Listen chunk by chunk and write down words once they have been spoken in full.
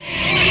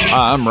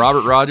Hi, I'm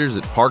Robert Rogers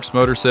at Parks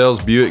Motor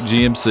Sales Buick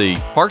GMC.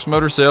 Parks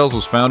Motor Sales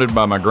was founded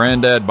by my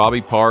granddad,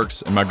 Bobby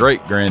Parks, and my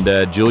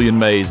great-granddad, Julian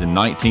Mays, in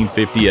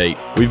 1958.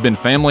 We've been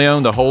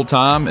family-owned the whole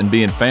time, and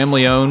being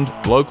family-owned,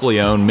 locally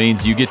owned,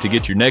 means you get to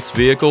get your next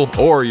vehicle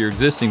or your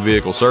existing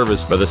vehicle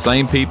serviced by the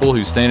same people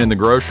who stand in the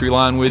grocery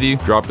line with you,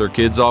 drop their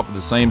kids off at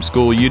the same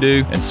school you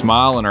do, and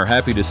smile and are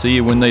happy to see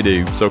you when they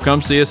do. So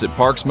come see us at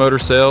Parks Motor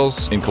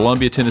Sales in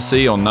Columbia,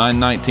 Tennessee on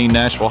 919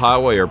 Nashville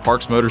Highway or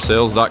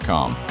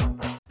parksmotorsales.com.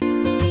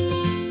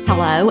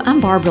 Hello, I'm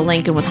Barbara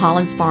Lincoln with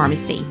Holland's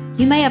Pharmacy.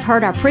 You may have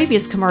heard our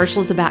previous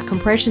commercials about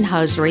compression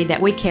hosiery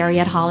that we carry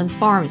at Holland's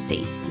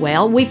Pharmacy.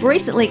 Well, we've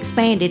recently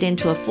expanded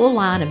into a full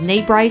line of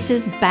knee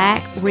braces,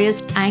 back,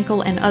 wrist,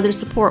 ankle, and other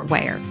support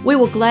wear. We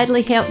will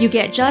gladly help you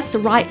get just the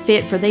right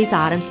fit for these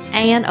items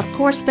and, of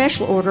course,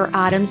 special order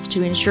items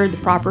to ensure the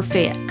proper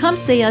fit. Come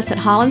see us at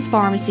Holland's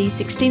Pharmacy,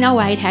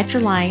 1608 Hatcher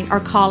Lane,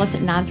 or call us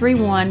at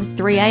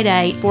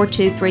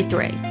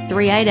 931-388-4233.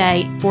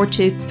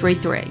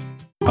 388-4233.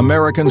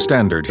 American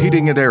Standard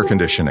Heating and Air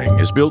Conditioning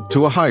is built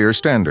to a higher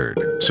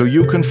standard, so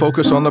you can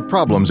focus on the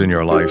problems in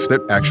your life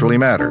that actually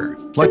matter,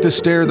 like the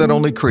stair that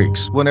only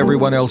creaks when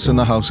everyone else in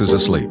the house is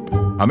asleep.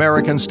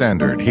 American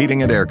Standard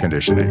Heating and Air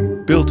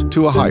Conditioning, built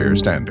to a higher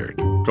standard.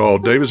 Call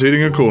Davis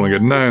Heating and Cooling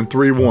at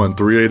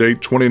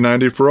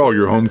 931-388-2090 for all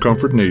your home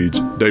comfort needs.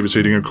 Davis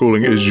Heating and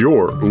Cooling is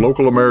your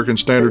local American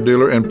Standard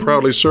dealer and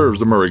proudly serves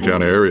the Murray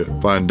County area.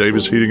 Find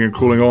Davis Heating and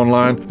Cooling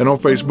online and on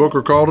Facebook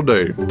or call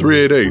today,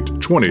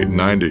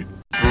 388-2090.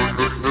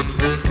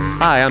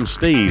 Hi, I'm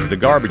Steve, the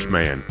Garbage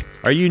Man.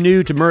 Are you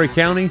new to Murray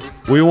County?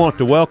 We want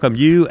to welcome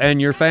you and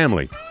your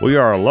family. We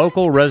are a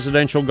local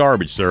residential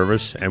garbage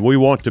service, and we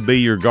want to be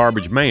your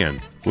garbage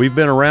man. We've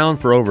been around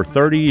for over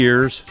 30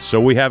 years, so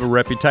we have a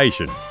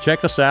reputation.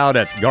 Check us out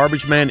at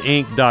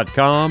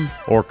garbagemaninc.com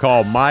or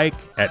call Mike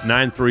at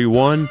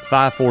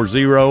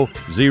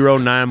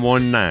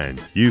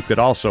 931-540-0919. You could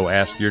also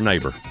ask your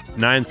neighbor.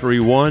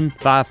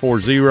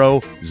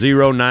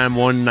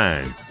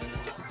 931-540-0919.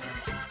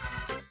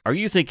 Are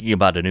you thinking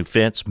about a new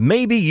fence?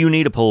 Maybe you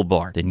need a pole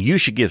barn. Then you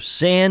should give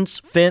Sands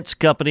Fence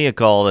Company a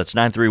call. That's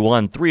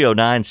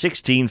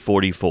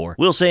 931-309-1644.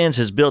 Will Sands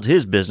has built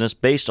his business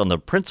based on the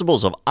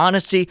principles of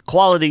honesty,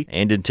 quality,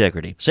 and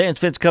integrity. Sands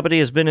Fence Company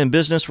has been in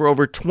business for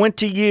over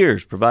 20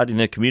 years, providing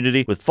the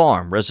community with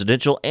farm,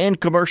 residential, and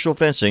commercial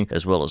fencing,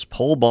 as well as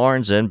pole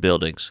barns and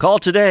buildings. Call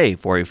today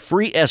for a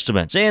free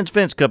estimate. Sands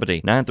Fence Company,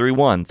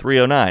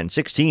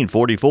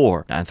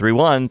 931-309-1644.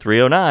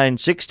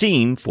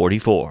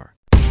 931-309-1644.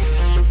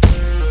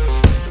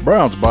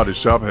 Brown's Body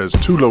Shop has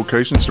 2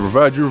 locations to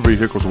provide your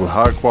vehicles with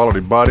high-quality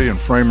body and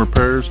frame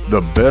repairs,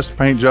 the best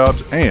paint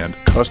jobs, and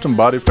custom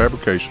body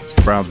fabrications.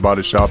 Brown's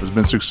Body Shop has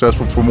been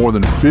successful for more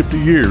than 50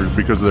 years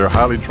because of their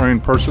highly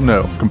trained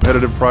personnel,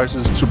 competitive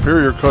prices,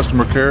 superior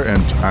customer care,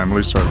 and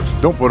timely service.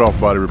 Don't put off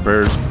body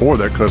repairs or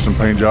that custom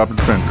paint job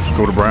at Fenders.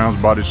 Go to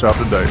Brown's Body Shop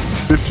today,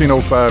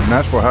 1505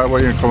 Nashville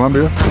Highway in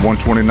Columbia, or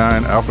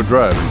 129 Alpha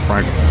Drive in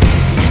Franklin.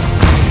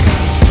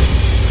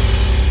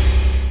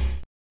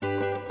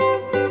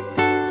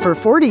 For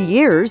 40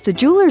 years, the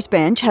Jeweler's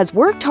Bench has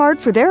worked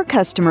hard for their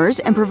customers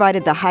and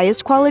provided the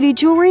highest quality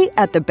jewelry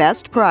at the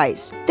best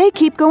price. They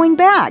keep going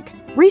back.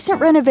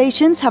 Recent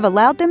renovations have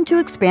allowed them to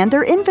expand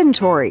their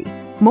inventory.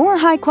 More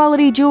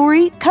high-quality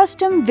jewelry,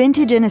 custom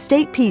vintage and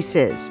estate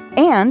pieces,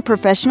 and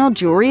professional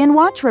jewelry and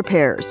watch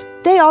repairs.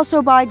 They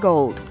also buy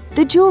gold.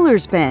 The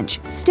Jeweler's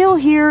Bench, still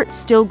here,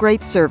 still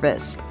great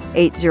service.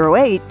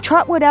 808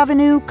 Trotwood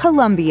Avenue,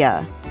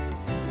 Columbia.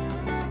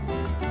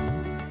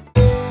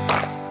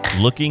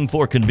 Looking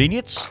for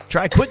convenience?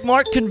 Try Quick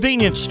Mart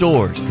Convenience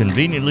Stores,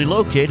 conveniently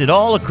located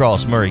all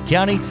across Murray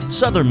County,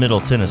 southern Middle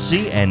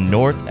Tennessee, and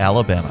North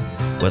Alabama.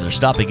 Whether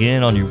stopping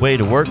in on your way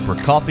to work for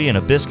coffee and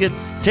a biscuit,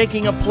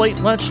 taking a plate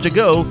lunch to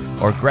go,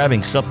 or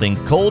grabbing something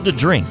cold to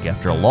drink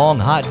after a long,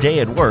 hot day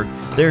at work,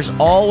 there's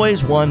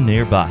always one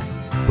nearby.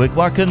 Quick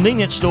Mart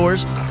Convenience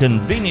Stores,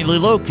 conveniently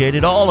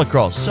located all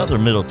across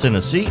southern Middle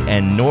Tennessee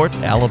and North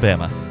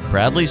Alabama.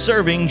 Proudly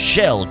serving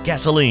Shell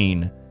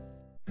gasoline.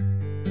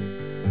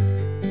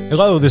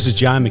 Hello, this is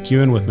John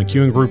McEwen with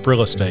McEwen Group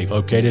Real Estate,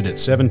 located at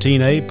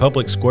 17A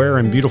Public Square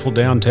in beautiful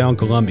downtown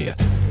Columbia.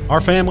 Our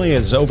family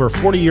has over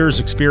 40 years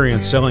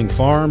experience selling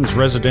farms,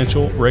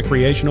 residential,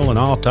 recreational, and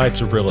all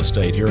types of real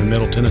estate here in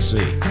Middle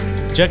Tennessee.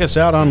 Check us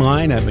out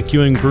online at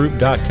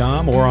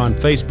McEwenGroup.com or on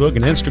Facebook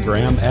and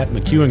Instagram at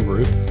McEwen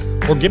Group,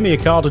 or give me a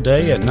call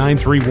today at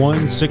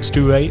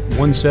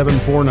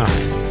 931-628-1749.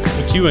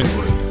 McEwen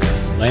Group.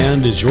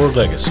 Land is your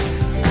legacy.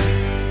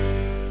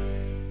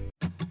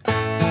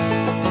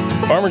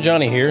 Farmer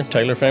Johnny here,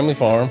 Taylor Family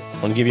Farm.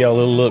 I want to give y'all a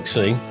little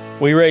look-see.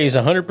 We raise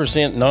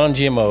 100%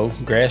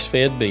 non-GMO,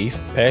 grass-fed beef,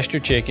 pasture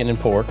chicken, and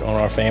pork on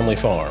our family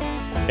farm.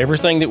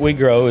 Everything that we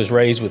grow is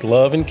raised with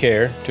love and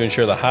care to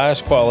ensure the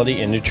highest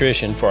quality and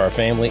nutrition for our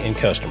family and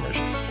customers.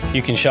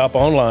 You can shop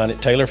online at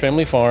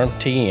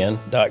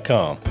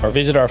TaylorFamilyFarmTN.com or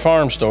visit our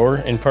farm store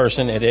in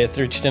person at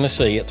Etheridge,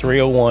 Tennessee at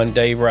 301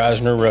 Dave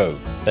Reisner Road.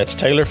 That's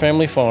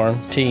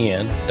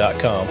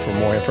TaylorFamilyFarmTN.com for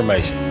more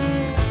information.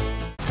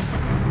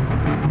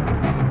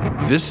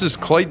 This is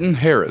Clayton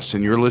Harris,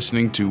 and you're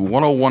listening to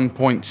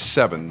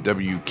 101.7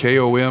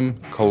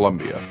 WKOM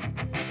Columbia.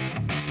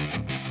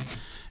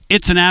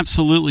 It's an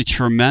absolutely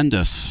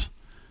tremendous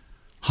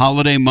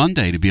holiday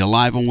Monday to be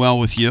alive and well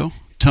with you.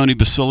 Tony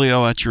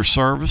Basilio at your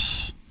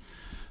service.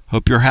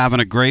 Hope you're having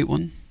a great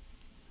one.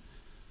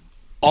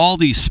 All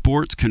these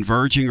sports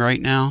converging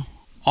right now.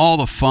 All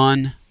the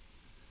fun.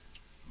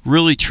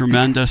 Really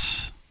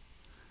tremendous.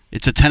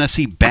 It's a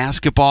Tennessee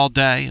basketball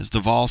day as the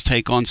Vols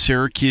take on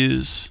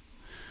Syracuse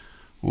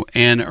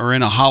and are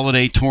in a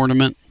holiday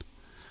tournament.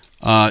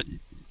 The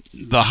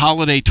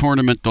holiday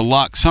tournament, the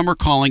Luck, some are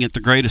calling it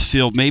the greatest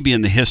field maybe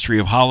in the history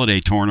of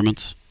holiday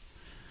tournaments.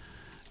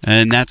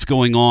 And that's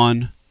going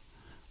on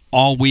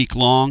all week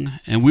long.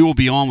 And we will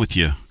be on with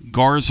you.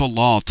 Garza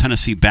Law,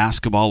 Tennessee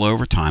basketball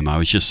overtime. I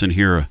was just in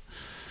here a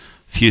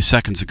few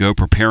seconds ago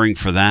preparing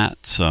for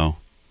that. So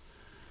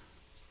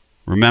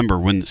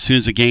remember, as soon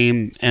as the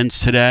game ends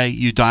today,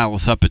 you dial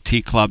us up at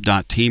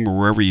tclub.team or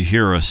wherever you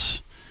hear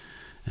us.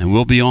 And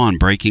we'll be on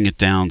breaking it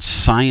down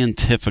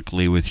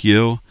scientifically with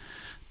you.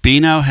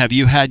 Bino, have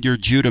you had your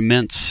Judah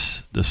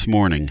mints this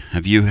morning?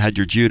 Have you had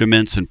your Judah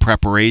mints in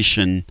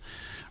preparation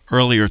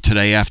earlier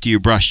today after you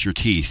brushed your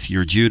teeth?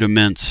 Your Judah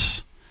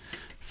mints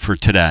for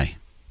today.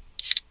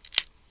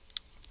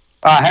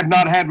 I have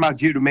not had my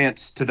Judah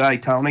mints today,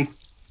 Tony.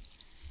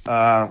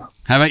 How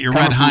about your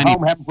Red Heine?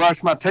 I haven't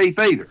brushed my teeth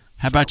either.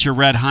 How about your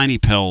Red Heine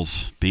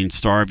pills,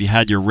 Beanstar? Have you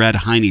had your Red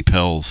Heine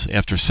pills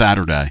after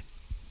Saturday?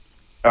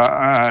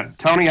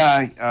 Tony,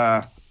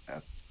 I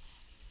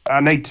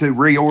need to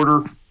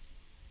reorder.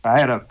 I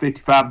had a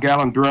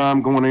 55-gallon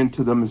drum going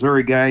into the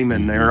Missouri game,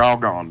 and they're all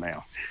gone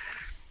now.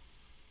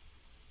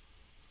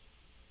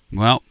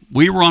 Well,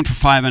 we were on for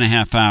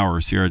 5.5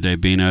 hours the other day,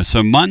 Bino.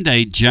 So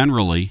Monday,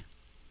 generally,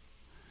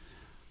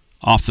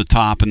 off the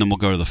top, and then we'll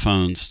go to the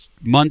phones.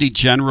 Monday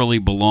generally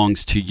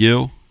belongs to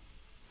you.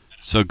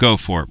 So go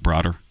for it,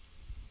 brother.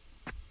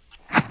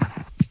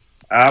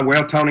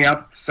 Well, Tony,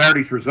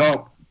 Saturday's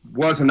result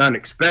wasn't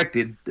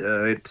unexpected.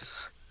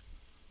 It's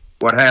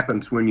what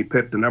happens when you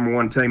pick the number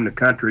one team in the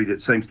country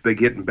that seems to be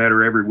getting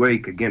better every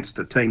week against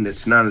a team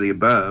that's none of the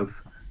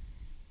above.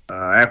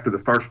 After the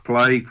first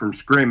play from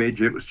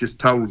scrimmage, it was just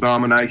total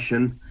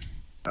domination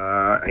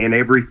in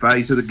every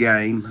phase of the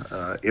game,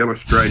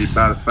 illustrated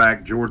by the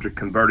fact Georgia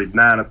converted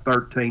 9 of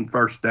 13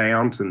 first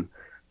downs and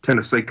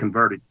Tennessee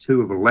converted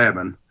 2 of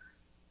 11.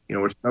 You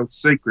know, it's no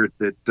secret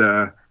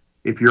that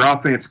if your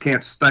offense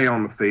can't stay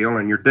on the field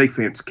and your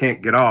defense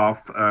can't get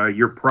off,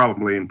 you're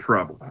probably in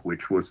trouble,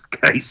 which was the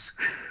case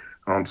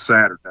on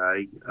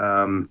Saturday.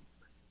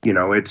 You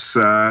know, it's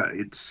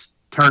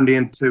turned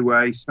into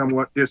a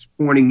somewhat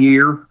disappointing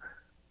year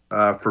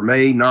for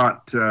me,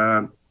 not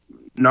from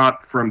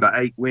the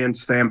 8-win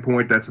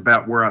standpoint. That's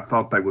about where I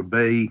thought they would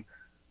be,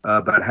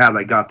 but how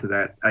they got to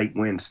that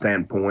 8-win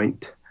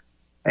standpoint.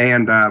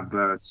 And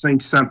I've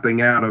seen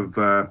something out of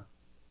a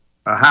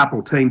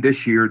Heupel team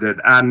this year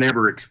that I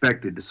never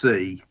expected to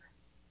see,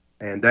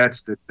 and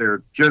that's that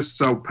they're just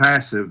so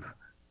passive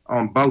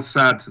on both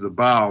sides of the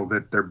ball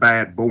that they're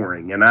bad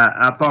boring. And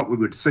I thought we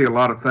would see a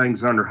lot of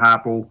things under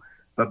Heupel,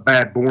 but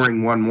bad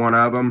boring wasn't one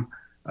of them.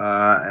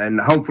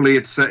 And hopefully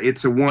it's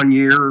a 1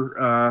 year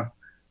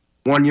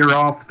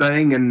off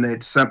thing, and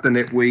it's something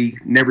that we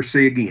never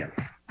see again.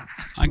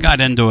 I got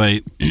into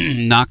a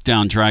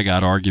knockdown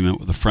drag-out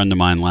argument with a friend of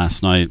mine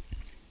last night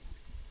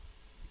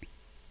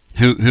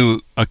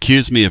who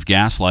accused me of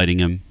gaslighting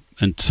him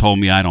and told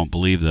me I don't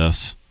believe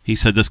this. He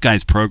said, this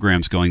guy's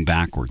program's going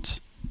backwards.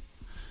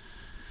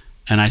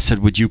 And I said,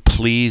 would you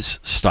please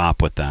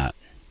stop with that?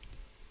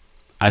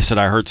 I said,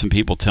 I heard some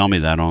people tell me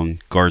that on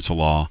Garza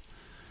Law,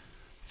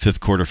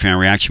 fifth quarter fan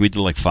reaction. We did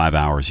like 5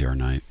 hours the other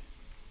night.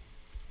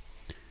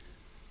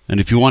 And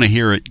if you want to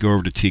hear it, go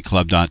over to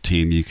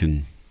tclub.team. You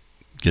can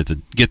get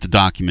the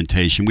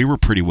documentation. We were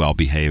pretty well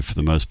behaved for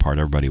the most part.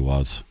 Everybody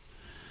was.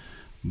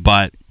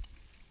 But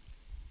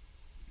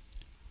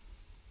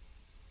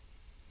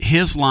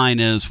his line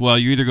is, well,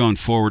 you're either going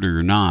forward or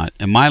you're not.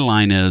 And my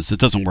line is, it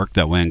doesn't work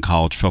that way in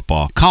college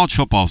football. College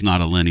football is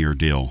not a linear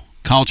deal.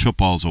 College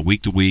football is a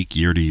week-to-week,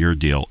 year-to-year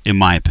deal, in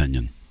my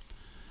opinion.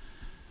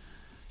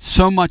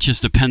 So much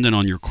is dependent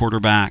on your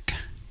quarterback.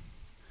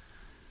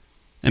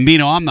 And,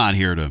 Bino, I'm not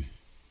here to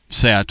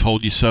say I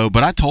told you so,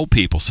 but I told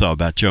people so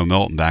about Joe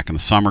Milton back in the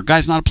summer.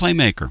 Guy's not a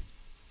playmaker.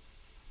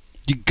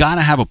 You got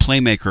to have a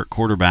playmaker at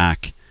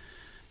quarterback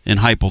in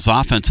Heupel's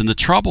offense. And the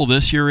trouble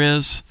this year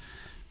is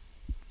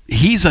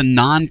he's a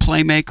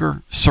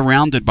non-playmaker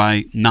surrounded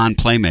by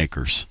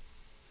non-playmakers.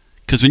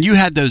 Because when you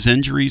had those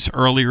injuries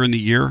earlier in the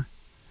year,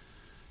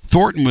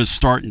 Thornton was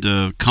starting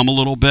to come a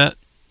little bit.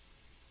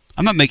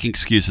 I'm not making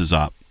excuses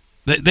up.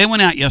 They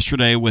went out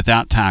yesterday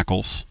without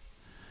tackles.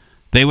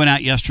 They went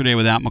out yesterday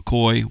without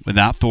McCoy,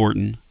 without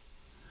Thornton.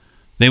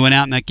 They went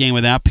out in that game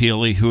without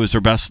Peely, who was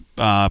their best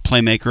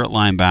playmaker at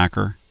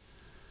linebacker.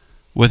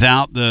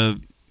 Without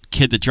the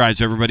kid that drives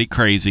everybody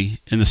crazy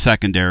in the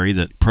secondary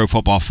that Pro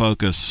Football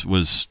Focus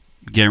was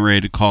getting ready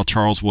to call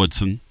Charles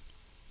Woodson.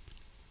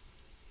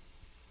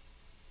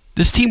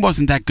 This team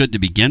wasn't that good to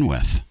begin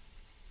with.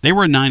 They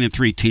were a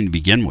 9-3 team to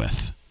begin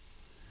with.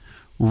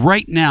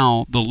 Right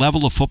now, the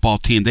level of football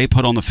team they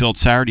put on the field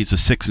Saturday is a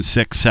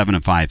 6-6,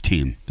 7-5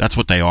 team. That's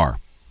what they are.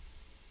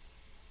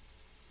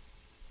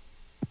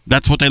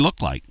 That's what they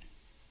look like.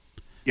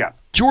 Yeah.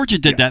 Georgia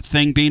did that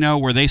thing, Bino,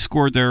 where they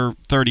scored their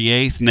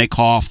 38th and they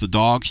call off the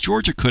dogs.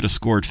 Georgia could have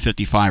scored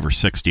 55 or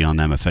 60 on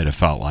them if they'd have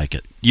felt like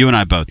it. You and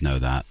I both know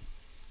that.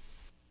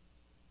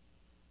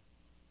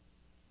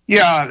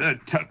 Yeah,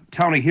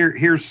 Tony,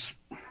 here's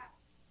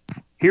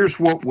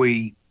what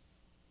we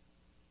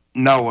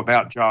know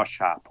about Josh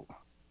Heupel.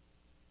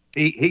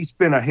 He's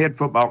been a head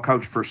football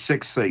coach for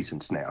 6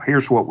 seasons now.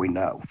 Here's what we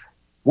know.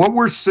 What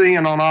we're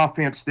seeing on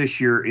offense this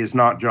year is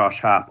not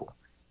Josh Heupel.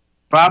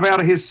 5 out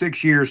of his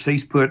 6 years,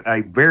 he's put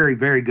a very,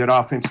 very good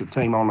offensive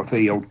team on the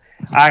field.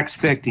 I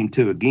expect him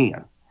to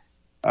again.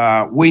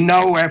 We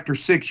know after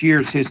 6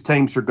 years, his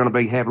teams are going to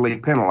be heavily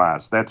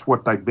penalized. That's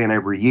what they've been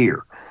every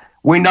year.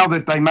 We know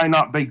that they may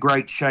not be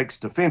great shakes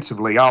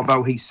defensively,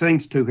 although he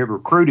seems to have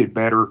recruited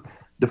better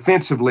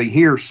defensively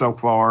here so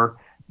far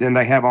than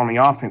they have on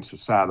the offensive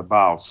side of the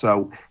ball.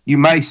 So you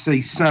may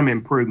see some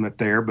improvement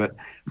there, but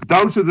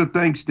those are the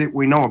things that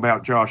we know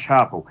about Josh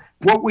Heupel.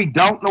 What we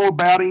don't know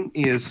about him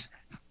is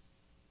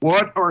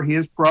what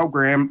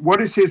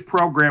is his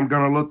program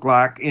going to look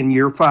like in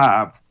year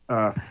 5?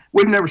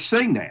 We've never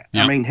seen that.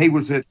 Yep. I mean,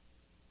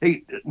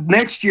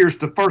 next year's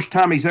the first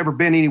time he's ever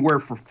been anywhere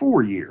for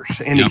 4 years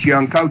in his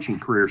young coaching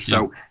career.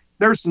 So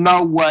there's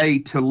no way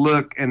to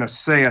look and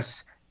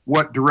assess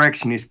what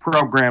direction his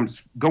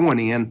program's going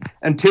in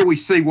until we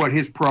see what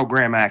his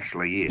program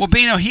actually is. Well,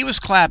 Bino, he was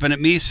clapping at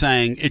me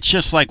saying it's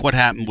just like what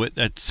happened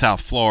at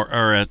South Florida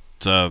or at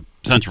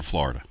Central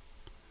Florida.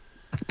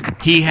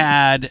 He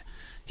had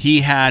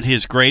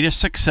his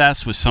greatest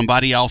success with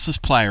somebody else's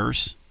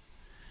players.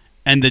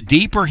 And the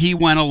deeper he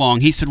went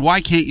along, he said,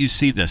 why can't you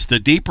see this? The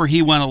deeper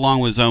he went along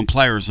with his own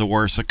players, the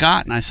worse it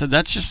got. And I said,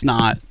 that's just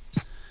not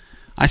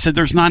 – I said,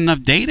 there's not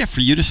enough data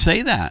for you to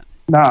say that.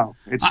 No,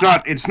 it's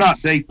not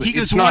deep. He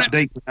goes,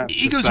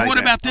 what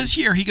about this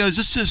year? He goes,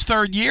 this is his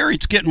 3rd year.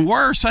 It's getting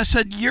worse. I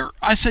said,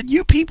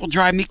 you people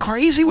drive me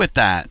crazy with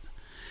that.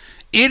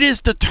 It's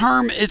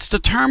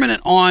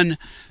determinant on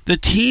the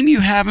team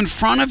you have in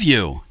front of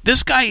you.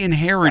 This guy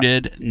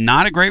inherited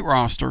not a great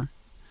roster.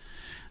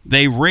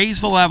 They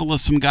raised the level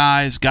of some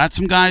guys, got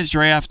some guys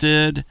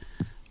drafted.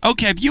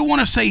 Okay, if you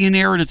want to say he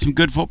inherited some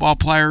good football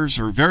players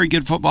or very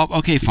good football,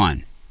 okay,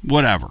 fine.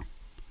 Whatever.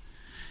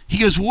 He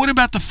goes, what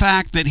about the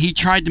fact that he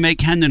tried to make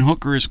Hendon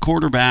Hooker his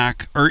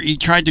quarterback, or he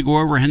tried to go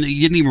over Hendon,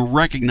 he didn't even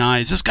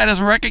recognize. This guy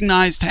doesn't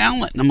recognize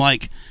talent. And I'm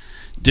like,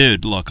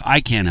 dude, look, I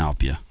can't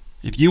help you.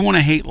 If you want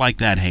to hate like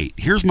that, hate.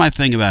 Here's my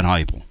thing about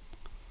Heupel.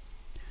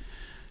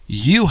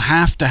 You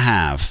have to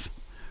have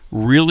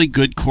really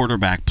good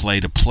quarterback play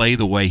to play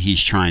the way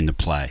he's trying to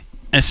play,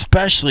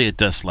 especially at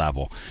this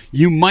level.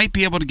 You might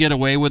be able to get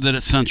away with it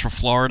at Central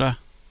Florida,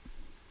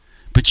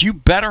 but you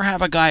better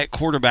have a guy at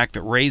quarterback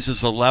that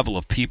raises the level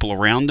of people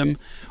around him,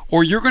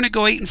 or you're going to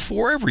go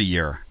 8-4 every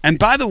year. And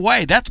by the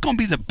way, that's going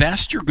to be the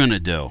best you're going to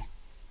do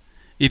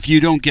if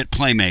you don't get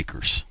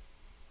playmakers.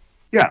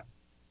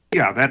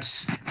 Yeah,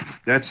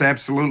 that's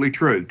absolutely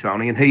true,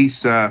 Tony. And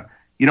he's, he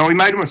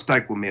made a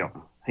mistake with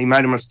Milton. You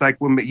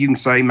can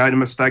say he made a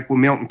mistake with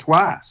Milton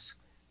twice.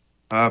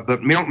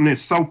 But Milton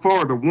is so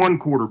far the one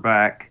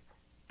quarterback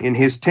in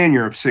his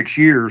tenure of 6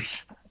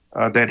 years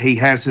that he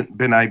hasn't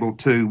been able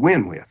to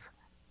win with.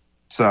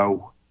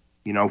 So,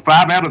 5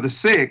 out of the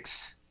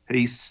 6,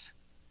 he's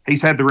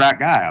had the right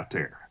guy out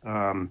there.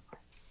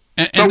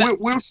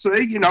 We'll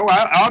see.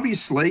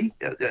 Obviously,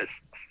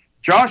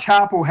 Josh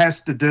Heupel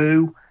has to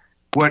do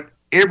what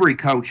every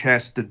coach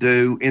has to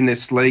do in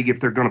this league if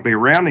they're going to be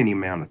around any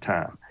amount of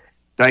time.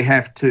 They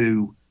have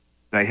to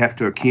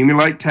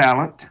accumulate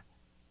talent.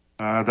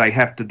 They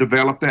have to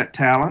develop that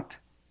talent,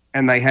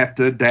 and they have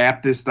to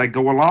adapt as they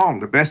go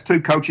along. The best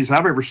 2 coaches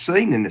I've ever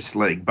seen in this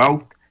league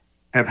both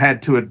have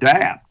had to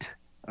adapt.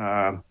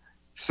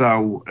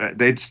 So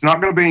it's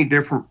not going to be any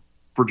different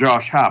for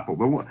Josh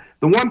Heupel.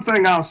 The one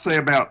thing I'll say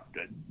about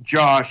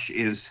Josh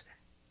is,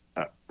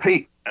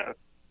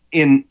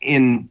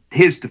 in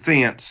his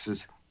defense,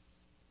 is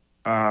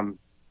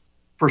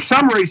for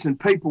some reason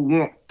people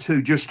want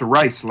to just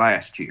erase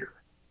last year.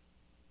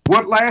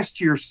 What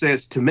last year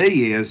says to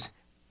me is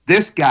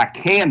this guy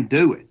can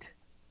do it,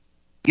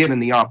 given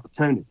the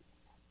opportunity.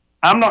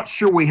 I'm not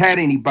sure we had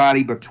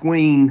anybody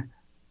between.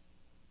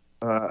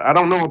 I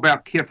don't know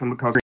about Kiffin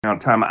because around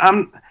time.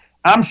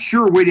 I'm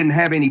sure we didn't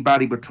have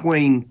anybody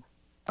between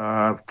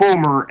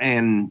Fulmer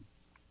and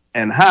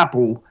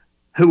Heupel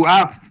who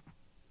I've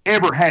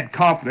ever had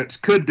confidence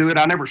could do it.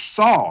 I never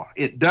saw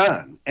it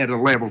done at a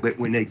level that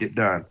we need it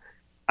done.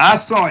 I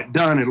saw it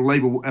done at a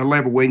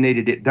level we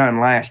needed it done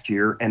last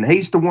year, and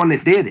he's the one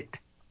that did it.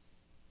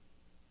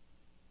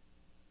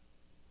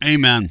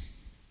 Amen.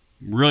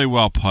 Really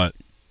well put.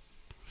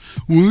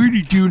 Why are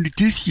they doing it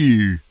this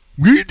year?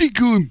 Where are they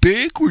going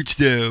backwards,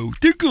 though?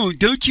 They're going,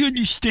 don't you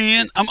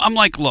understand? I'm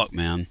like, look,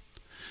 man.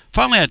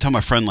 Finally, I told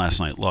my friend last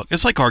night, look,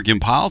 it's like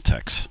arguing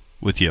politics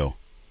with you.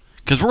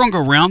 Because we're going to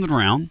go round and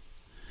round.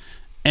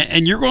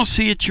 And you're going to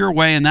see it your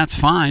way, and that's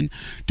fine.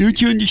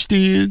 Don't you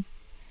understand?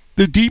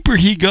 The deeper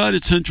he got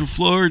at Central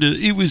Florida,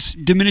 it was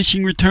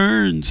diminishing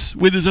returns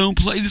with his own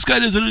play. This guy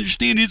doesn't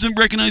understand. He doesn't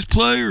recognize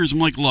players. I'm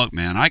like, look,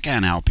 man, I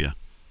can't help you.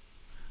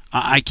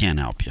 I can't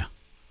help you.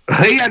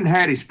 He hasn't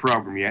had his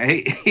program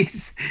yet.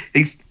 He's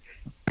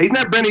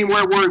never been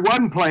anywhere where he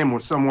wasn't playing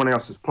with someone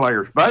else's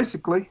players,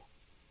 basically.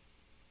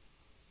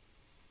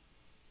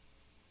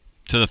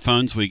 To the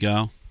phones we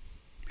go.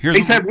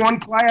 He's had one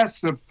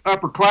class of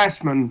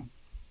upperclassmen,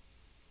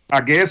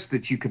 I guess,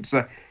 that you could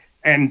say.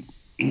 And,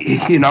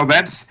 you know,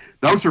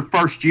 those are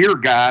first-year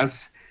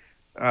guys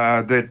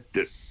that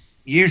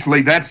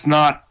usually that's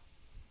not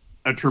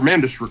a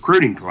tremendous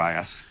recruiting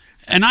class.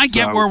 And I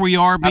get where we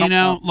are,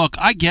 Bino. Look,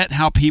 I get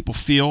how people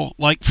feel,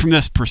 like, from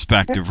this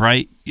perspective,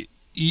 right?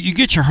 You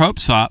get your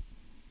hopes up.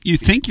 You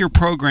think your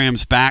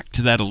program's back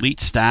to that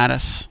elite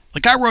status.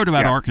 Like, I wrote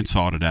about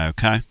Arkansas today,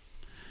 okay?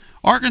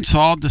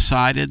 Arkansas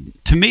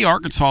decided, to me,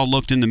 Arkansas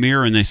looked in the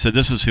mirror and they said,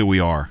 this is who we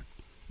are.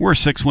 We're a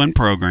 6-win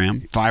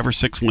program, 5 or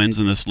 6 wins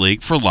in this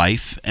league for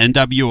life,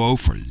 NWO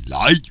for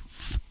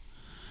life,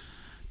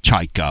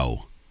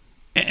 Chico.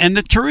 And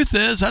the truth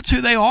is, that's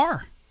who they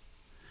are.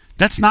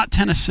 That's not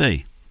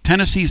Tennessee.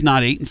 Tennessee's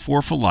not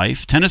 8-4 for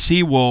life.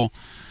 Tennessee will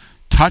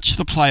touch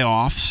the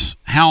playoffs.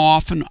 How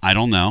often? I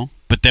don't know.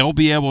 But they'll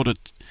be able to.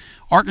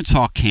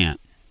 Arkansas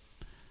can't.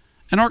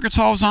 And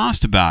Arkansas was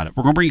honest about it.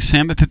 We're going to bring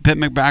Sam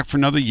Pittman back for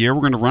another year.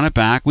 We're going to run it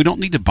back. We don't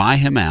need to buy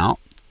him out.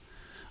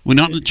 We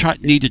don't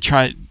need to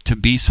try to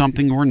be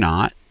something we're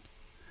not.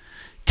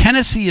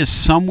 Tennessee is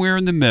somewhere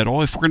in the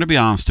middle, if we're going to be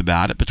honest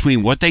about it,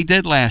 between what they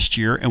did last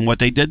year and what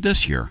they did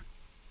this year.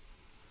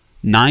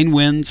 9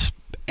 wins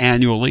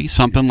annually,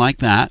 something like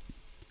that.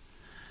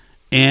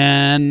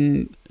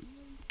 And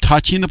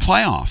touching the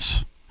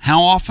playoffs.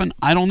 How often?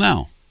 I don't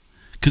know.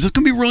 Because it's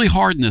going to be really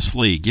hard in this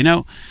league. You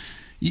know,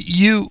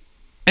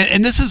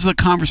 and this is the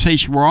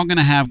conversation we're all going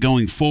to have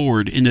going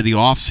forward into the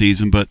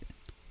offseason, but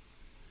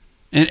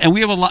and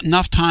we have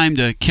enough time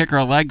to kick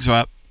our legs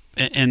up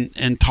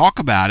and talk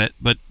about it,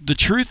 but the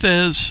truth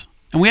is,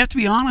 and we have to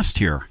be honest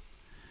here,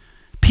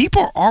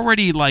 people are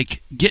already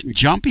like getting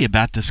jumpy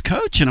about this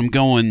coach, and I'm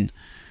going,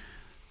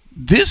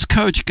 this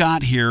coach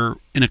got here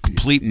in a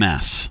complete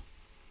mess.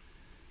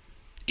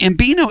 And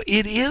Bino,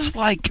 it is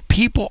like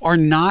people are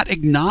not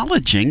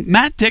acknowledging.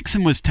 Matt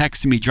Dixon was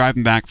texting me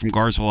driving back from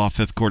Garza-Law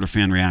 5th quarter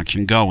fan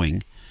reaction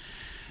going,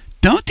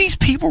 don't these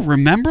people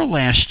remember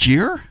last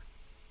year?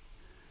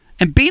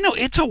 And Bino,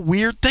 it's a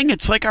weird thing.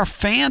 It's like our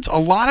fans, a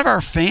lot of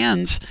our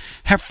fans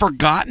have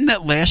forgotten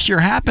that last year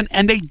happened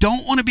and they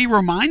don't want to be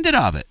reminded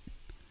of it.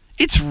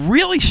 It's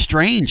really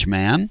strange,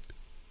 man.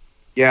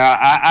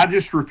 Yeah, I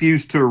just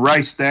refuse to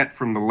erase that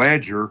from the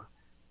ledger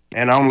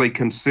and only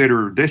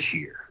consider this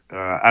year.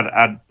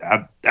 I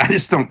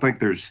just don't think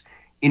there's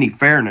any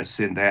fairness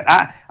in that.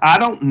 I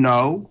don't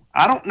know.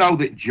 I don't know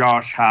that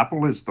Josh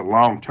Heupel is the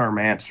long-term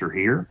answer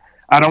here.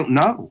 I don't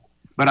know.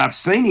 But I've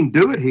seen him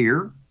do it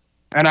here,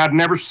 and I've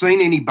never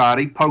seen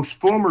anybody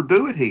post-Fulmer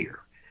do it here.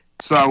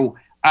 So,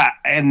 I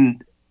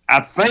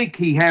think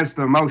he has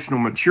the emotional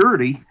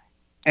maturity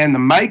and the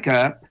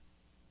makeup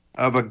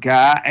of a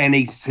guy, and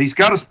he's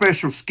got a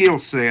special skill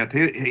set.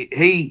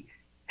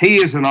 He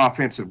is an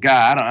offensive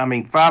guy. I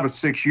mean, 5 or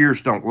 6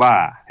 years don't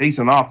lie. He's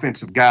an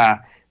offensive guy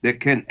that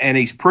can, and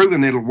he's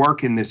proven it'll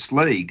work in this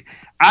league.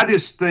 I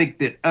just think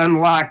that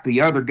unlike the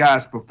other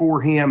guys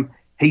before him,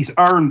 he's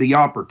earned the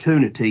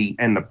opportunity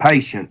and the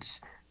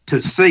patience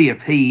to see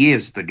if he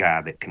is the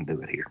guy that can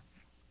do it here.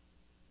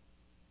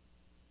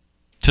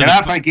 And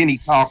I think any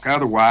talk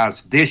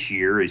otherwise this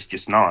year is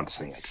just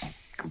nonsense,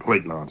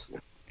 complete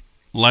nonsense.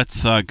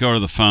 Let's go to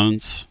the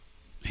phones.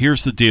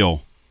 Here's the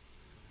deal.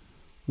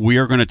 We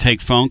are going to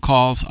take phone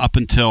calls up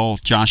until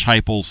Josh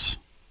Heupel's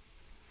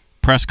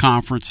press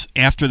conference.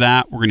 After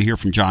that, we're going to hear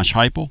from Josh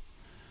Heupel.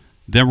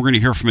 Then we're going to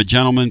hear from a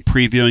gentleman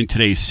previewing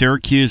today's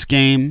Syracuse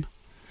game.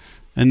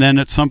 And then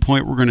at some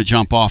point, we're going to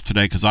jump off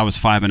today because I was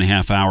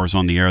 5.5 hours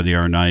on the air the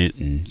other night.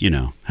 And, you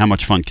know, how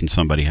much fun can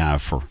somebody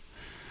have for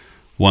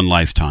one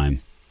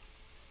lifetime?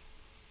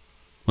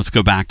 Let's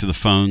go back to the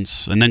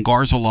phones. And then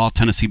Garza-Law,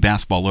 Tennessee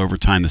basketball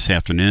overtime this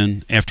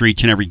afternoon after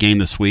each and every game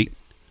this week.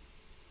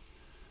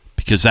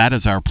 Because that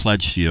is our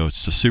pledge to you.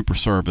 It's the Super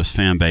Service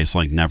fan base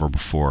like never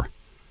before.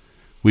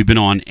 We've been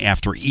on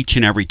after each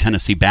and every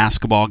Tennessee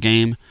basketball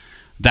game.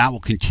 That will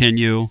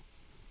continue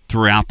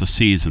throughout the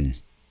season.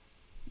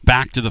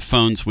 Back to the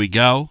phones we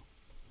go.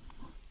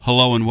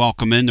 Hello and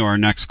welcome into our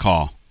next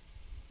call.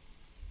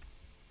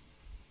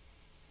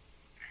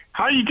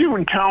 How you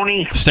doing,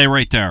 Tony? Stay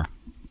right there.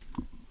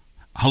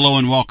 Hello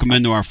and welcome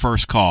into our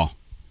first call.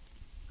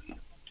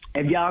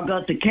 Have y'all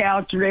got the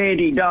couch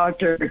ready,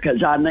 doctor?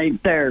 Because I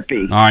need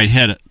therapy. All right,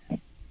 hit it.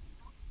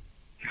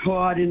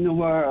 What in the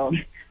world?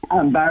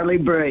 I'm barely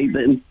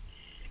breathing.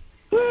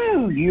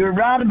 Whew, you're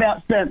right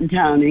about something,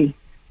 Tony.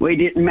 We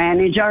didn't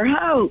manage our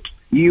hopes.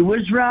 You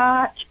was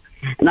right.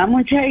 And I'm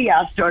going to tell you,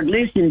 I started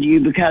listening to you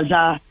because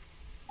I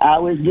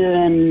was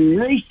doing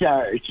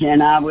research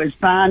and I was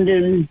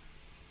finding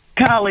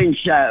call-in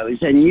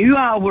shows. And you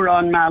all were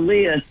on my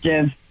list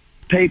of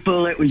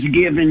people that was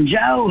giving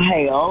Joe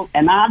hell,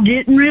 and I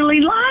didn't really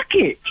like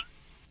it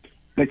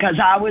because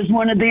I was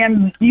one of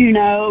them,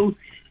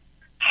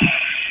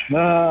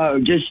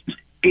 just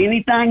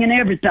anything and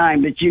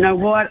everything. But you know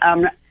what?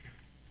 I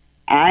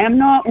am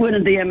not one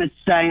of them that's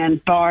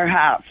saying far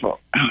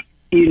hateful.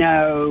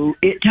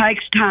 It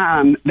takes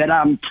time, but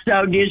I'm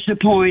so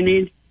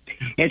disappointed.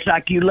 It's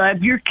like you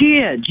love your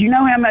kids. You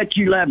know how much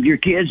you love your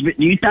kids, but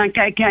do you think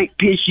they can't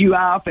piss you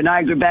off and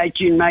aggravate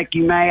you and make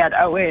you mad?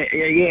 Oh,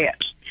 yes.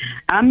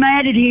 I'm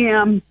mad at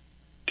him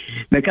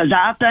because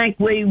I think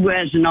we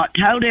was not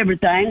told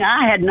everything.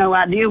 I had no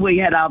idea we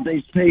had all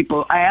these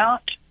people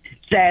out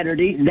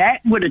Saturday.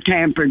 That would have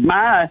tampered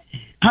my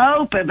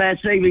hope of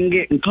us even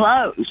getting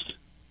close.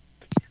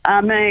 I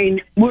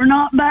mean, we're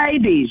not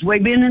babies.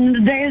 We've been in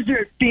the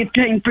desert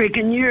 15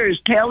 freaking years.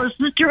 Tell us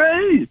the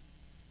truth.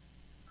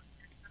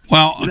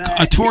 Well,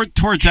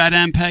 towards that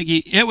end,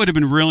 Peggy, it would have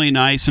been really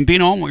nice. And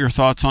being on, what your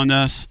thoughts on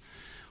this?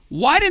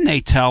 Why didn't they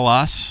tell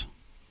us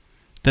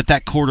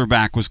that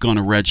quarterback was going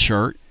to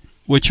redshirt,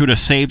 which would have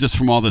saved us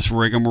from all this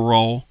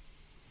rigmarole,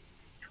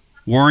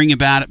 worrying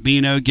about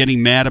it,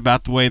 getting mad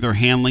about the way they're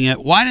handling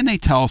it? Why didn't they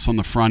tell us on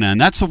the front end?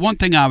 That's the one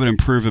thing I would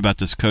improve about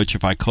this coach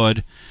if I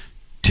could.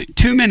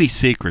 Too many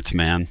secrets,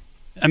 man.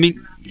 I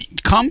mean,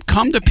 come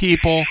to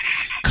people,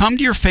 come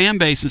to your fan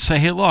base and say,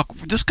 hey, look,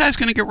 this guy's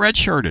going to get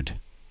redshirted.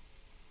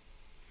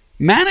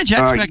 Manage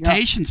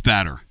expectations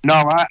better. No,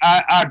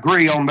 I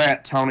agree on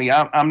that, Tony.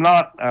 I'm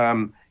not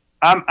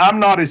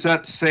as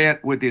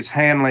upset with his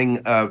handling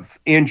of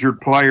injured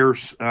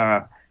players.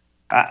 I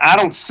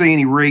don't see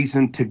any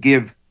reason to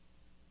give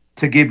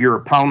your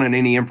opponent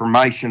any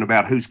information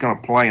about who's going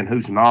to play and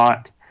who's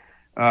not.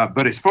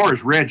 But as far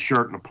as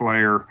redshirting a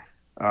player,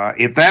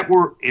 if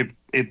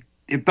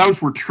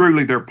those were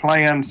truly their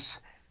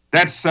plans,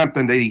 that's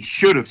something that he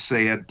should have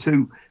said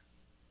to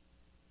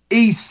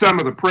ease some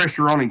of the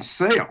pressure on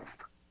himself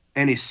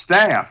and his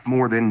staff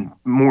more than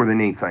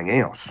anything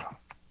else.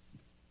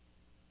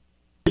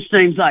 It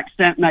seems like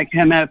something they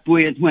come up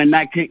with when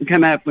they couldn't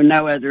come up with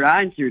no other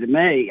answer to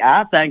me.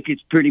 I think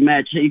it's pretty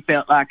much he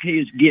felt like he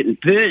was getting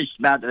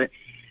pushed by the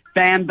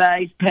fan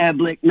base,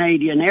 public,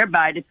 media, and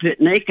everybody to put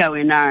Nico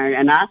in there.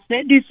 And I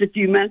said this a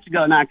few months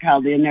ago, and I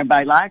called in, and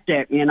everybody laughed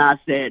at me, and I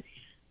said,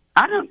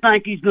 I don't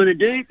think he's going to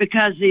do it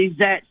because he's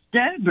that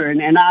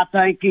stubborn, and I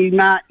think he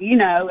might, and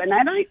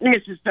that ain't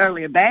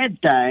necessarily a bad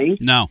thing.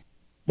 No.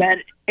 But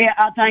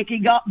I think he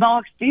got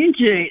boxed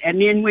into it, and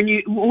then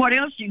what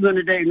else are you going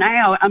to do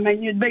now? I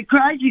mean, you'd be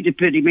crazy to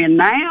put him in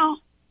now.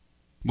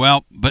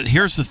 Well, but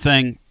here's the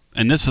thing,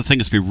 and this is the thing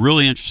that's going to be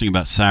really interesting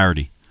about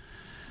Saturday.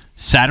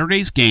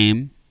 Saturday's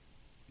game,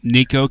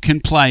 Nico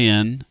can play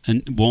in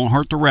and won't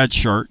hurt the red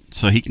shirt,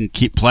 so he can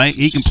play.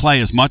 He can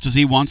play as much as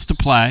he wants to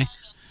play.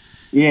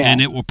 Yeah.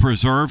 And it will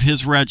preserve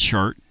his red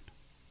shirt.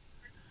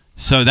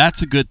 So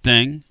that's a good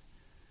thing.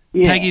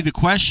 Yeah. Peggy, the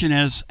question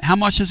is, how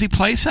much does he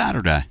play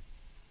Saturday?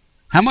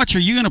 How much are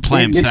you going to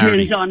play him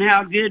Saturday? Depends on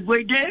how good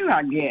we do,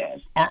 I guess.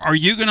 Are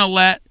you going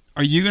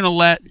to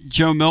let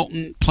Joe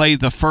Milton play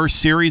the first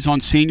series on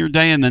Senior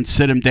Day and then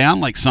sit him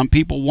down like some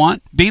people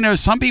want? Bino,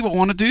 some people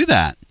want to do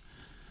that.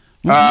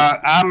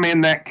 I'm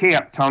in that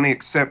camp, Tony,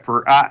 except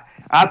for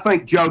I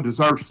think Joe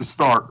deserves to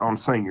start on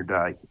Senior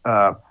Day.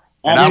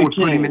 And I would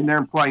put him in there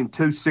and play him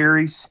 2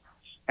 series,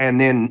 and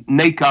then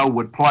Nico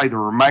would play the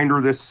remainder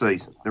of this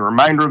season, the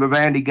remainder of the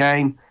Vandy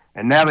game.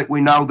 And now that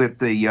we know that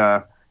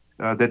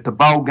the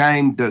bowl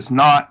game does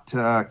not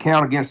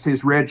count against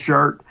his red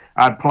shirt,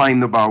 I'd play him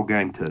the bowl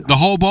game too. The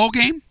whole bowl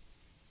game?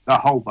 The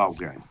whole bowl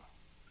game.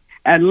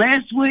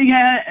 Unless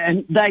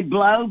they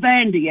blow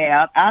Vandy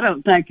out, I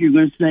don't think you're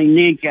going to see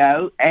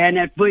Nico. And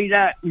if we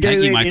don't do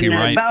Peggy it in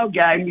the bowl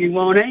game, you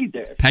won't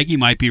either. Peggy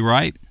might be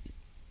right.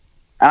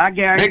 I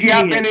guarantee Peggy,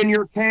 I've been in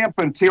your camp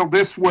until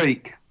this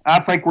week. I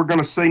think we're going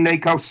to see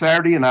Nico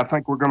Saturday, and I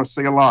think we're going to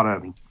see a lot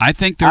of him. I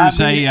think there's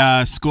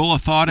a school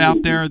of thought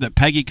out there that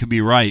Peggy could be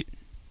right.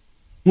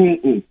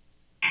 I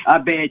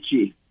bet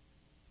you.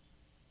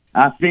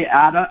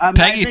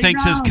 Peggy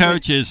thinks his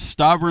coach is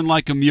stubborn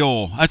like a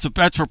mule.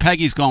 That's where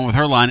Peggy's going with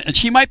her line, and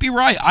she might be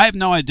right. I have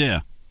no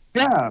idea.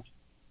 Yeah.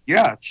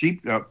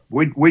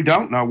 We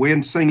don't know. We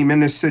haven't seen him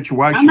in this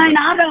situation. I mean,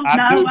 I don't know.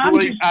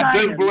 I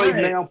do believe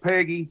now,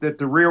 Peggy, that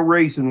the real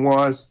reason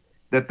was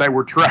that they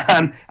were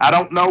trying. I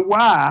don't know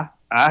why.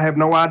 I have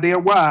no idea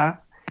why,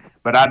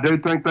 but I do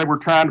think they were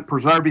trying to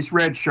preserve his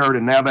red shirt,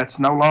 and now that's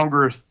no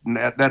longer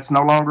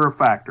a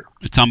factor.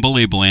 It's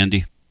unbelievable,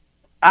 Andy.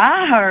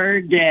 I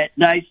heard that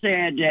they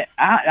said that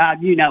how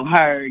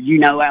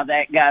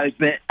that goes,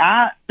 but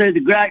I, through the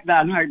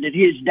grapevine, heard that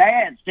his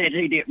dad said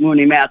he didn't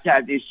want him out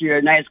there this year,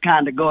 and that's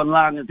kind of going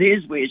along with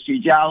his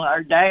wishes. Y'all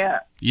heard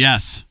that?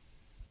 Yes.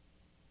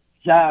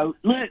 So,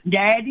 look,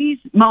 daddies,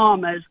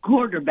 mamas,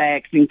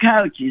 quarterbacks, and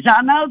coaches.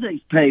 I know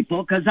these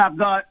people because I've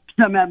got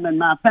some of them in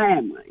my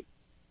family.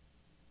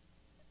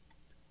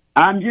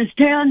 I'm just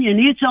telling you, and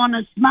it's on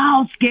a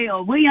small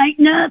scale. We ain't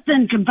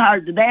nothing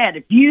compared to that.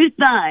 If you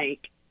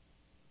think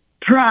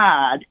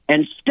pride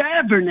and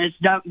stubbornness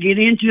don't get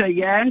into a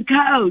young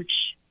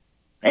coach,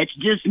 It's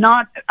just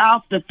not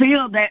off the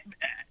field that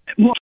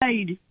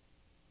played.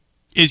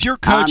 Is your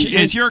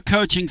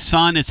coaching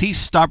son, is he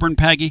stubborn,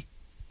 Peggy?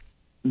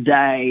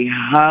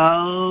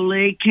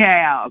 Holy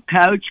cow.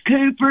 Coach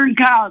Cooper and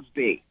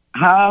Cosby.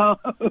 Oh,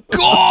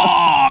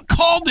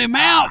 called him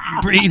out,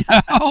 Bino.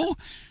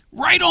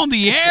 Right on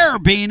the air,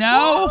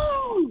 Bino.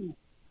 Woo!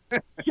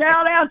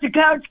 Shout out to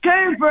Coach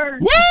Cooper.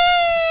 Woo!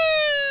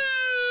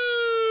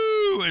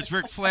 As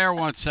Ric Flair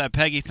once said,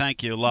 Peggy,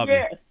 thank you. Love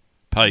you.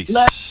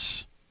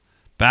 Peace.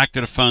 Back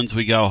to the phones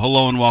we go.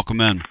 Hello and welcome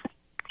in.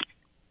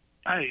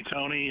 Hey,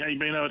 Tony. Hey,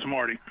 Bino. It's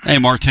Marty. Hey,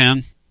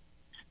 Martin.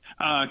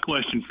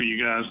 Question for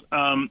you guys.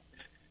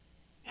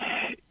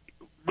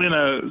 When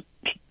a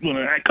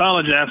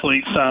college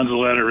athlete signs a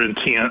letter of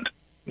intent,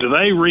 do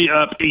they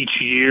re-up each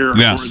year,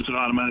 yes, or is it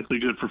automatically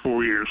good for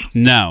 4 years?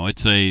 No,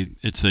 it's a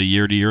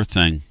year-to-year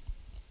thing.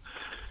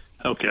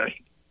 Okay.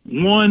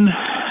 One,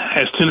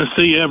 has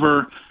Tennessee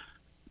ever,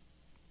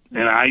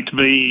 and I hate to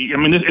be, I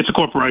mean, it's a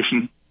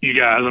corporation, you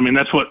guys. I mean,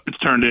 that's what it's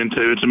turned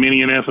into. It's a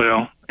mini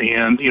NFL,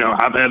 and,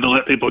 I've had to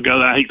let people go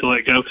that I hate to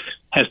let go.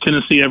 Has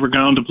Tennessee ever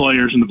gone to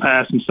players in the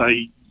past and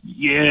say,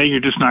 yeah, you're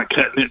just not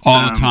cutting it?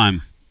 All the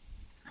time.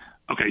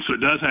 Okay, so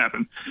it does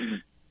happen.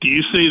 Do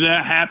you see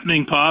that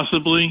happening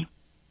possibly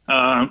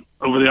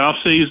over the off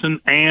season,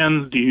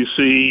 and do you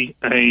see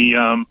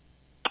a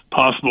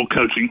possible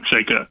coaching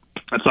shakeup?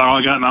 That's all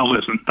I got, and I'll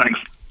listen. Thanks.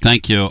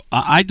 Thank you.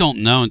 I don't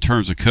know in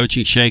terms of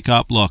coaching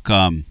shakeup. Look,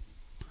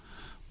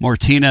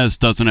 Martinez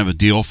doesn't have a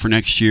deal for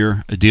next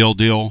year, a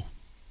deal.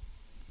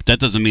 That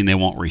doesn't mean they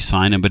won't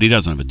re-sign him, but he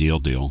doesn't have a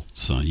deal.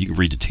 So you can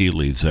read the tea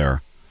leaves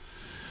there.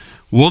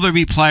 Will there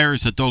be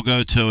players that they'll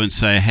go to and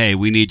say, hey,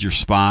 we need your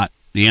spot?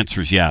 The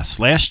answer is yes.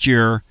 Last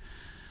year,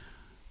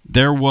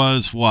 there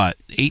was,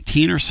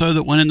 18 or so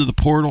that went into the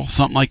portal,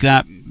 something like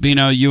that.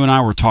 Bino, you and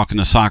I were talking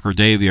to Soccer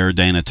Dave the other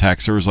day in a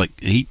text. There was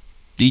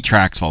he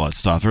tracks all that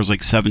stuff. There was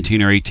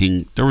 17 or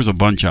 18. There was a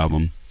bunch of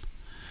them.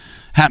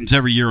 Happens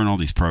every year in all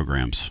these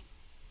programs.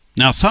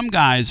 Now, some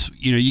guys,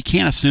 you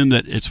can't assume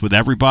that it's with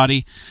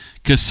everybody,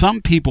 because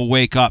some people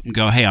wake up and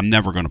go, hey, I'm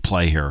never going to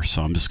play here,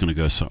 so I'm just going to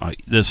go,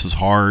 this is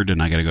hard,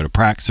 and I got to go to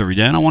practice every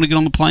day, and I want to get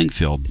on the playing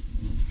field,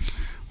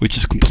 which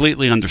is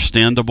completely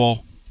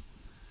understandable.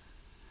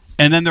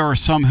 And then there are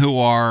some who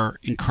are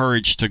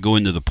encouraged to go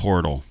into the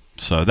portal.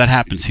 So that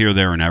happens here,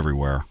 there, and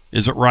everywhere.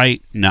 Is it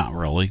right? Not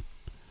really.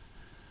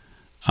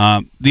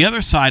 The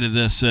other side of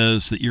this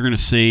is that you're going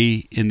to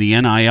see in the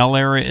NIL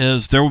era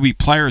is there will be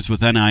players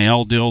with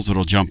NIL deals that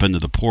will jump into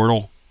the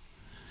portal.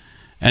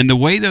 And the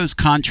way those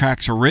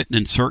contracts are written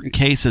in certain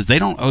cases, they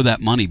don't owe that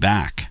money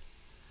back.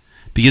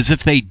 Because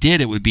if they did,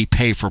 it would be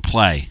pay for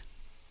play.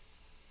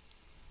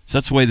 So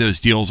that's the way those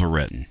deals are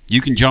written.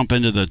 You can jump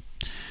into the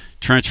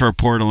transfer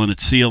portal and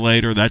it's see you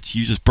later.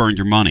 You just burned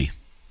your money.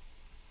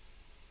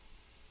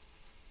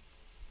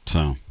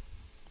 So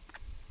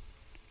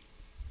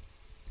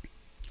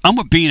I'm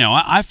with Bino.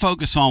 I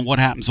focus on what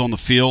happens on the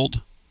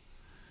field,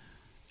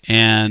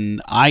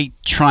 and I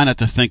try not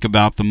to think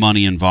about the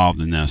money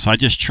involved in this. I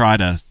just try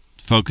to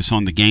focus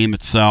on the game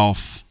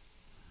itself.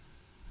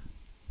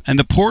 And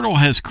the portal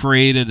has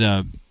created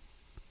an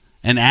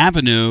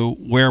avenue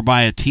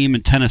whereby a team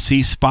in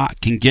Tennessee's spot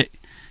can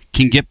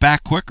get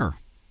back quicker.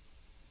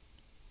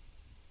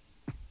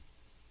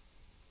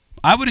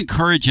 I would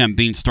encourage M.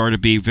 Beanstar to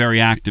be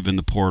very active in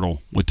the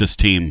portal with this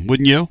team,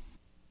 wouldn't you?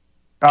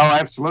 Oh,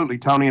 absolutely,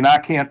 Tony, and I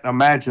can't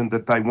imagine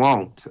that they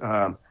won't.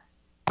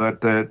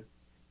 But the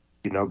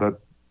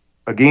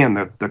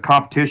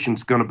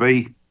competition's going to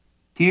be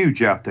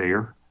huge out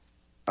there,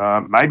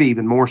 maybe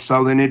even more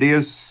so than it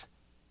is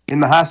in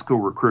the high school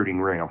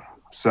recruiting realm.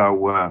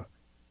 So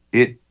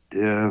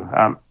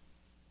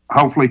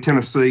hopefully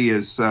Tennessee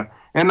is,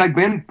 and they've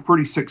been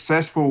pretty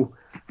successful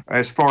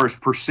as far as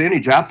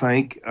percentage, I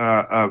think,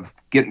 of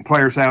getting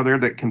players out there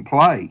that can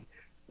play.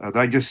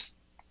 They just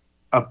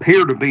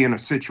appear to be in a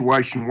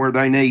situation where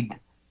they need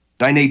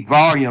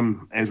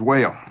volume as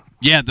well.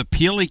 Yeah, the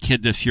Peely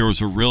kid this year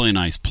was a really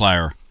nice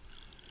player.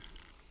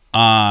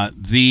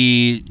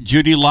 The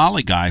Judy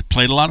Lally guy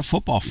played a lot of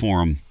football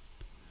for him.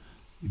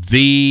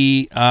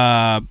 The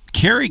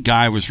Carey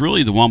guy was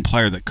really the one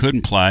player that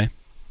couldn't play,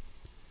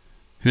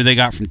 who they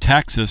got from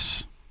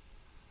Texas.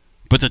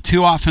 But the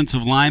two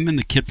offensive linemen,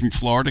 the kid from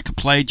Florida could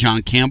play,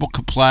 John Campbell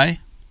could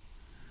play.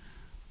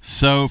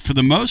 So for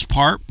the most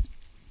part,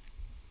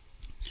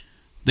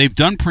 they've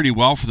done pretty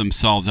well for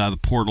themselves out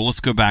of the portal. Let's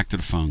go back to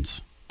the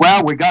phones.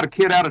 Well, we got a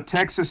kid out of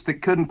Texas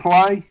that couldn't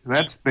play.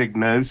 That's big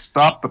news.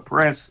 Stop the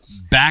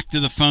presses. Back to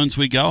the phones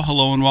we go.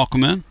 Hello and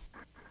welcome in.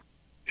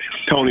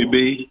 Tony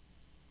B.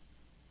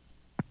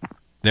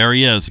 There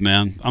he is,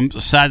 man. I'm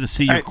sad to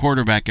see your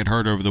quarterback get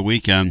hurt over the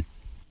weekend.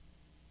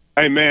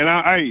 Hey, man,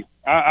 I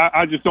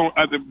just don't.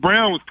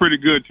 Brown was pretty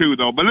good too,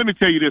 though. But let me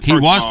tell you this. He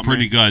was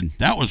pretty good.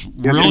 That was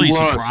really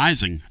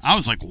surprising. I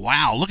was like,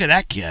 wow, look at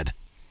that kid.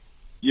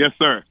 Yes,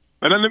 sir.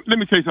 But let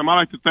me tell you something. I'd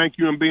like to thank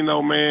you and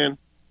Bino, man,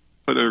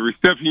 for the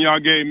reception y'all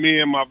gave me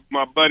and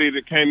my buddy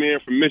that came in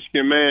from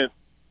Michigan, man.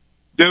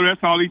 Dude,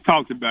 that's all he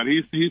talked about.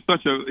 He's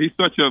such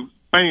a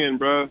fan,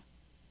 bro.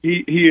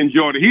 he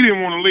enjoyed it. He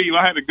didn't want to leave.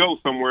 I had to go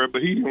somewhere,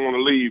 but he didn't want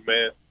to leave,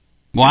 man.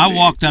 Well, I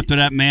walked up to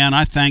that man.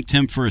 I thanked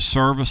him for his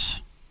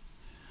service.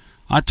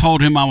 I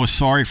told him I was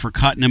sorry for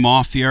cutting him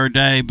off the other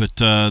day, but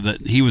that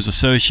he was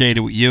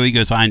associated with you. He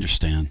goes, I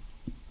understand.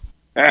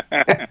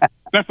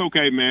 That's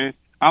okay, man.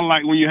 I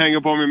like when you hang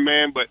up on me,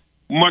 man, but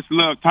much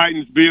love.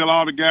 Titans, Bill,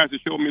 all the guys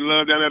that showed me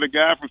love down there. The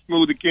guy from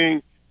Smoothie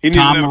King. He needs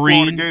Tom to let Marine,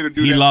 a Florida Gator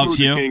do he that loves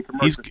Smoothie you. King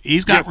commercial.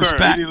 He's got yes,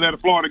 respect. He needs to let a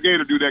Florida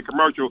Gator do that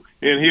commercial,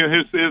 and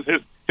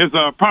his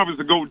profits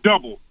will go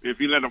double if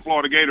he let a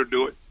Florida Gator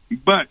do it.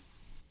 But,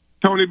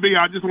 Tony B,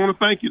 I just want to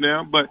thank you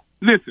now. But,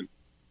 listen,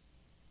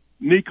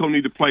 Nico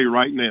need to play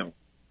right now.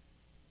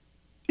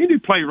 He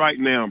need to play right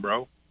now,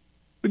 bro.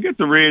 Forget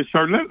the red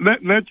shirt.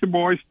 Let your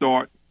boy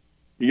start.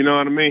 You know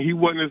what I mean? He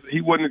wasn't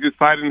as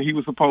excited as he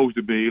was supposed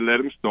to be. Let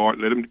him start.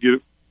 Let him get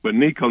it. But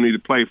Nico need to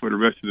play for the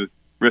rest of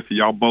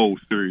y'all bowl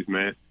series,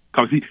 man.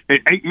 Because he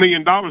at $8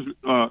 million,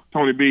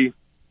 Tony B,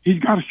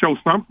 he's got to show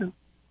something.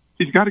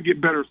 He's got to get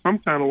better some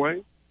kind of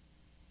way.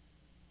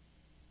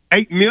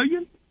 $8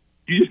 million?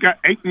 You just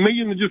got $8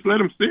 million to just let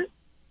him sit?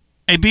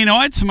 Hey, Bino,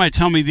 I had somebody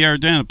tell me the other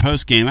day in the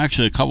post game,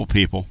 actually a couple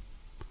people,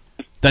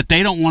 that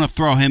they don't want to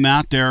throw him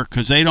out there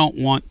because they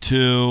want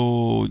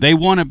to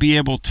be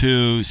able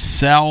to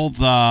sell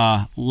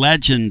the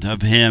legend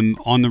of him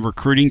on the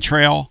recruiting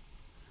trail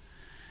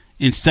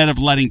instead of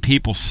letting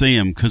people see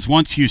him. Because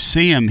once you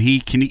see him,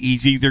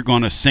 he's either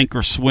going to sink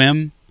or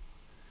swim.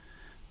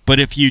 But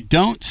if you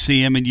don't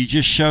see him and you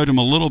just showed him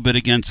a little bit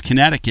against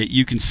Connecticut,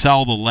 you can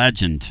sell the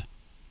legend.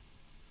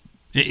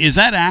 Is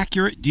that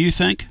accurate, do you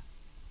think?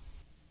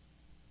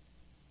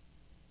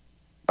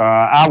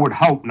 I would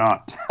hope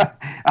not.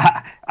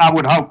 I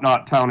would hope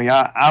not, Tony.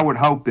 I would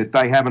hope that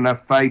they have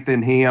enough faith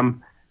in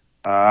him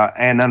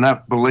and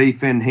enough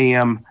belief in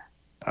him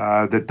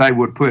that they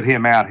would put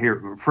him out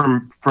here.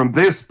 From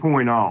this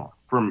point on,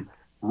 from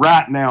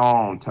right now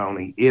on,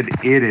 Tony,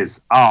 it is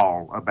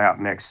all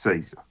about next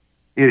season.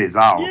 It is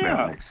all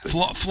about next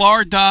season.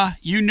 Florida,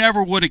 you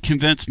never would have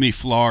convinced me,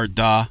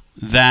 Florida,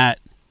 that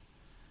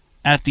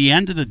at the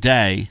end of the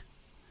day,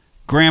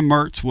 Graham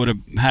Mertz would have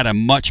had a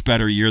much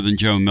better year than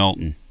Joe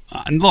Milton.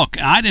 And look,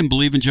 I didn't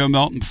believe in Joe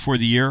Milton before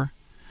the year,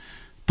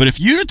 but if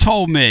you'd have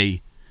told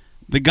me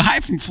the guy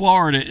from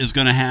Florida is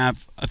going to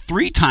have a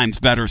 3 times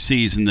better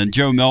season than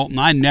Joe Milton,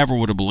 I never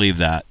would have believed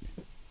that.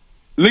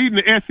 Leading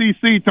the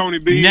SEC, Tony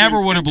B.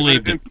 Never would have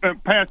believed it.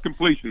 Pass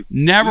completion.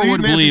 Never would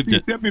have believed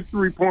it.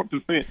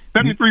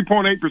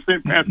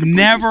 73.8% pass completion.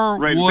 Never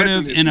would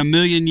have in a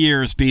million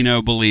years,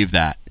 Bino, believed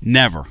that.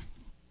 Never.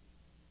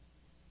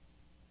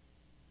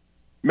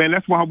 Man,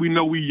 that's why we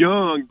know we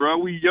young, bro.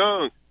 We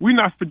young. We're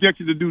not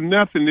projected to do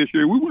nothing this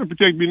year. We weren't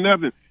projected to be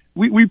nothing.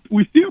 We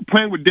still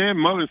playing with Dan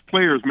Mullen's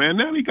players, man.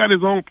 Now he got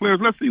his own players.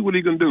 Let's see what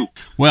he can do.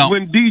 Well,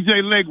 when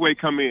DJ Legway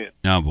come in.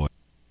 Oh boy.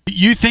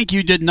 You think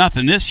you did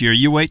nothing this year?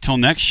 You wait till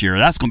next year.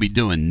 That's going to be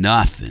doing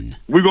nothing.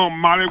 We're going to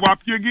mollywop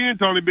you again,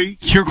 Tony B.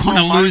 You're going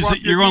to lose.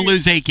 You're going to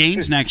lose 8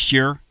 games next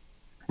year.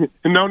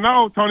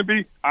 No, Tony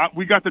B.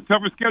 We got the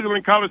toughest schedule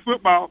in college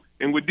football,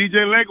 and with DJ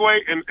Legway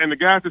and the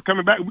guys that's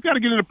coming back, we got to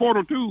get in the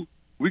portal too.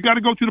 We got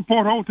to go to the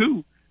porthole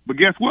too. But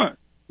guess what?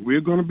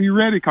 We're going to be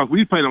ready because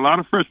we played a lot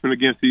of freshmen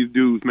against these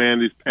dudes, man,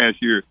 this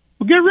past year.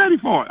 Well, get ready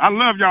for it. I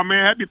love y'all,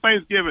 man. Happy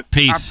Thanksgiving.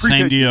 Peace.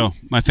 Same to you.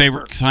 My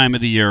favorite time of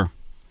the year.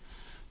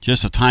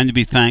 Just a time to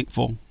be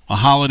thankful. A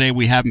holiday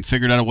we haven't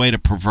figured out a way to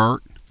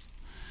pervert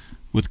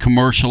with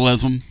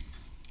commercialism.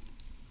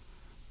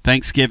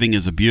 Thanksgiving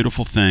is a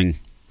beautiful thing.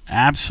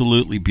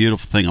 Absolutely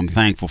beautiful thing. I'm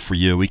thankful for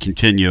you. We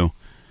continue.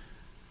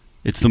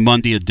 It's the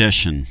Monday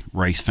edition.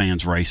 Race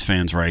fans.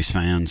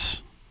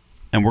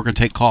 And we're going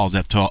to take calls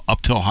up till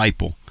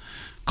Heupel.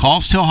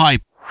 Calls till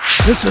Hype.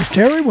 This is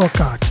Terry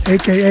Wilcox,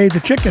 a.k.a. The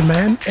Chicken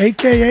Man,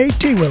 a.k.a.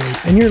 T-Willie,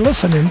 and you're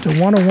listening to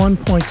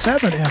 101.7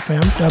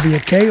 FM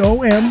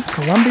WKOM,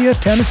 Columbia,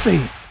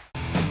 Tennessee.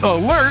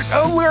 Alert,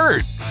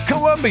 alert!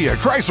 Columbia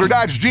Chrysler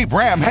Dodge Jeep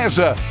Ram has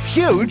a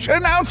huge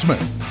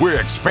announcement. We're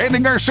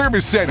expanding our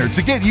service center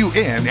to get you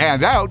in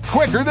and out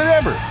quicker than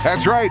ever.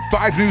 That's right,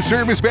 5 new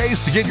service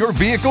bays to get your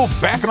vehicle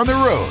back on the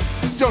road.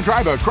 Don't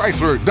drive a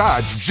Chrysler,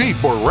 Dodge,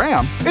 Jeep, or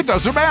Ram. It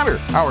doesn't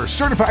matter. Our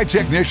certified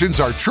technicians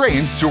are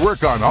trained to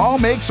work on all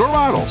makes or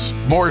models.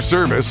 More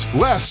service,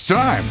 less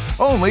time.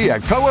 Only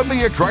at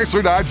Columbia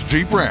Chrysler Dodge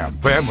Jeep Ram.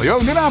 Family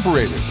owned and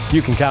operated.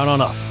 You can count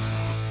on us.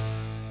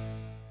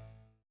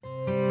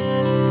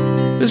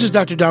 This is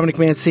Dr. Dominic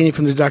Mancini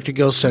from the Dr.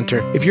 Gill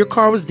Center. If your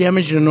car was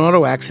damaged in an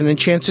auto accident,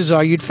 chances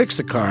are you'd fix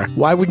the car.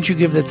 Why wouldn't you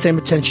give that same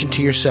attention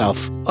to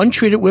yourself?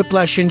 Untreated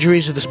whiplash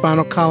injuries of the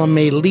spinal column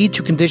may lead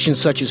to conditions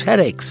such as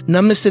headaches,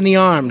 numbness in the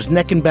arms,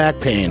 neck and back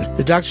pain.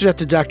 The doctors at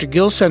the Dr.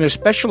 Gill Center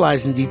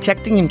specialize in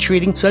detecting and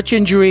treating such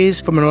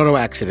injuries from an auto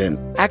accident.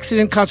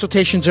 Accident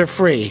consultations are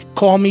free.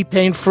 Call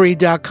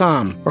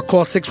mepainfree.com or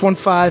call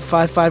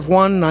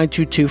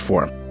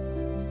 615-551-9224.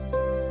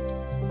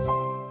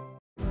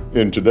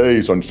 In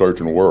today's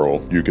uncertain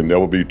world, you can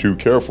never be too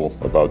careful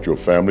about your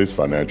family's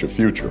financial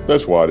future.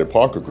 That's why the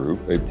Parker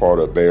Group, a part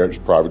of Baird's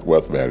Private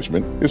Wealth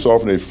Management, is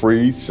offering a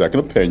free second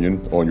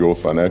opinion on your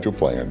financial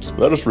plans.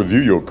 Let us review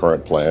your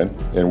current plan,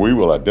 and we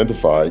will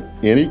identify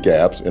any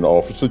gaps and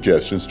offer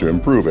suggestions to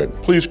improve it.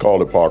 Please call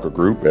the Parker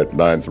Group at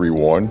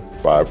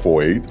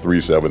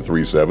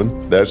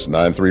 931-548-3737. That's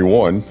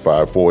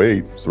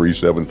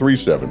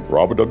 931-548-3737.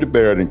 Robert W.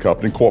 Baird &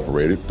 Company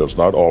Incorporated does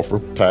not offer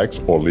tax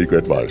or legal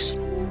advice.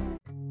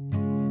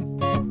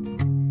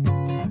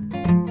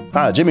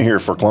 Hi, Jimmy here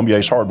for Columbia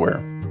Ace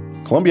Hardware.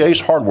 Columbia Ace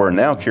Hardware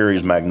now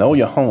carries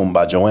Magnolia Home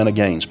by Joanna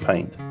Gaines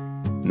paint.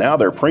 Now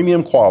their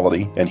premium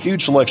quality and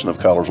huge selection of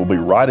colors will be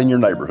right in your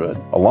neighborhood.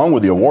 Along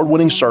with the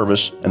award-winning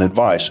service and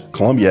advice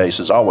Columbia Ace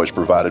has always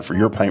provided for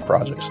your paint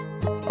projects.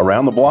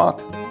 Around the block,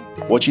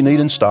 what you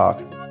need in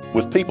stock,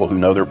 with people who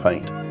know their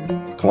paint.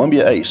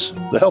 Columbia Ace,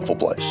 the helpful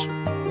place.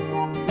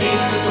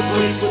 Ace is the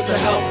place with the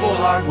helpful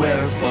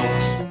hardware,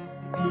 folks.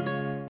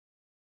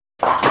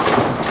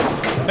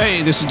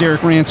 Hey, this is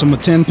Derek Ransom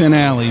with 10 Pin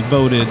Alley,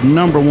 voted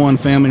 #1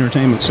 family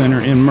entertainment center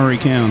in Murray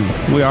County.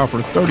 We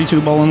offer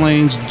 32 bowling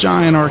lanes,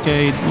 giant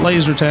arcade,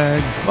 laser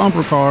tag,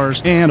 bumper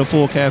cars, and a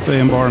full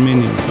cafe and bar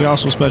menu. We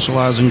also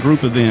specialize in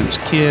group events,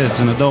 kids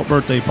and adult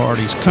birthday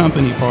parties,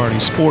 company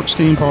parties, sports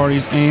team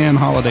parties, and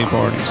holiday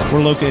parties.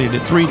 We're located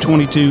at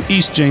 322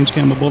 East James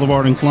Campbell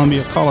Boulevard in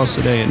Columbia. Call us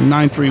today at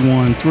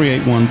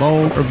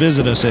 931-381-BOWL or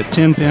visit us at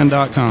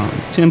 10pin.com.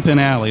 10 Pin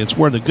Alley, it's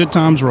where the good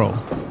times roll.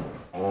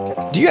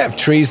 Do you have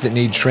trees that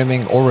need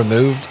trimming or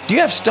removed? Do you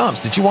have stumps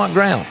that you want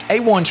ground?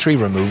 A1 Tree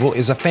Removal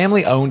is a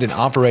family-owned and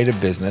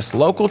operated business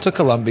local to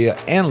Columbia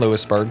and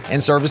Lewisburg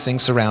and servicing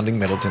surrounding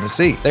Middle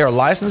Tennessee. They are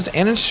licensed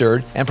and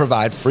insured and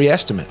provide free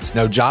estimates.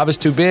 No job is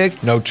too big,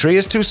 no tree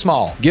is too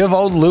small. Give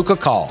old Luke a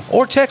call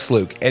or text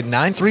Luke at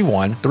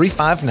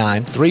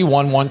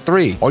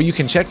 931-359-3113, or you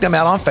can check them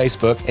out on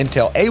Facebook and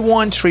tell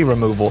A1 Tree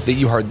Removal that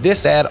you heard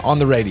this ad on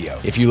the radio.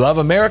 If you love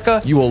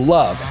America, you will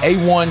love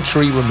A1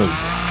 Tree Removal.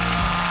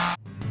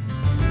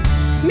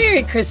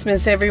 Merry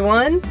Christmas,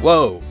 everyone.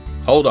 Whoa,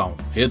 hold on.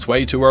 It's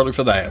way too early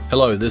for that.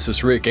 Hello, this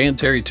is Rick and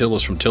Terry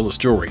Tillis from Tillis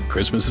Jewelry.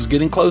 Christmas is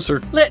getting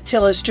closer. Let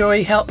Tillis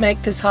Jewelry help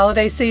make this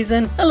holiday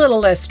season a little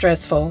less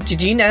stressful.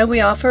 Did you know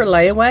we offer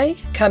layaway?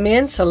 Come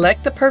in,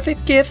 select the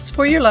perfect gifts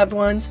for your loved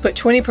ones, put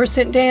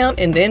 20% down,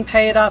 and then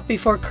pay it off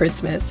before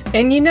Christmas.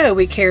 And you know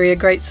we carry a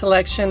great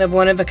selection of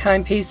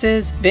one-of-a-kind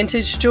pieces,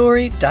 vintage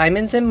jewelry,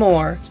 diamonds, and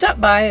more.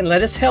 Stop by and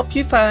let us help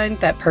you find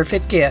that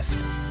perfect gift.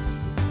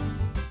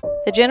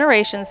 The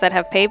generations that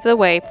have paved the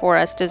way for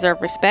us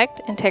deserve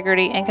respect,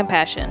 integrity, and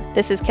compassion.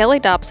 This is Kelly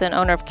Dobson,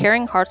 owner of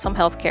Caring Hearts Home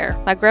Healthcare.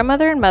 My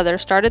grandmother and mother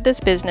started this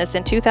business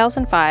in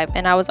 2005,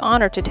 and I was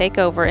honored to take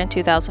over in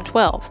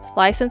 2012.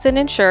 Licensed and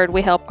insured,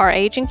 we help our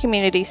aging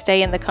community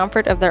stay in the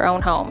comfort of their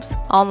own homes.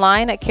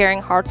 Online at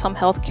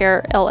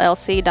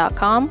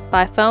CaringHeartsHomeHealthcareLLC.com,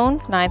 by phone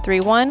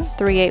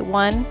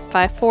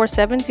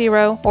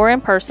 931-381-5470, or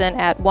in person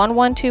at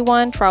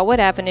 1121 Trotwood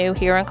Avenue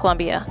here in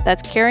Columbia.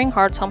 That's Caring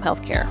Hearts Home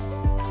Healthcare.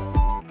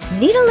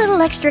 Need a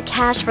little extra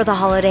cash for the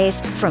holidays?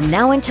 From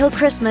now until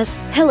Christmas,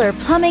 Hiller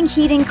Plumbing,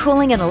 Heating,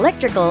 Cooling, and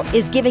Electrical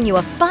is giving you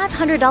a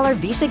 $500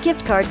 Visa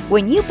gift card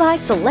when you buy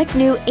select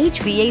new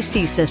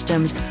HVAC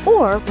systems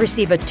or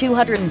receive a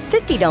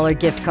 $250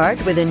 gift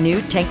card with a new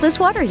tankless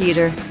water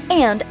heater.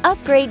 And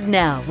upgrade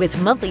now with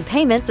monthly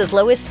payments as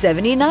low as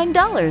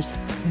 $79.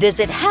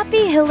 Visit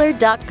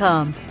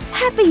happyhiller.com.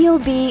 Happy you'll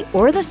be,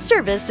 or the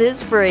service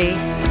is free.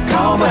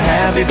 Call the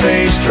Happy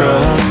Face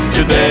Truck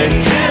today.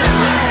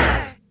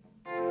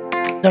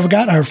 I've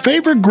got our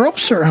favorite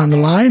grocer on the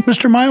line,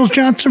 Mr. Miles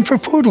Johnson for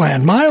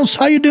Foodland. Miles,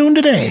 how you doing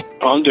today?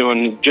 I'm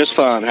doing just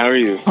fine. How are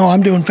you? Oh,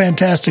 I'm doing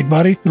fantastic,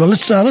 buddy. Well,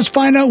 let's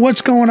find out what's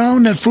going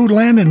on at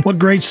Foodland and what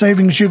great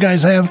savings you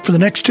guys have for the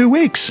next 2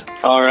 weeks.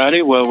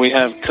 Alrighty. Well, we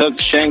have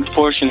cooked shank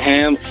portion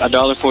ham,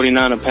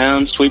 $1.49 a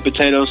pound. Sweet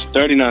potatoes,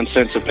 39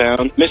 cents a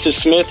pound.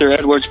 Mrs. Smith or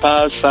Edwards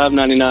pies,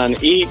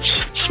 $5.99 each.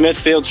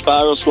 Smithfield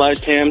spiral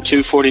sliced ham,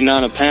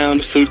 $2.49 a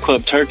pound. Food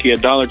Club turkey,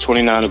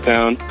 $1.29 a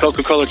pound.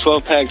 Coca-Cola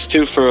 12 packs,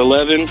 2 for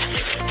 $11.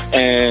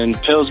 And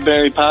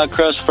Pillsbury pie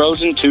crust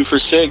frozen, 2 for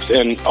 $6,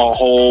 and a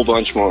whole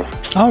bunch more.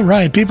 All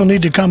right, people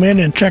need to come in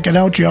and check it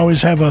out. You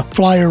always have a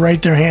flyer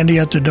right there handy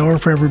at the door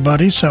for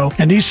everybody. So,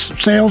 and these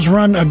sales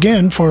run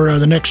again for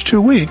the next 2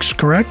 weeks,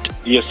 correct?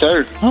 Yes,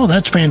 sir. Oh,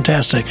 that's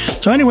fantastic.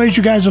 So anyways,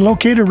 you guys are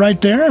located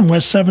right there on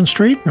West 7th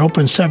Street. You're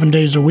open 7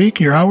 days a week.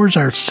 Your hours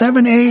are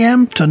 7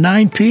 a.m. to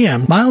 9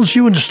 p.m. Miles,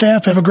 you and the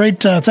staff have a great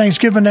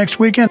Thanksgiving next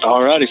weekend.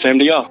 All righty, same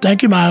to y'all.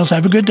 Thank you, Miles.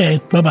 Have a good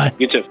day. Bye-bye.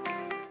 You too.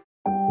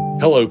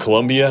 Hello,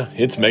 Columbia.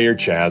 It's Mayor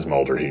Chaz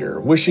Mulder here,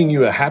 wishing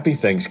you a happy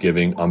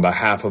Thanksgiving on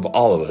behalf of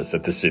all of us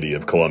at the City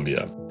of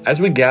Columbia. As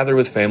we gather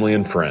with family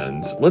and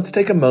friends, let's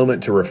take a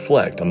moment to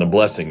reflect on the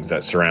blessings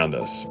that surround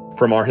us.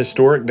 From our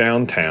historic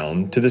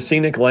downtown to the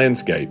scenic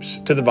landscapes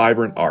to the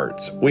vibrant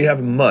arts, we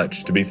have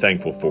much to be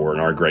thankful for in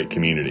our great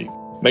community.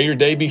 May your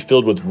day be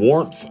filled with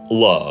warmth,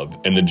 love,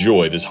 and the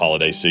joy this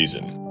holiday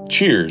season.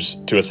 Cheers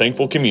to a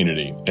thankful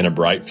community and a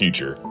bright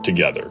future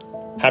together.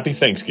 Happy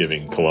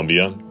Thanksgiving,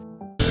 Columbia.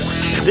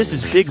 This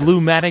is Big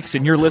Lou Maddox,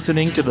 and you're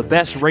listening to the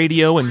best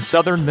radio in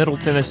southern Middle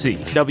Tennessee.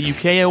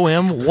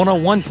 WKOM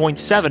 101.7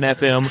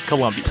 FM,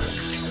 Columbia.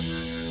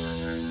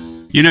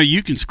 You know,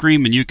 you can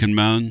scream and you can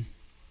moan,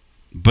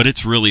 but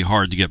it's really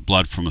hard to get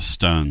blood from a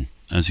stone,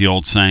 as the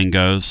old saying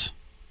goes.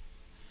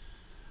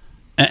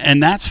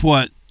 And that's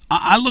what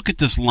I look at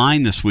this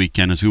line this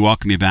weekend as we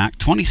welcome you back.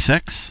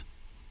 26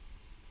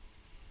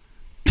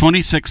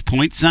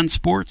 points, Zen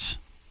Sports.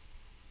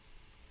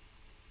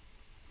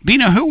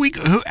 Bino, how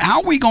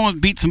are we going to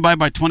beat somebody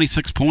by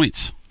 26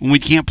 points when we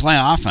can't play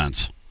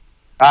offense?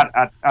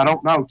 I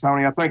don't know,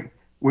 Tony. I think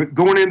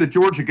going into the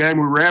Georgia game,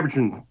 we were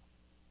averaging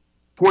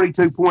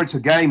 22 points a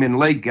game in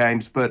league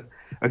games. But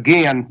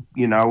again,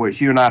 you know, as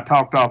you and I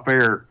talked off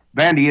air,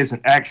 Vandy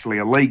isn't actually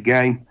a league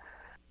game.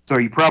 So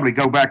you probably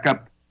go back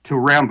up to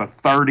around the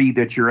 30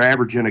 that you're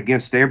averaging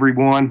against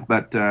everyone.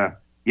 But,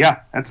 yeah,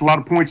 that's a lot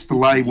of points to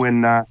lay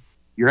when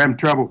you're having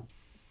trouble.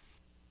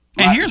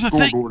 And here's the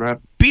thing,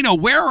 Bino,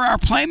 where are our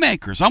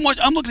playmakers? I'm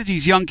looking at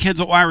these young kids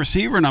at wide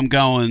receiver, and I'm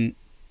going,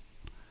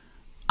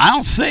 I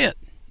don't see it.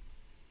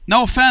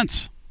 No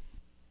offense.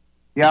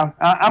 Yeah,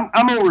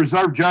 I'm going to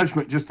reserve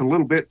judgment just a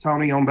little bit,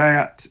 Tony, on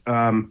that.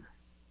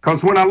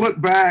 Because when I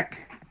look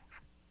back,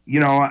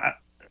 you know,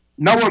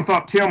 no one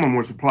thought Tillman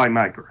was a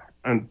playmaker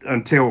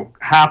until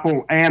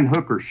Heupel and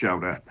Hooker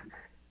showed up.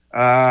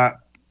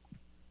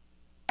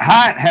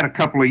 Hyatt had a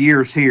couple of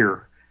years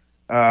here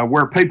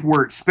where people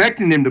were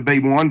expecting him to be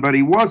one, but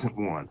he wasn't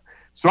one.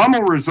 So I'm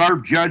going to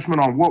reserve judgment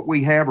on what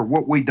we have or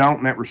what we don't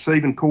in that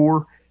receiving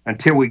core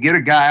until we get a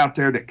guy out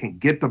there that can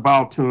get the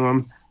ball to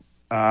him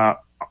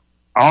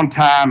on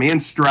time, in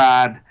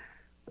stride,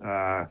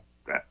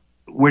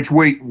 which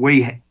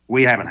we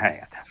haven't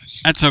had.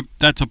 That's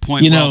a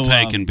point well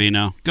taken,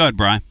 Bino. Go ahead,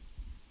 Brian.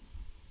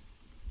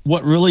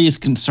 What really is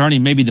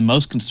concerning, maybe the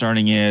most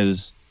concerning,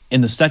 is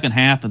in the second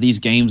half of these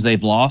games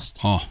they've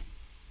lost. Oh,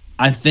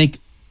 I think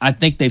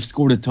they've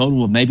scored a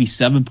total of maybe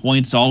 7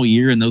 points all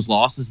year in those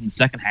losses in the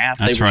second half.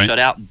 That's they were right. shut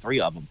out in 3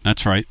 of them.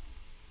 That's right.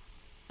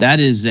 That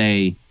is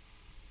I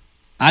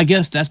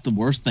guess that's the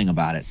worst thing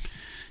about it.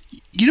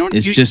 You know,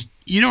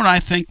 you know what I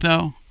think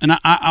though, and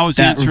I was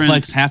that answering.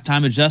 Reflects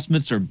halftime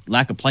adjustments or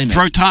lack of playmaking.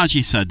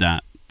 Throtaji said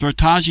that.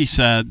 Throtaji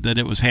said that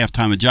it was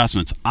halftime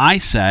adjustments. I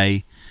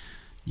say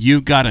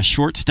you've got a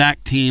short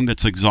stack team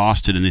that's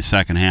exhausted in the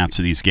second halves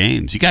of these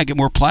games. You got to get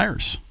more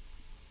players.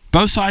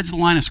 Both sides of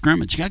the line of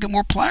scrimmage. You got to get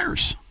more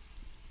players.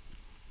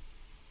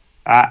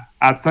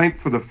 I think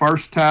for the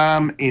first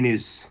time in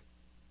his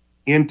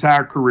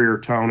entire career,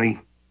 Tony,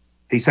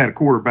 he's had a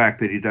quarterback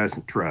that he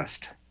doesn't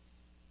trust.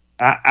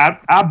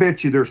 I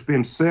bet you there's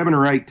been 7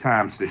 or 8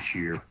 times this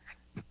year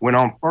when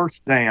on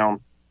first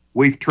down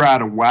we've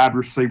tried a wide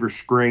receiver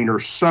screen or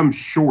some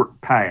short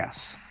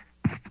pass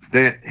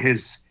that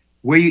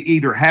we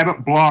either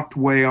haven't blocked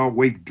well,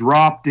 we've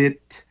dropped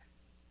it,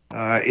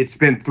 it's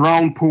been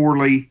thrown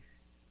poorly,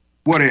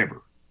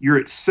 whatever. You're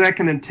at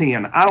 2nd and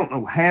 10. I don't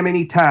know how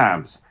many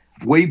times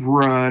we've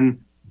run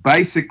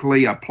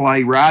basically a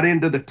play right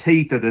into the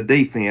teeth of the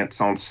defense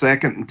on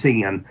 2nd and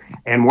 10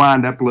 and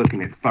wind up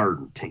looking at 3rd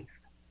and 10.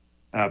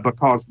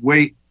 Because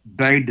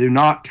they do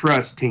not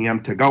trust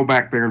him to go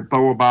back there and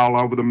throw a ball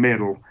over the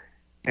middle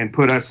and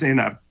put us in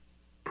a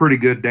pretty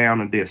good down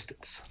and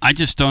distance. I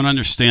just don't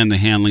understand the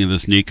handling of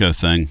this Nico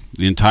thing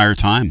the entire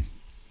time.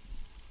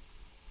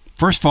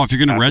 First of all, if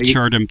you're going to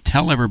redshirt him,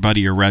 tell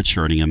everybody you're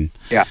redshirting him.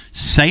 Yeah.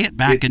 Say it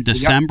back in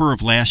December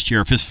of last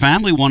year. If his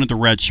family wanted to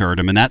redshirt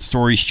him, and that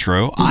story's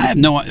true,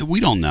 we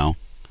don't know.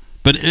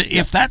 But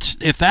if that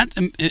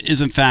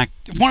is in fact,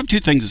 one of 2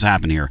 things has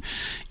happened here.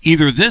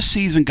 Either this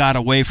season got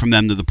away from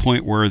them to the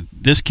point where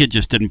this kid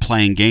just didn't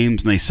play in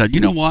games, and they said,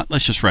 you know what,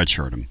 let's just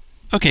redshirt him.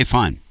 Okay,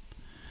 fine.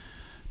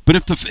 But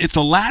if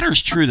the latter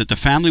is true, that the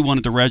family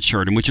wanted to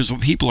redshirt him, which is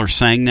what people are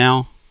saying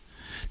now,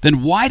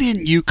 then why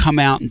didn't you come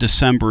out in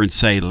December and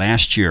say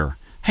last year,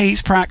 hey,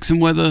 he's practicing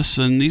with us,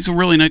 and he's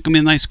going to be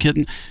a nice kid,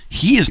 and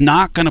he is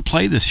not going to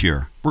play this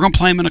year. We're going to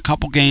play him in a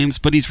couple games,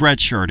 but he's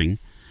redshirting.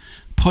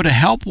 Put a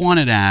help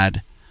wanted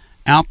ad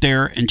out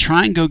there and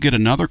try and go get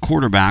another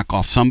quarterback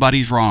off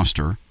somebody's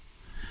roster.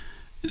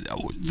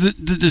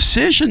 The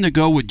decision to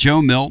go with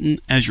Joe Milton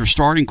as your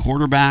starting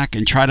quarterback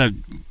and try to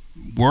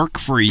work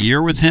for a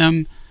year with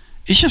him,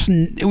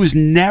 it was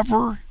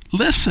never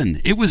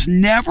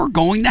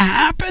going to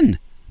happen.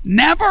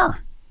 Never.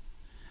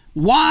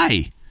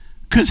 Why?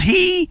 Because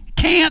he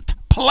can't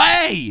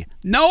play.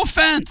 No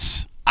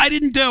offense. I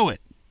didn't do it.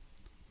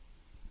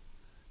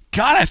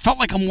 God, I felt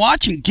like I'm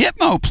watching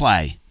Gitmo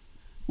play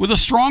with a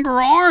stronger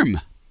arm.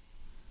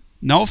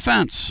 No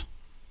offense.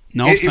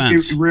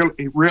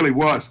 It really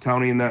was,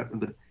 Tony, in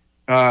the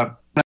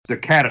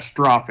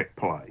catastrophic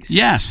plays.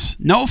 Yes,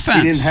 no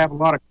offense. He didn't have a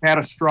lot of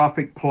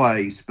catastrophic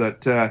plays,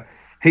 but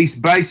he's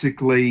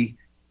basically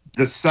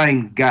the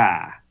same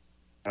guy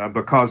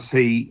because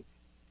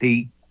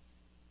he's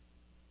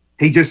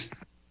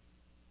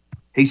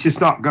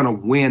just not going to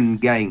win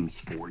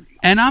games for you.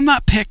 And I'm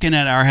not picking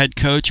at our head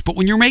coach, but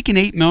when you're making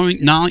 $8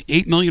 million or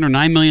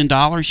 $9 million,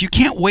 you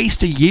can't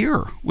waste a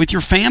year with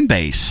your fan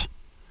base.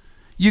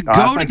 You No, I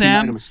go to think he made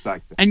a them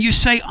mistake there. and you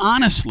say,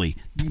 honestly,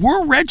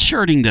 we're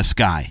redshirting this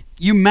guy.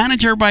 You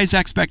manage everybody's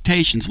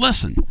expectations.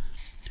 Listen,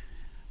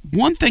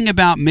 one thing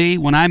about me,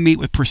 when I meet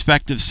with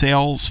prospective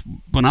sales,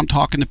 when I'm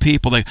talking to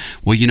people,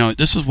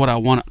 this is what I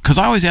want. Because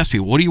I always ask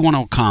people, what do you want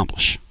to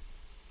accomplish?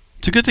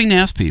 It's a good thing to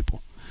ask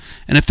people.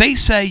 And if they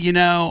say,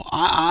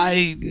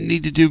 I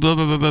need to do blah,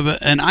 blah, blah, blah, blah,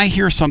 and I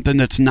hear something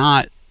that's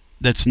not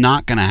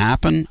going to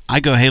happen, I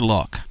go, hey,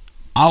 look,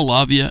 I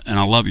love you and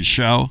I love your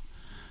show,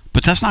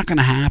 but that's not going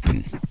to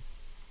happen.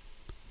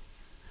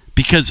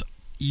 Because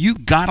you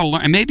got to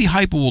learn, and maybe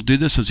Hyper will do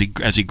this as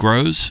he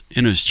grows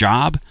in his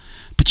job,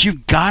 but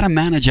you've got to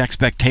manage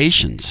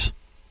expectations.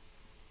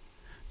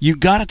 You've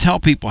got to tell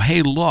people,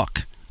 hey,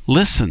 look,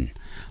 listen,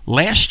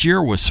 last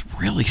year was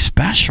really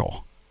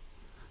special.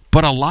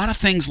 But a lot of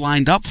things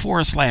lined up for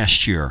us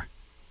last year.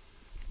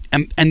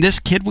 And this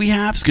kid we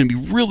have is going to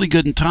be really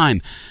good in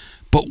time.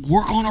 But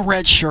we're going to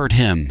redshirt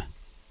him.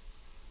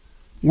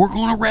 We're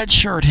going to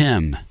redshirt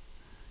him.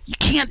 You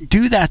can't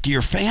do that to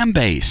your fan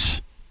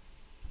base.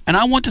 And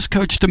I want this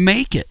coach to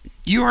make it.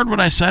 You heard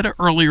what I said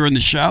earlier in the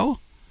show?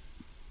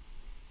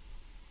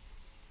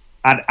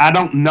 I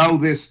don't know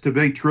this to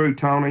be true,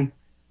 Tony,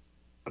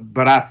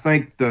 but I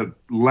think the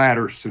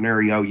latter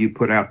scenario you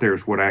put out there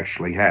is what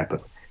actually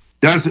happened.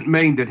 Doesn't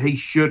mean that he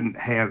shouldn't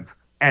have,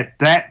 at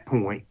that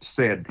point,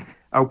 said,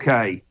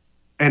 okay,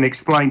 and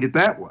explained it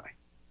that way.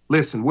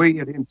 Listen, we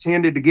had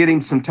intended to get him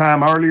some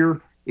time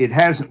earlier. It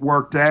hasn't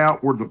worked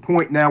out. We're at the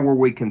point now where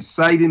we can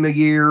save him a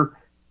year,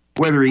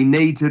 whether he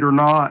needs it or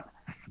not.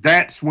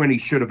 That's when he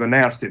should have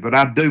announced it. But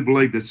I do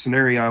believe the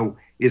scenario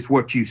is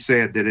what you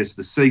said, that as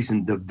the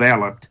season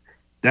developed,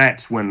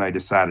 that's when they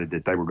decided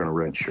that they were going to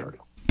redshirt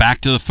him.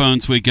 Back to the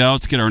phones we go.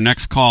 Let's get our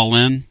next call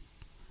in.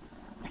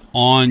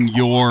 On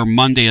your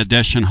Monday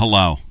edition,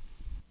 hello.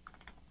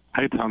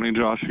 Hey, Tony,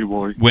 Josh, you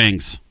boy.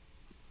 Wings.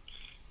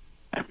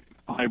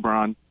 Hey,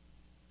 Brian.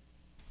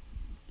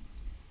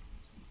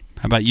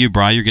 How about you,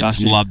 Brian? You're getting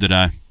some love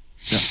today.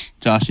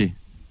 Joshy.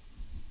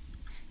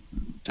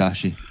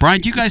 Brian,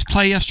 did you guys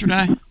play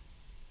yesterday?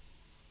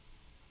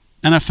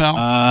 NFL?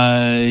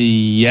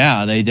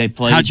 Yeah, they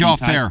played. How'd y'all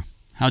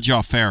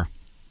fare?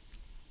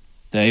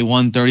 They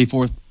won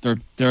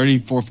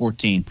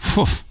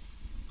 34-14.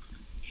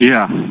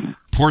 Yeah.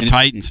 Poor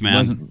Titans, man. It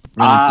wasn't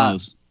really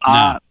close.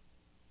 I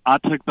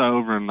took the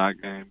over in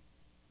that game.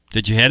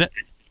 Did you hit it?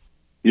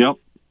 Yep.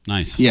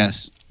 Nice.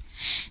 Yes.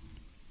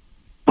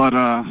 But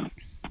I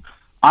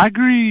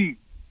agree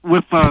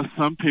with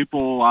some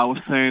people. I was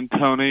saying,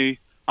 Tony,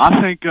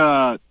 I think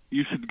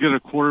you should get a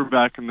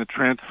quarterback in the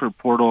transfer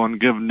portal and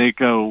give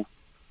Nico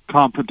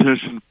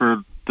competition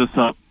for this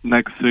up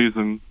next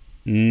season.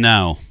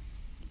 No,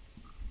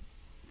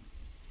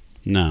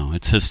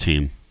 it's his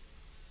team.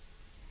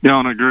 You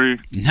don't agree?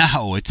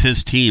 No, it's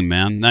his team,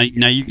 man. Now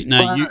you're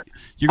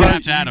gonna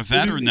have to add a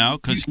veteran though,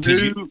 because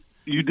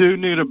you do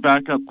need a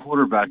backup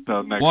quarterback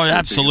though. Well,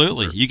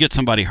 absolutely. You get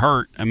somebody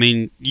hurt. I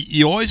mean,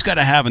 you always got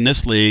to have in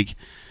this league.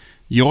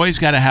 You always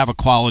got to have a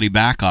quality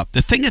backup.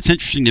 The thing that's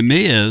interesting to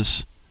me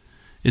is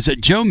that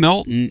Joe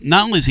Milton.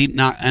 Not only is he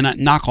not, and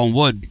knock on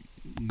wood,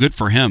 good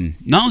for him.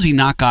 Not only has he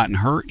not gotten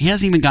hurt, he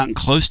hasn't even gotten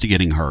close to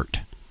getting hurt,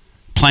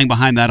 playing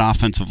behind that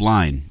offensive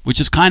line,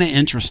 which is kind of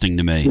interesting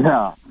to me.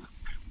 Yeah.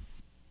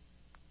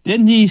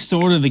 Didn't he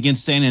sort of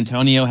against San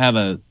Antonio have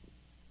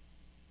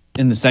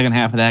in the second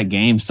half of that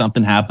game,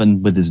 something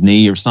happened with his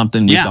knee or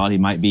something? We thought he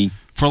might be.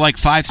 For like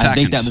 5 seconds. I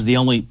think that was the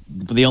only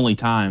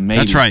time, maybe.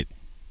 That's right.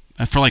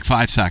 For like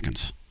 5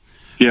 seconds.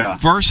 Yeah.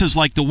 Versus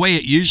like the way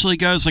it usually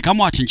goes. Like I'm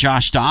watching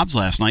Josh Dobbs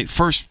last night.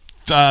 First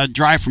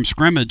drive from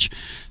scrimmage,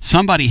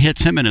 somebody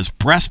hits him in his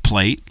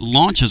breastplate,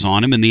 launches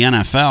on him in the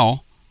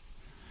NFL.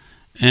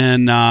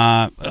 And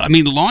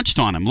launched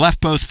on him,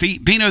 left both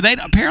feet. Bino,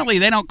 apparently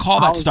they don't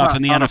call that stuff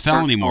in the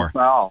NFL anymore.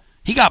 Foul?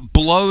 He got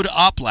blowed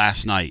up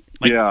last night,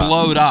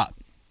 blowed up.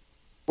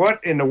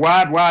 What in the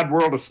wide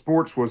world of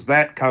sports was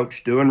that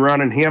coach doing,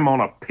 running him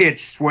on a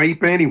pitch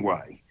sweep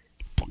anyway?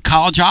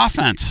 College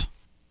offense.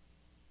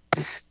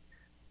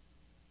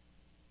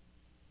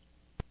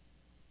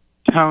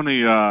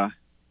 Tony, I'm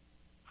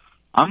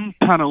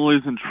kind of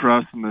losing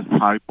trust in this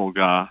Heupel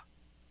guy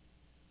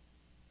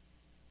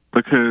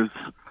because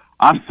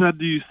I said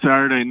to you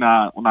Saturday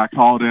night when I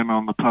called in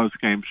on the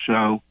postgame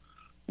show,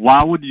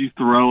 why would you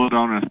throw it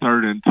on a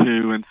 3rd and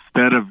 2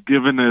 instead of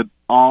giving it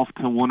off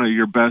to one of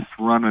your best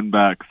running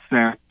backs,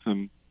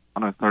 Sampson,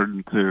 on a 3rd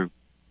and 2?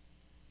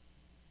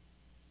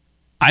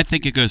 I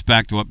think it goes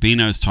back to what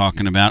Bino's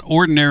talking about.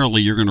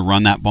 Ordinarily, you're going to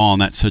run that ball in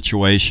that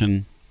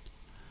situation.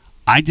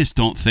 I just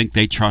don't think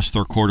they trust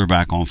their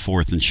quarterback on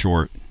 4th and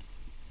short.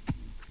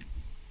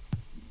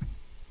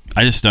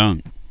 I just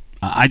don't.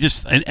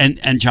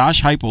 And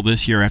Josh Heupel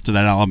this year after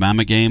that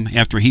Alabama game,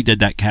 after he did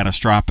that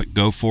catastrophic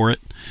go for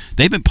it,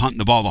 they've been punting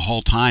the ball the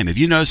whole time. Have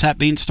you noticed that,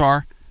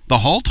 Beanstar? The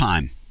whole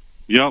time.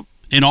 Yep.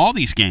 In all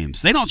these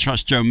games. They don't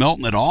trust Joe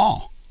Milton at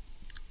all.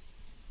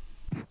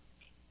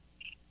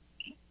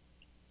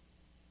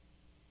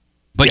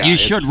 But you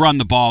should run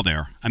the ball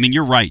there. I mean,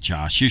 you're right,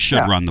 Josh. You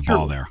should run the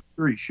ball there.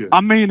 Sure he should. I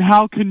mean,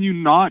 how can you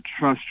not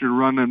trust your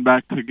running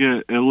back to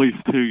get at least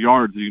 2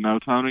 yards,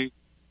 Tony?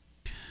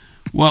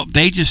 Well,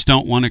 they just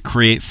don't want to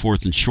create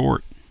fourth and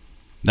short.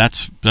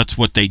 That's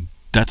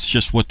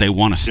just what they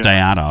want to stay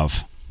out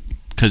of,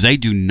 because they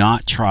do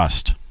not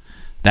trust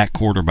that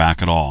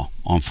quarterback at all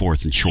on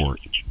fourth and short.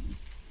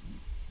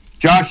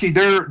 Joshy,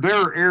 there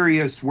are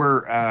areas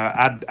where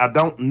I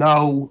don't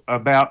know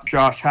about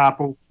Josh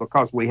Heupel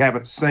because we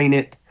haven't seen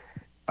it.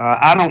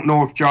 I don't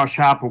know if Josh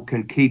Heupel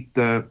can keep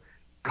the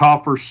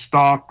coffers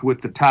stocked with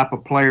the type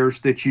of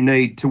players that you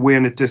need to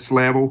win at this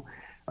level.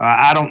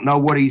 I don't know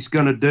what he's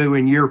going to do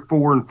in year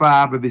 4 and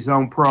 5 of his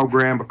own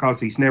program because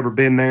he's never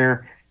been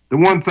there. The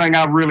one thing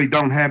I really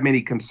don't have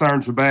many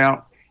concerns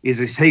about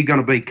is he going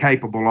to be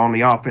capable on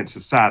the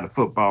offensive side of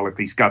football if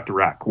he's got the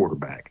right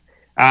quarterback.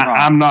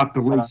 I'm not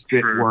the least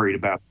bit worried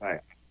about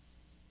that.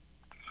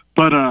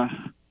 But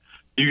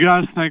you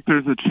guys think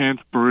there's a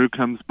chance Baru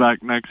comes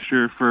back next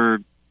year for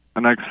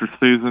an extra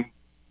season?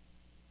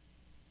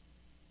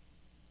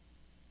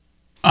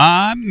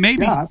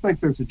 Maybe. Yeah, I think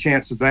there's a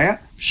chance of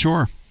that.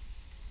 Sure.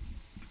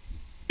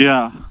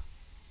 Yeah,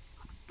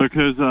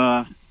 because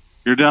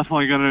you're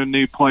definitely going to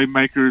need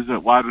playmakers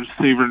at wide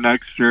receiver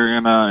next year,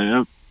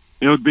 and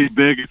it would be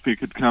big if he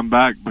could come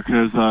back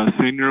because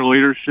senior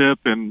leadership,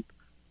 and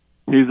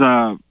he's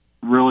a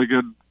really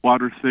good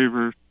wide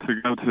receiver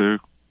to go to.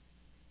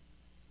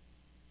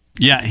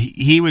 Yeah,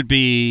 he would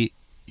be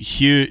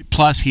huge.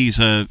 Plus, he's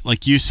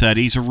like you said,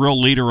 he's a real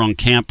leader on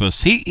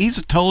campus. He's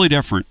a totally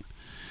different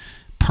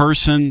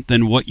person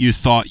than what you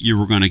thought you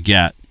were going to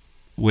get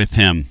with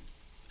him.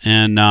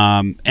 And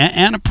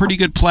a pretty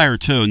good player,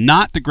 too.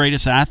 Not the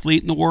greatest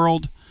athlete in the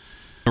world.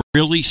 A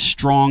really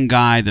strong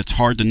guy that's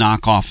hard to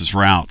knock off his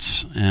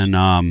routes. And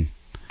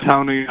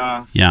Tony,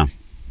 yeah.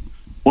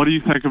 What do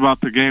you think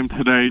about the game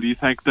today? Do you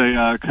think they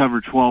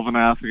covered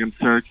 12.5 against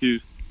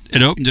Syracuse?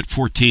 It opened at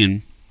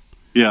 14.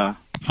 Yeah.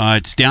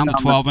 It's down to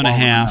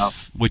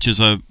 12.5,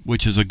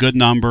 which is a good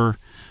number.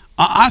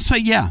 I say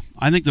yeah.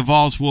 I think the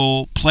Vols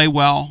will play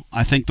well.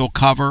 I think they'll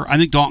cover. I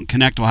think Dalton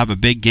Connect will have a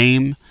big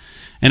game.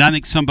 And I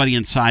think somebody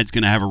inside is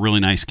going to have a really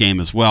nice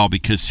game as well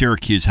because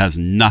Syracuse has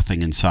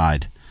nothing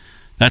inside.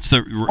 That's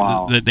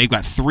they've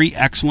got 3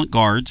 excellent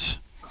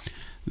guards.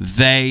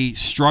 They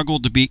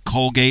struggled to beat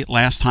Colgate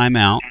last time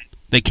out.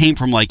 They came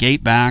from like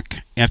 8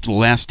 back after the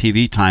last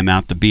TV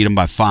timeout to beat them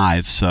by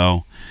 5.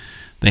 So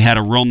they had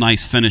a real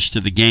nice finish to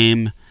the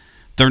game.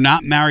 They're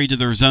not married to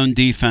their zone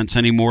defense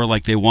anymore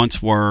like they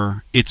once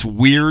were. It's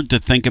weird to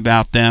think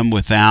about them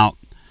without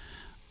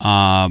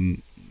Boeheim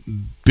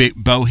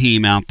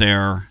out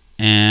there.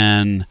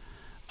 And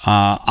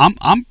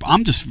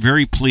I'm just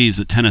very pleased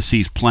that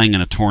Tennessee's playing in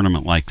a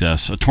tournament like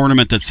this, a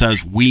tournament that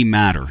says we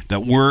matter,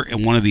 that we're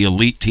one of the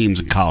elite teams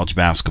in college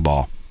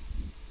basketball.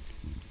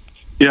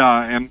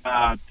 Yeah, and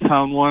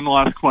Tone, one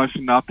last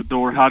question out the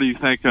door. How do you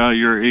think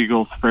your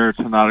Eagles fare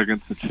tonight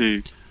against the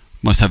Chiefs?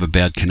 Must have a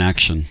bad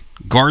connection.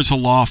 Garza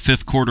Law,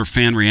 5th quarter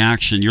fan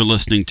reaction. You're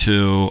listening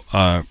to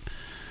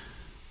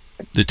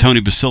the Tony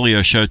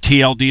Basilio Show,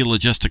 TLD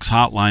Logistics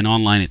Hotline,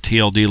 online at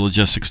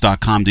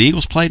tldlogistics.com. The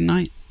Eagles play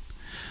tonight.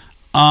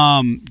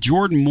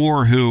 Jordan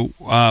Moore, who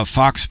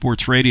Fox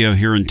Sports Radio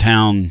here in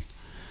town,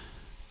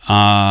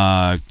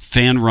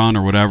 fan run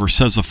or whatever,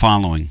 says the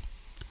following.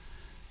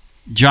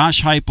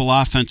 Josh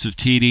Heupel offensive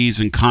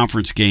TDs in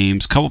conference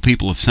games. A couple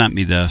people have sent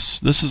me this.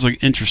 This is an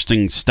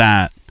interesting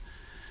stat.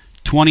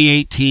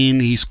 2018,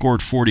 he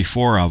scored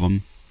 44 of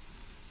them.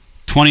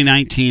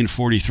 2019,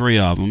 43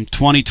 of them.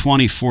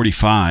 2020,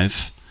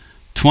 45.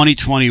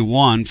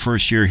 2021,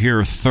 first year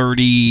here,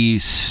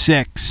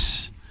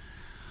 36.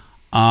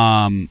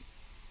 Last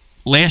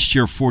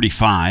year,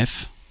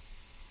 45.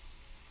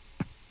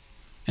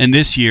 And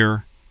this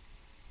year,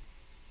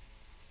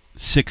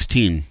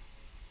 16.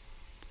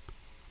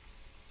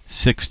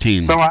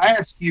 16. So I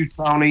ask you,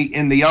 Tony,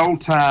 in the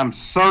old times,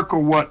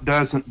 circle what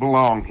doesn't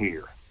belong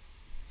here.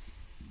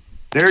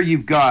 There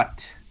you've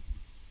got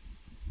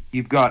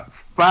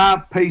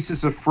 5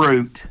 pieces of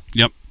fruit.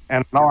 Yep.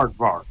 And an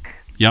aardvark.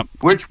 Yep.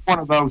 Which one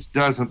of those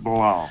doesn't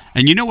belong?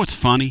 And you know what's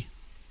funny?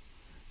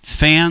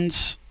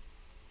 Fans,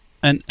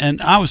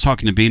 and I was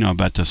talking to Bino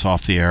about this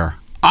off the air.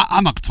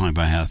 I'm not going to tell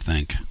anybody how to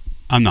think.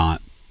 I'm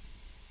not.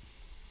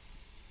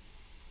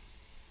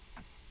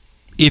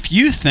 If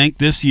you think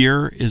this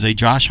year is a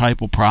Josh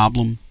Heupel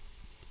problem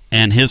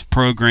and his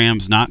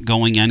program's not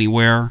going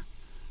anywhere,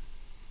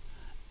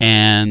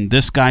 and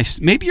this guy,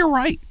 maybe you're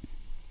right.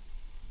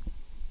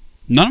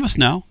 None of us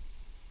know.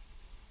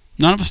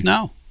 None of us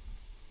know.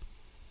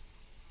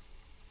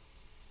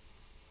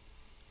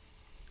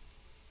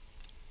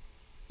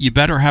 You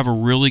better have a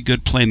really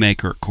good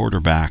playmaker at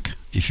quarterback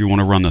if you want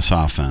to run this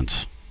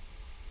offense.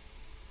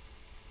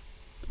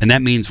 And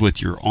that means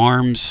with your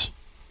arms,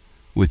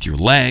 with your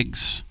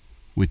legs,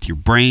 with your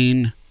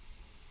brain,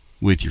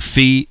 with your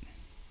feet,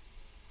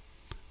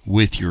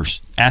 with your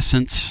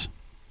essence,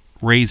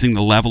 raising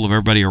the level of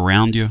everybody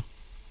around you.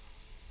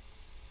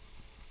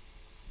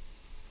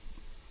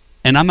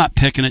 And I'm not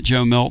picking at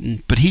Joe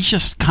Milton, but he's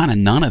just kind of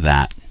none of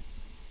that.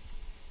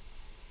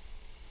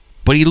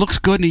 but he looks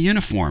good in a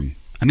uniform.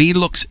 I mean, he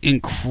looks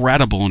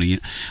incredible in a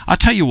uniform. I'll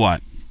tell you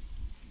what,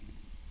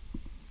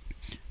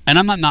 and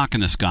I'm not knocking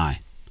this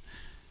guy.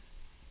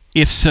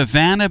 If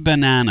Savannah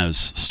Bananas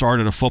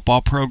started a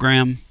football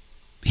program,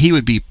 he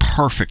would be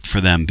perfect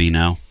for them,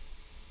 Bino.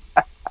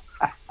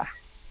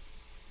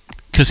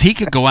 Because he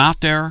could go out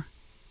there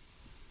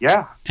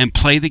and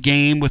play the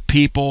game with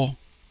people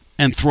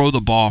and throw the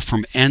ball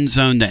from end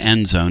zone to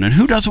end zone. And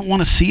who doesn't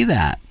want to see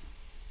that?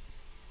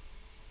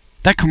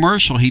 That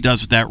commercial he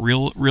does with that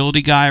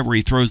realty guy where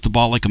he throws the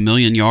ball like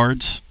 1,000,000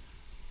 yards,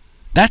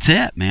 that's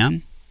it,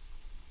 man.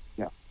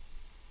 Yeah.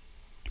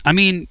 I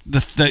mean,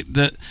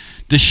 the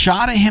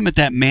shot of him at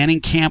that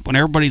Manning camp when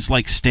everybody's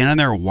like standing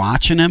there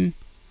watching him,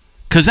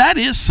 because that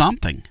is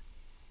something.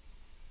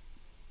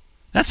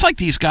 That's like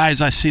these guys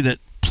I see that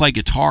play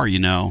guitar, you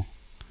know,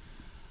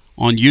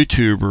 on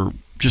YouTube, or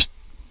just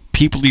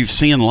people you've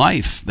seen in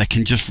life that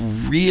can just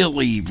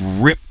really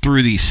rip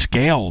through these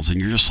scales, and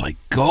you're just like,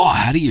 God,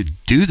 how do you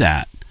do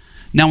that?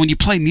 Now, when you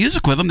play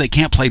music with them, they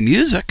can't play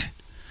music,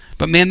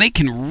 but man, they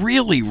can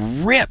really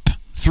rip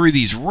through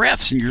these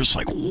riffs, and you're just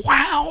like,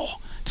 wow,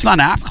 it's not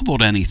applicable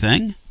to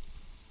anything.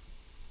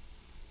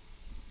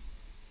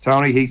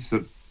 Tony, he's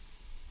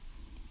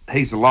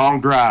a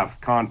long drive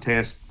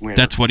contest winner.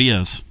 That's what he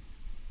is.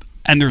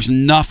 And there's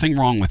nothing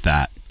wrong with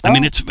that. I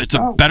mean, it's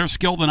a better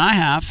skill than I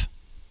have.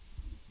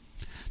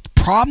 The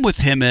problem with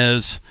him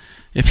is,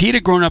 if he'd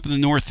have grown up in the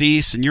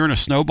Northeast and you're in a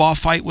snowball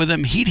fight with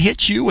him, he'd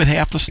hit you with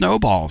half the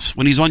snowballs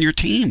when he's on your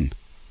team.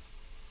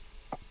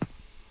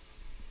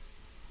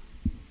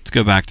 Let's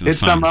go back to the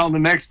phones. Hit something on the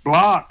next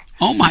block.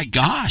 Oh, my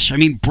gosh. I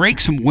mean, break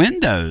some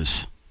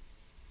windows.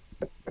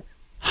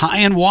 High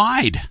and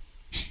wide.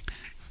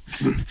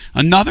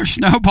 Another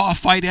snowball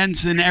fight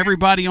ends in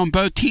everybody on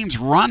both teams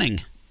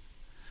running.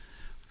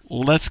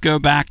 Let's go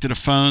back to the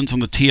phones on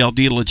the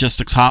TLD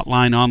Logistics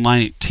hotline,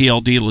 online at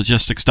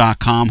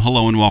tldlogistics.com.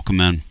 Hello and welcome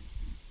in.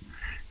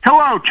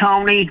 Hello,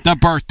 Tony. The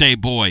birthday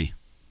boy.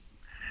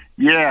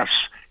 Yes.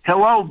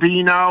 Hello,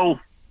 Bino.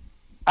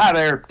 Hi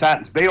there,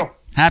 Titans Bill.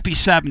 Happy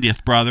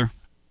 70th, brother.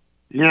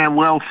 Yeah,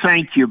 well,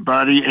 thank you,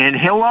 buddy. And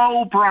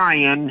hello,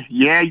 Brian.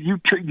 Yeah,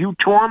 you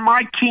tore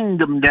my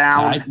kingdom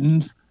down.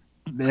 Titans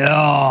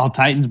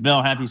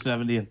Bill, happy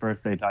 70th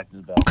birthday,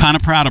 Titans Bill. I'm kind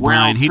of proud of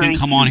Brian. He didn't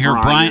come on here.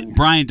 Brian.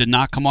 Brian did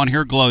not come on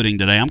here gloating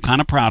today. I'm kind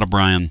of proud of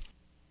Brian.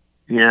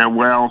 Yeah,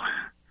 well,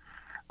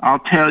 I'll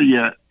tell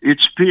you,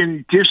 it's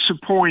been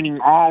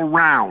disappointing all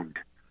round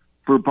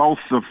for both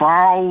the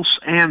Vols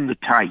and the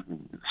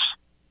Titans.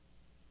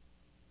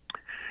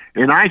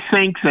 And I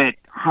think that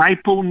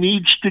Heupel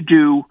needs to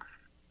do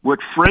what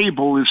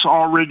Vrabel is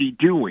already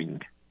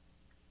doing.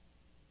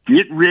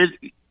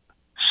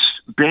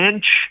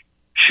 Bench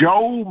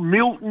Joe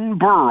Milton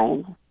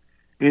Berle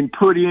and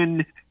put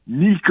in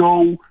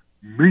Nico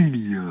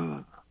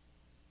Mania.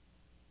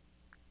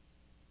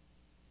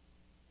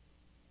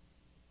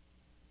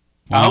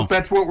 Wow. I hope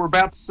that's what we're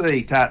about to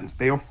see, Titans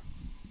Bill.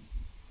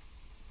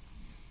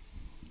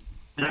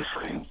 That's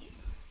what he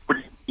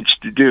needs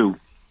to do.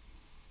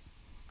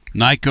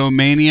 Nico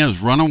Mania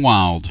is running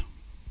wild.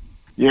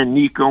 Yeah,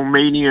 Nico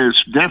Mania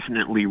is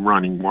definitely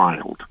running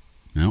wild.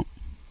 Yep.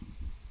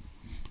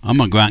 I'm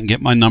going to go out and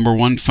get my number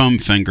one foam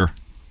finger.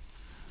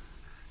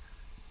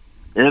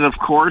 And of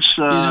course,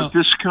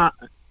 this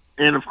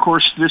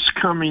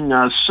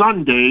coming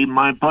Sunday,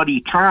 my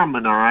buddy Tom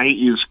and I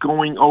is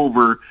going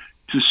over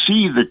to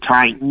see the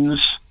Titans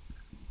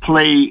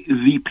play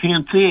the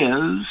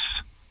Panthers,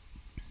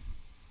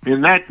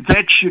 and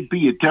that should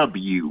be a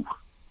W.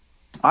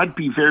 I'd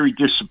be very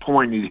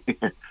disappointed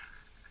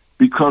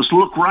because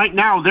look, right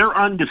now they're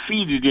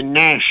undefeated in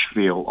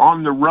Nashville.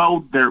 On the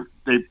road,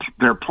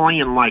 they're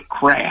playing like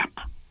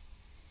crap.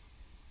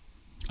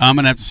 I'm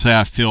going to have to say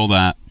I feel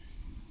that.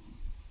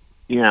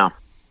 Yeah.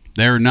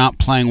 They're not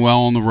playing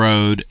well on the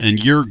road,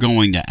 and you're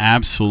going to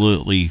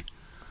absolutely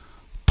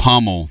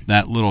pummel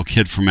that little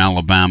kid from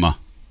Alabama.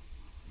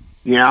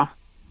 Yeah.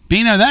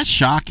 Bino, that's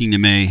shocking to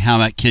me how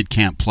that kid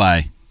can't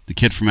play, the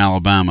kid from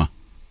Alabama.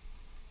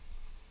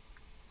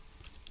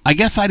 I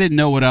guess I didn't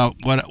know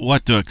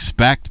what to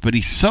expect, but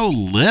he's so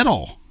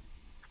little,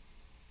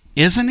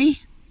 isn't he?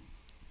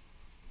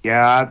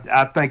 Yeah,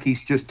 I think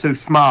he's just too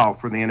small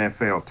for the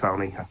NFL,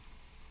 Tony.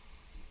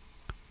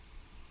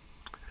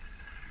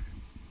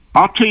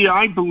 I'll tell you,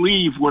 I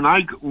believe when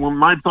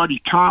my buddy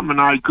Tom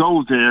and I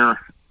go there,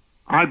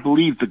 I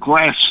believe the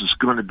glass is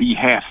going to be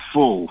half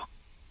full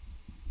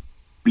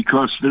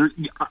because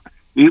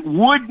it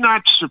would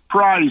not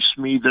surprise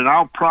me that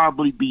I'll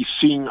probably be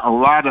seeing a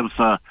lot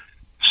of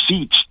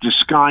seats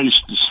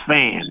disguised as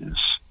fans.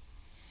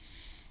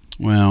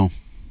 Well,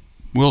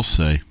 we'll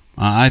see.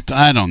 I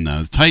don't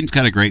know. The Titans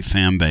got a great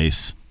fan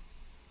base.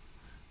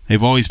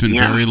 They've always been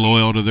very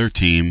loyal to their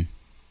team.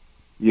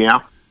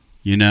 Yeah.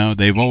 You know,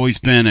 they've always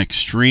been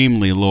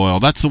extremely loyal.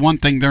 That's the one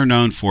thing they're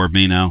known for,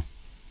 Bino.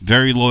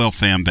 Very loyal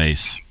fan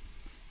base.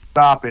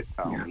 Stop it,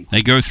 Tony.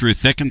 They go through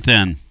thick and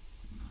thin.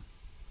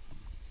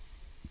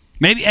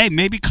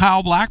 Maybe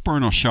Kyle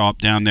Blackburn will show up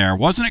down there.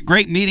 Wasn't it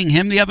great meeting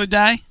him the other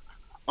day?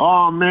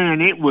 Oh,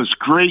 man, it was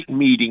great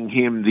meeting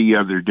him the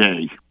other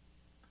day.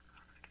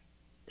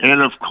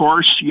 And, of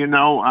course, as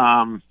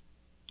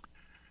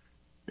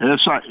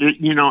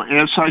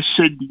I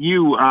said to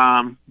you,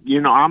 I'm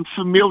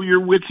familiar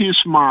with his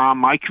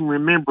mom. I can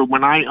remember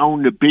when I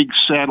owned a big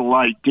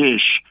satellite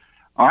dish,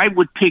 I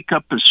would pick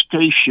up a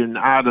station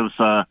out of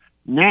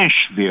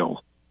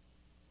Nashville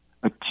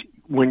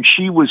when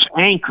she was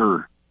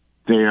anchor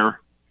there,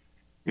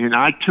 and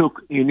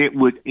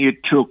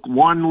it took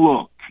one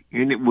look,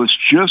 and it was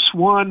just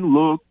one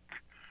look.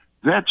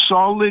 That's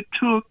all it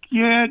took.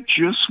 Yeah,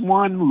 just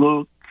one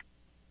look.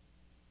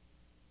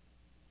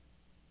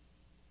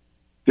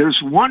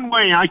 There's one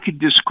way I could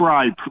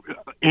describe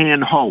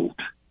Ann Holt.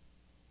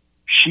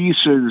 She's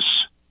as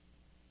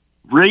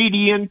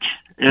radiant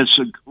as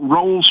a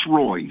Rolls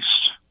Royce,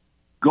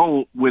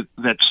 gold with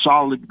that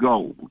solid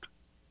gold.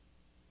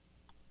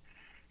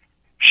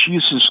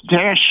 She's as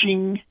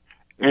dashing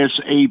as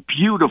a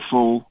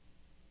beautiful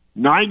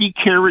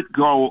 90-carat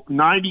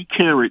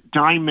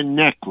diamond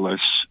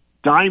necklace,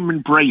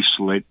 diamond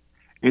bracelet,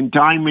 and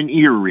diamond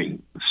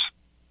earrings.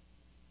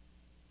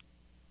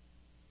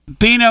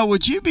 Bino,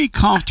 would you be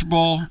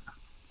comfortable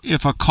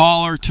if a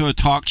caller to a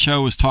talk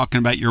show was talking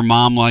about your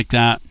mom like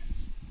that?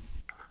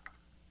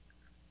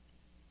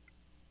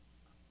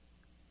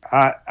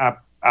 I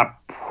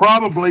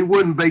probably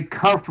wouldn't be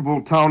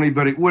comfortable, Tony,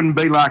 but it wouldn't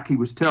be like he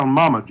was telling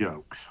mama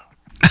jokes.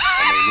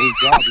 I mean, he's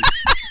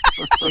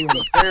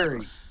obviously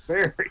very,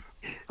 very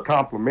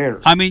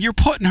complimentary. I mean, you're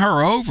putting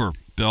her over,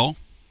 Bill.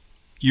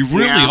 You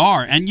really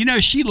are. And,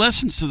 she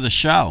listens to the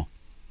show.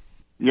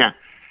 Yeah.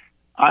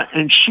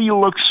 And she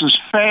looks as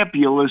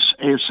fabulous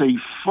as a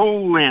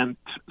full-length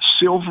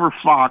silver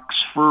fox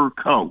fur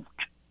coat.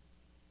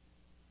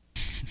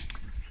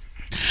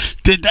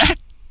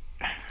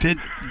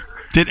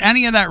 Did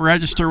any of that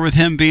register with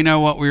him, Bino,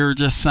 what we were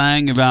just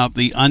saying about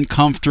the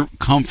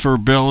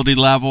uncomfortability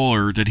level,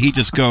 or did he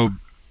just go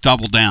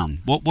double down?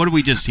 What did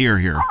we just hear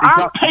here?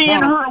 I'm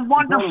paying her a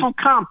wonderful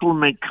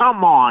compliment.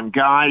 Come on,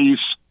 guys.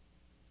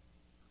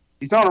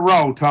 He's on a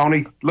roll,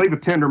 Tony. Leave a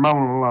tender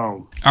moment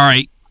alone. All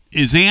right.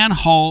 Is Ann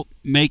Holt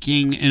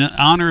making, in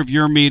honor of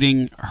your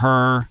meeting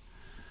her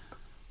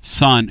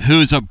son,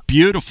 who is a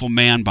beautiful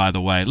man, by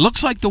the way?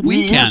 Looks like the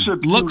Weeknd. He is a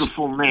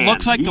beautiful man.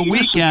 Looks like the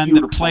Weeknd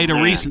that played a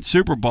recent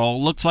Super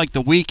Bowl. Looks like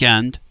the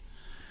Weeknd.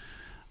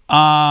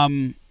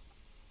 Kyle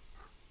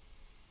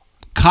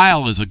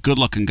is a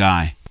good-looking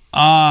guy.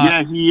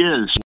 Yeah, he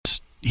is.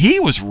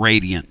 He was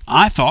radiant.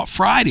 I thought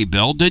Friday,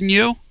 Bill, didn't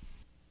you?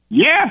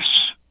 Yes,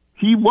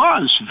 he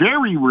was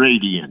very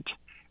radiant.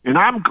 And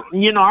I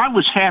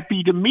was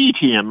happy to meet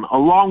him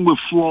along with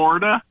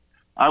Florida.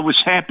 I was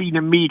happy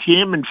to meet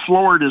him and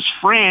Florida's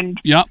friend.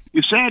 Yep.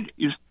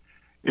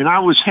 And I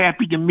was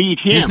happy to meet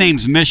him. His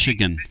name's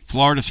Michigan.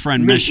 Florida's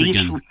friend,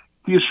 Michigan.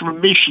 He's from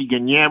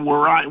Michigan, yeah,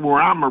 where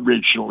I'm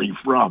originally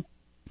from.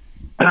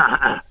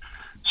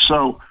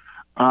 So,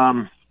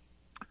 I'll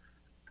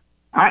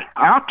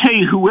tell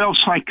you who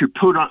else I could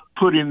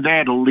put in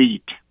that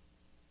elite,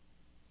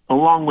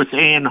 along with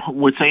Ann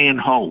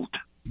Holt.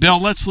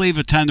 Bill, let's leave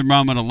a tender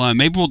moment alone.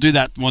 Maybe we'll do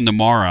that one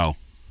tomorrow.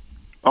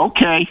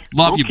 Okay.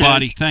 Love you,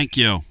 buddy. Thank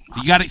you.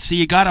 You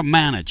got to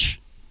manage.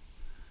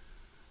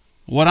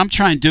 What I'm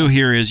trying to do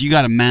here is you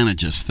got to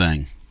manage this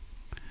thing.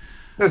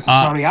 Listen,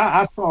 Tony,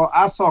 I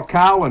saw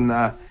Kyle, and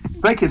I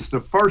think it's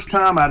the first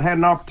time I'd had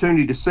an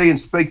opportunity to see and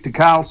speak to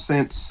Kyle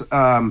since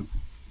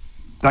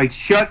they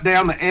shut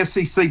down the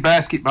SEC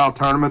basketball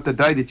tournament the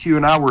day that you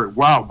and I were at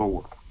Wild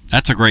Boar.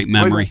 That's a great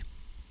memory.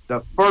 The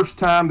first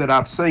time that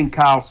I've seen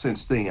Kyle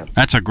since then.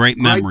 That's a great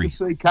memory. Great to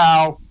see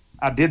Kyle.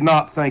 I did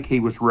not think he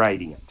was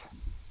radiant.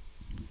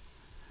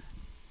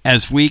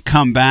 As we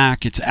come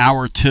back, it's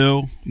hour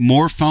 2.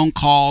 More phone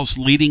calls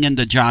leading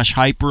into Josh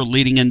Hyper,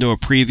 leading into a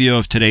preview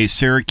of today's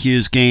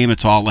Syracuse game.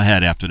 It's all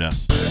ahead after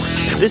this.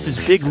 This is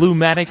Big Lou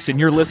Maddox, and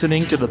you're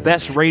listening to the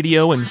best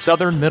radio in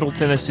southern Middle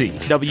Tennessee.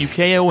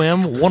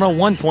 WKOM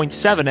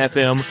 101.7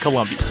 FM,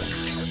 Columbia.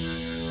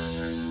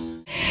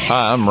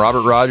 Hi, I'm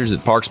Robert Rogers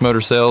at Parks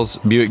Motor Sales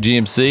Buick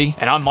GMC.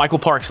 And I'm Michael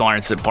Parks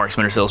Lawrence at Parks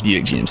Motor Sales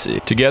Buick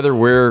GMC. Together,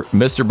 we're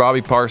Mr.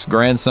 Bobby Parks'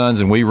 grandsons,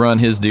 and we run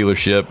his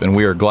dealership, and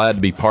we are glad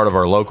to be part of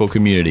our local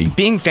community.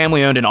 Being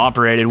family owned and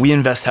operated, we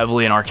invest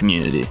heavily in our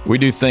community. We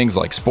do things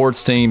like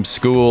sports teams,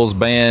 schools,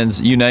 bands,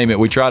 you name it.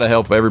 We try to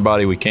help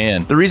everybody we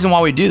can. The reason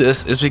why we do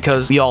this is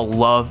because we all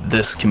love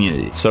this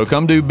community. So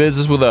come do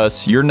business with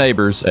us, your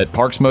neighbors, at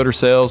Parks Motor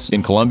Sales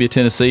in Columbia,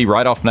 Tennessee,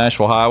 right off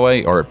Nashville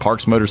Highway, or at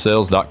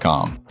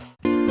parksmotorsales.com.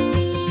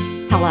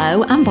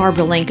 Hello, I'm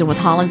Barbara Lincoln with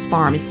Hollins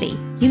Pharmacy.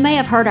 You may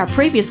have heard our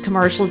previous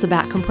commercials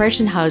about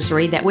compression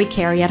hosiery that we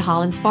carry at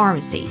Hollins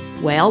Pharmacy.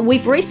 Well,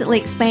 we've recently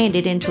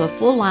expanded into a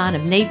full line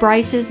of knee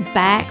braces,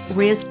 back,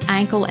 wrist,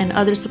 ankle, and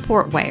other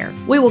support wear.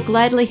 We will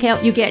gladly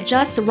help you get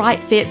just the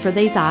right fit for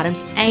these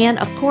items and,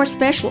 of course,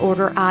 special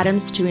order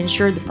items to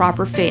ensure the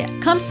proper fit.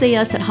 Come see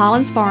us at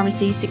Hollins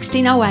Pharmacy,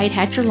 1608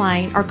 Hatcher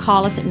Lane, or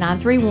call us at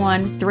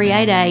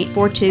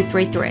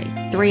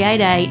 931-388-4233.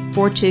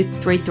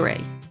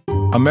 388-4233.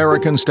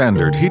 American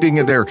Standard Heating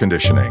and Air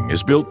Conditioning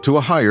is built to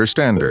a higher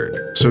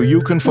standard, so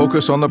you can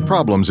focus on the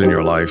problems in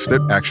your life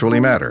that actually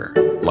matter,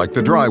 like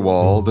the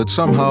drywall that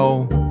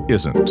somehow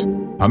isn't.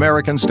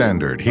 American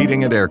Standard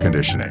Heating and Air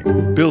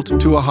Conditioning, built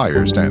to a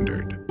higher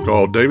standard.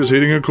 Call Davis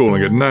Heating and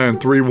Cooling at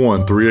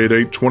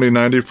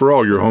 931-388-2090 for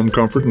all your home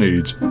comfort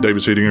needs.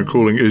 Davis Heating and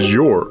Cooling is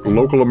your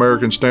local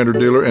American Standard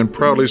dealer and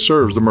proudly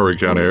serves the Murray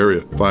County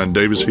area. Find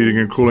Davis Heating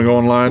and Cooling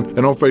online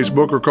and on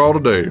Facebook or call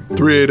today,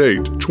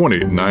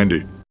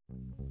 388-2090.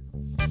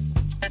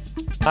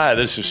 Hi,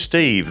 this is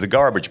Steve, the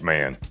garbage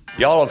man.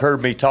 Y'all have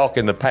heard me talk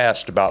in the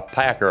past about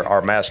Packer,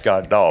 our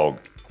mascot dog.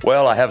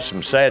 Well, I have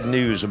some sad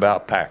news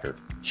about Packer.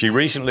 She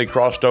recently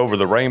crossed over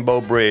the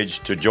Rainbow Bridge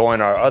to join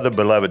our other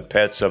beloved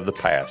pets of the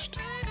past.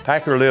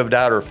 Packer lived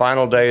out her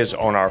final days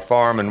on our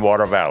farm in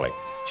Water Valley.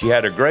 She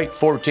had a great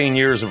 14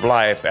 years of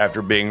life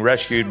after being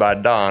rescued by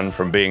Don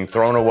from being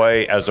thrown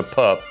away as a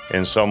pup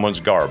in someone's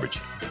garbage.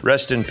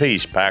 Rest in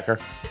peace, Packer.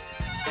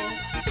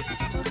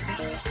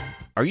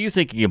 Are you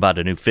thinking about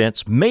a new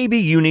fence? Maybe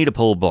you need a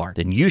pole barn.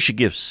 Then you should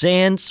give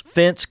Sands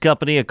Fence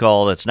Company a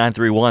call. That's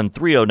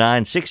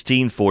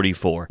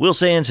 931-309-1644. Will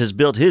Sands has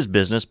built his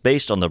business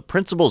based on the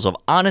principles of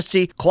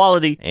honesty,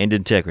 quality, and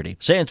integrity.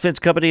 Sands Fence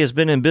Company has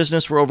been in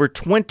business for over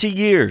 20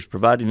 years,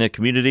 providing the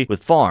community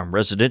with farm,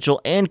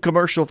 residential, and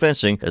commercial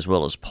fencing, as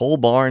well as pole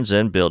barns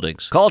and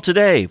buildings. Call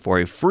today for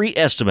a free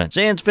estimate.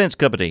 Sands Fence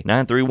Company,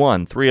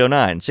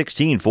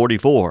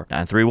 931-309-1644.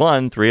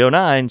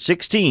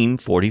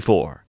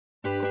 931-309-1644.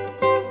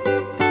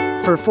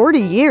 For 40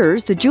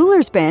 years, the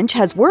Jewelers Bench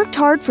has worked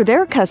hard for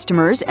their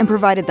customers and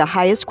provided the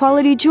highest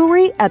quality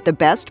jewelry at the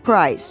best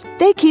price.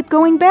 They keep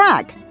going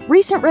back.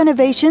 Recent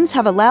renovations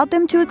have allowed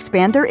them to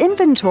expand their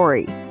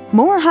inventory.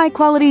 More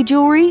high-quality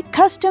jewelry,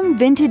 custom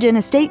vintage and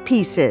estate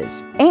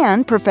pieces,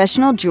 and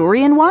professional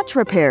jewelry and watch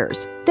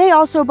repairs. They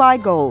also buy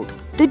gold.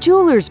 The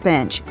Jewelers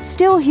Bench,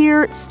 still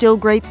here, still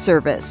great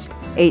service.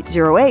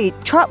 808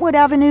 Trotwood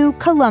Avenue,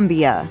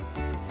 Columbia.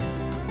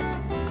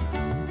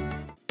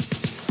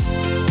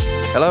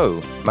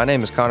 Hello, my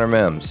name is Connor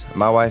Mims.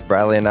 My wife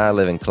Bradley and I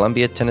live in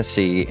Columbia,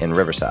 Tennessee in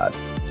Riverside.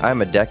 I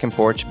am a deck and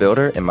porch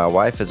builder and my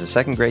wife is a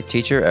second grade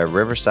teacher at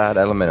Riverside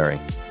Elementary.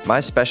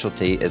 My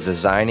specialty is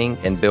designing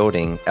and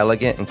building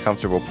elegant and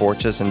comfortable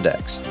porches and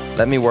decks.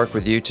 Let me work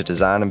with you to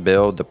design and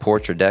build the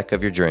porch or deck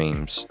of your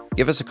dreams.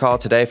 Give us a call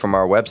today from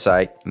our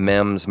website,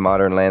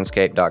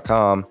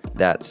 mimsmodernlandscape.com.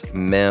 That's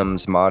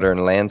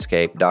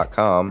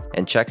mimsmodernlandscape.com,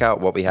 and check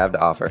out what we have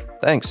to offer.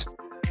 Thanks.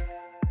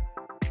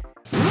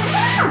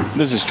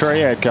 This is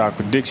Trey Adcock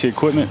with Dixie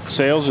Equipment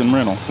Sales and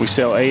Rental. We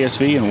sell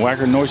ASV and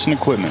Wacker Neuson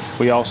equipment.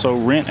 We also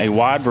rent a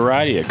wide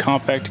variety of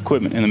compact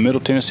equipment in the Middle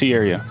Tennessee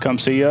area. Come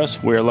see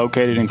us. We are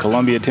located in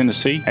Columbia,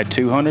 Tennessee at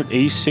 200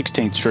 East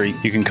 16th Street.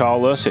 You can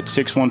call us at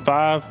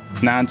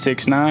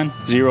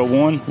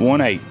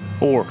 615-969-0118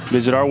 or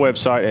visit our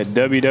website at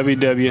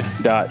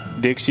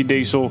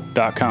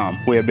www.dixiediesel.com.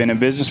 We have been in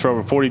business for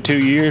over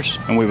 42 years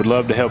and we would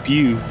love to help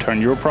you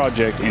turn your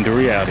project into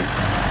reality.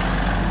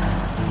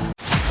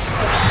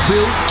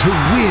 Built to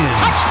win.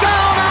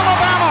 Touchdown,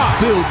 Alabama!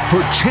 Built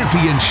for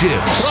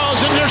championships.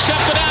 Throws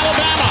intercepted,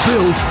 Alabama!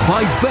 Built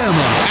by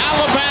Bama.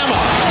 Alabama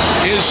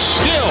is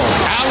still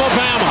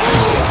Alabama.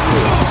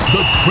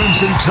 The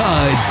Crimson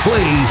Tide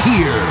play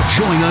here.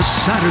 Join us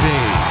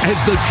Saturday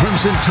as the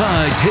Crimson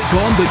Tide take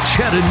on the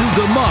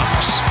Chattanooga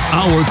Mocs.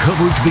 Our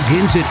coverage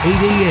begins at 8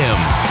 a.m.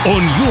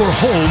 on your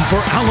home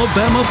for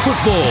Alabama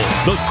football.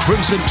 The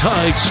Crimson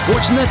Tide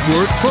Sports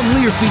Network from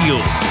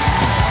Learfield.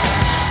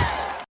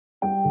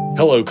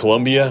 Hello,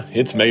 Columbia.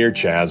 It's Mayor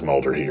Chaz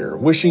Mulder here,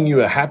 wishing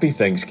you a happy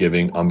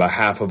Thanksgiving on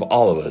behalf of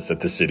all of us at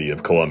the City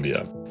of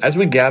Columbia. As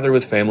we gather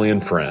with family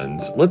and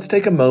friends, let's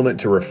take a moment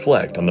to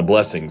reflect on the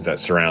blessings that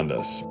surround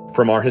us.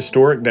 From our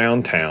historic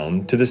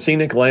downtown to the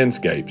scenic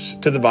landscapes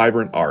to the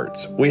vibrant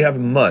arts, we have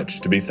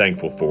much to be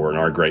thankful for in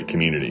our great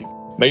community.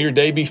 May your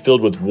day be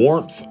filled with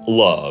warmth,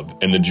 love,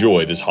 and the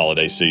joy this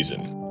holiday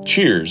season.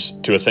 Cheers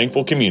to a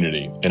thankful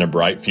community and a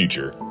bright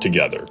future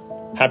together.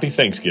 Happy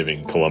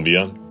Thanksgiving,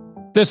 Columbia.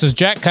 This is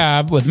Jack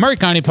Cobb with Murray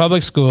County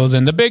Public Schools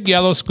and the Big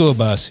Yellow School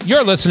Bus.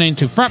 You're listening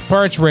to Front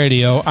Porch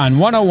Radio on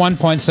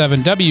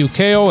 101.7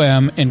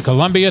 WKOM in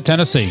Columbia,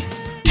 Tennessee.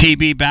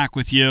 TB back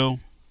with you.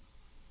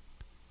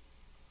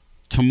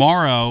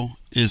 Tomorrow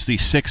is the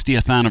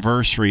 60th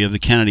anniversary of the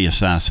Kennedy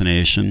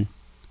assassination.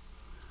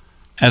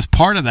 As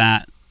part of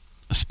that,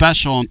 a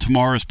special on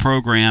tomorrow's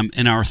program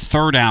in our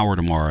third hour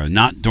tomorrow,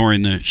 not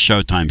during the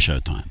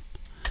Showtime,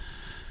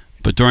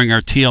 but during our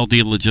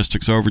TLD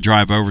Logistics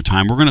Overdrive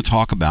Overtime, we're going to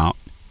talk about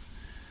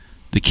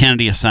the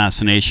Kennedy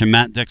assassination.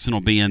 Matt Dixon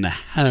will be in the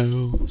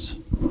house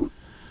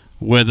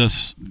with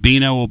us.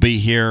 Bino will be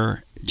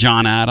here.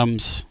 John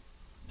Adams.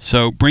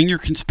 So bring your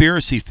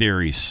conspiracy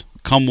theories.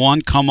 Come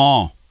one, come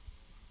all.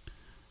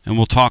 And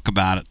we'll talk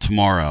about it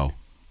tomorrow.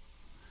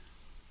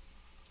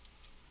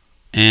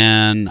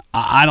 And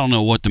I don't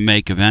know what to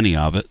make of any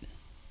of it.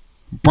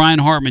 Brian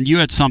Hartman, you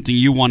had something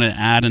you want to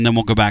add, and then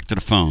we'll go back to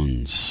the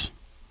phones.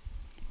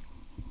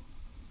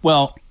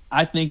 Well,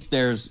 I think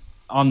there's,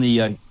 on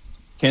the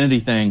Kennedy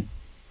thing,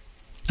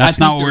 That's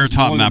not what we were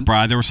talking about,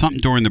 Brian. There was something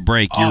during the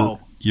break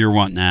you're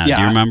wanting to add. Yeah,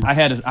 do you remember? I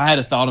had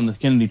a thought on the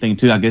Kennedy thing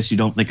too. I guess you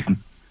don't think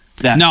I'm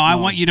that. No, I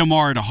want you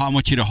tomorrow. I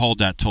want you to hold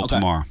that till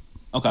tomorrow.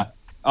 Okay.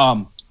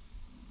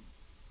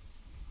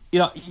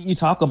 You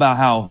talk about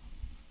how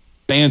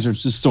fans are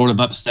just sort of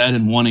upset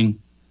and wanting,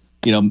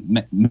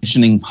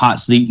 mentioning hot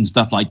seat and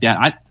stuff like that.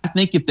 I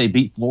think if they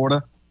beat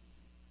Florida,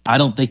 I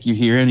don't think you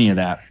hear any of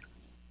that.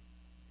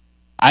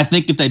 I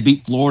think if they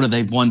beat Florida,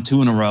 they've won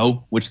 2 in a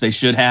row, which they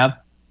should have.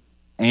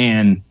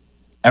 And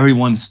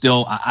everyone's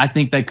still, I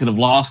think they could have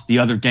lost the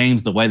other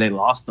games the way they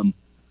lost them,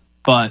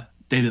 but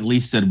they'd at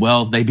least said,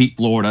 well, they beat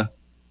Florida.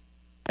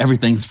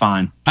 Everything's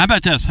fine. How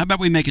about this? How about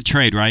we make a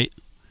trade, right?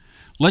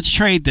 Let's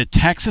trade the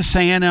Texas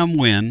A&M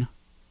win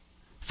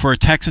for a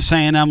Texas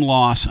A&M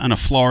loss and a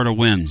Florida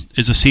win.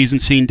 Is the season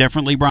seen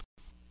differently, Brian?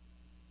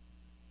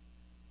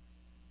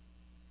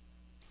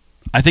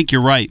 I think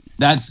you're right.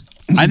 I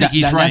think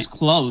he's right. That's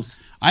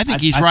close. I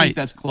think he's right. I think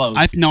that's close.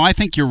 I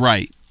think you're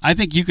right. I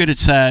think you could have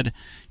said,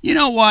 you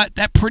know what,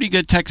 that pretty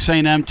good Texas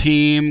A&M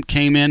team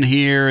came in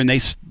here and they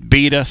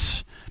beat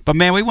us. But,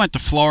 man, we went to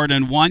Florida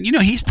and won.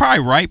 He's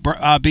probably right,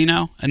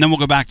 Bino. And then we'll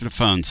go back to the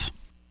phones.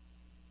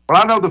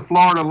 Well, I know the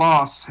Florida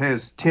loss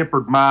has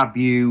tempered my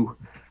view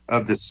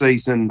of the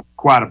season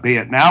quite a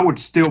bit. Now, I would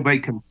still be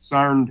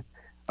concerned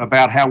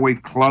about how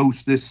we've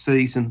closed this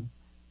season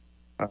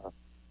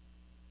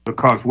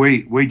because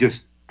we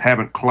just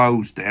haven't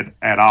closed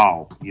at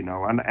all,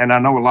 And I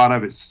know a lot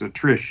of it's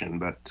attrition,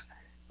 but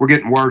we're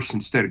getting worse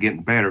instead of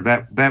getting better.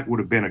 That would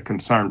have been a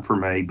concern for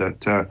me.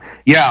 But,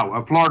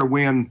 a Florida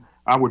win,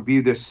 I would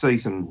view this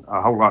season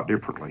a whole lot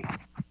differently.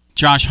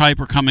 Josh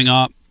Hyper coming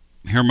up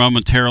here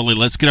momentarily.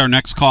 Let's get our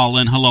next call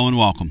in. Hello and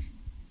welcome.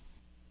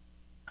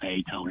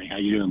 Hey, Tony. How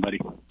you doing, buddy?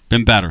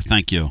 Been better,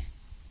 thank you.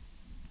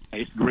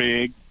 Hey, it's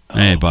Greg.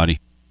 Hey, buddy.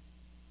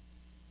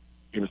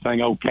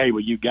 Everything okay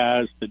with you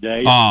guys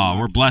today? Oh,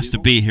 we're blessed to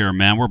be here,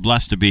 man. We're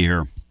blessed to be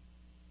here.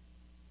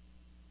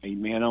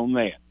 Amen on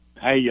that.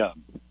 Hey, let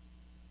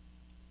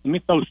me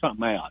throw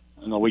something out.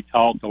 I know we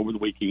talked over the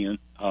weekend.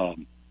 As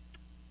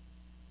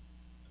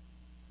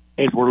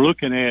we're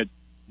looking at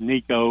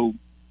Nico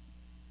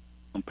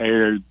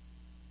compared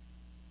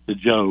to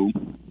Joe,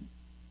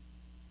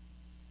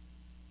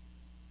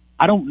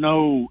 I don't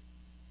know.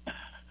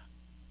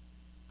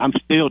 I'm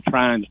still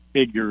trying to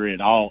figure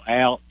it all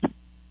out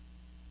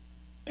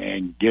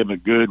and give a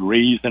good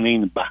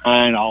reasoning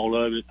behind all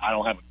of it. I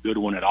don't have a good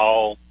one at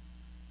all.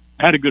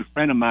 I had a good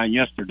friend of mine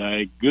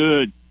yesterday.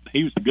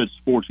 He was a good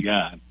sports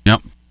guy.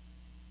 Yep.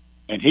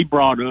 And he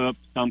brought up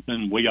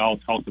something we all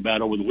talked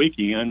about over the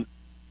weekend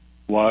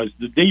was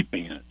the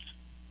defense.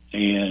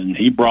 And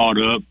he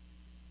brought up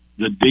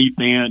the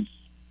defense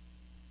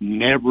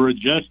never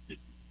adjusted.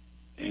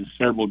 In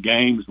several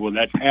games where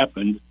that's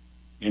happened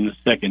in the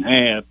second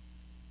half,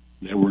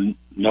 there were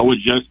no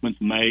adjustments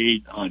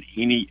made on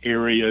any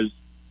areas.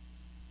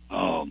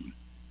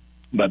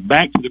 But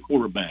back to the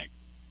quarterback.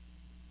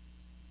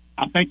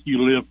 I think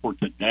you live for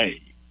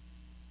today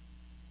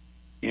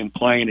in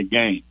playing a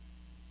game.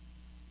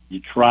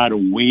 You try to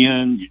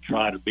win. You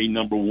try to be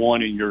number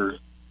one in your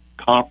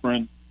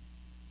conference,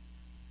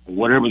 or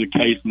whatever the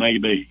case may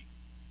be.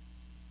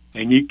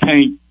 And you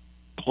can't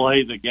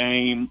play the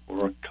game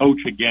or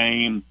coach a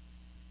game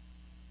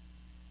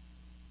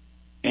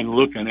and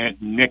looking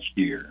at next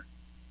year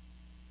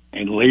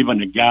and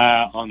leaving a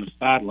guy on the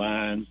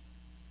sidelines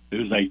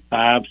who's a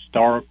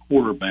 5-star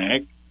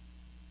quarterback.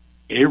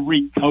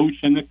 Every coach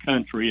in the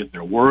country, if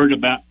they're worried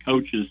about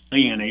coaches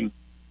seeing him,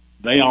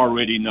 they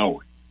already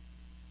know it.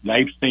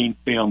 They've seen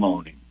film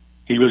on him.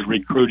 He was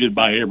recruited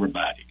by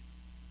everybody.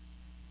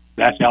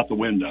 That's out the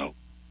window.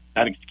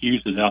 That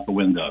excuse is out the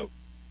window.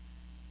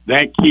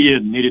 That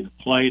kid needed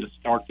to play to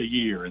start the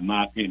year, in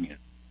my opinion.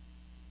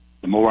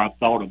 The more I've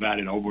thought about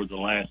it over the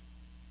last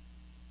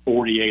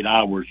 48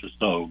 hours or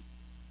so.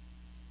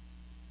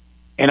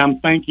 And I'm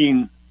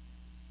thinking,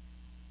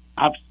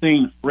 I've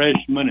seen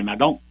freshmen, and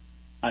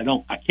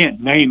I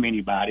can't name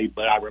anybody,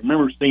 but I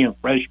remember seeing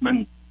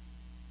freshmen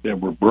that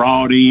were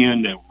brought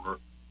in that were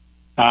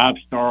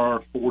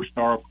 5-star,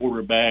 4-star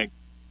quarterbacks.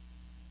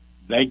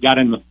 They got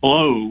in the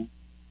flow,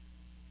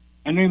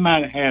 and they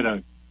might have had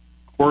a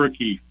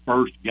quirky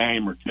first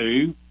game or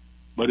two,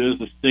 but as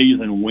the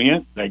season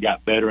went, they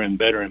got better and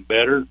better and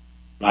better,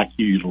 like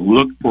you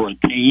look for a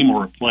team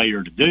or a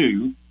player to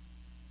do.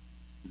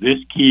 This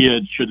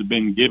kid should have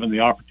been given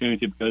the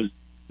opportunity because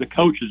the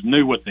coaches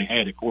knew what they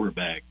had at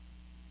quarterback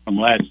from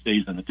last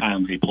season, the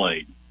times he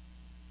played.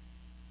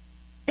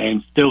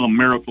 And still a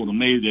miracle to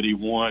me that he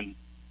won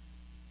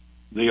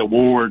the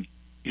award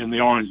in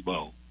the Orange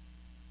Bowl.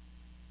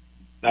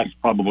 That's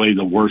probably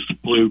the worst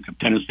fluke of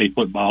Tennessee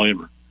football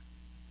ever.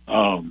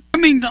 I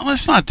mean,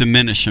 let's not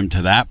diminish him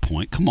to that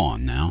point. Come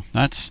on now.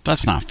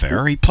 That's not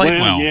fair. He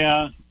played well.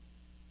 Yeah.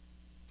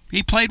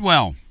 He played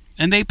well,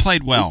 and they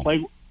played well.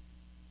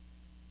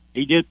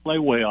 He did play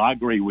well. I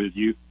agree with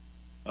you.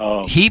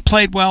 He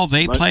played well.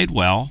 They played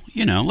well.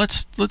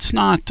 Let's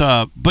not.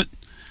 But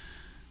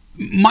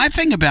my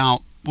thing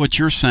about what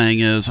you're saying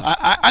is,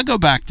 I go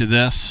back to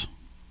this.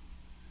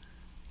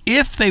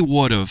 If they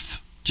would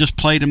have just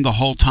played him the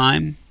whole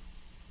time,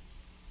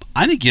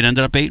 I think you'd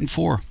ended up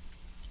 8-4.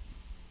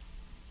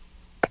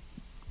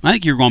 I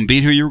think you're going to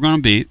beat who you were going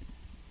to beat.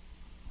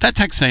 That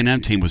Texas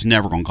A&M team was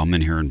never going to come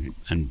in here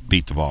and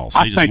beat the Vols.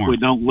 I think we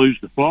don't lose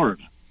to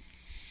Florida.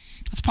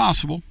 That's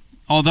possible.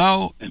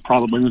 Although and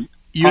probably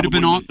you'd have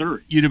been on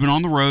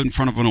the road in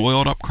front of an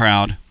oiled-up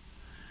crowd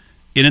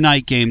in a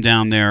night game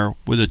down there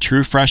with a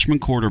true freshman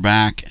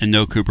quarterback and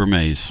no Cooper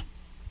Mays.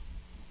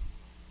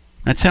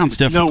 That sounds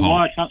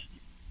difficult.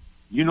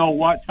 You know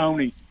what,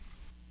 Tony?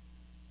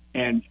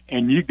 And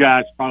you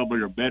guys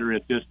probably are better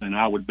at this than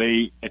I would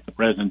be at the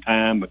present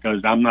time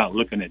because I'm not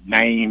looking at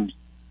names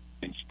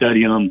and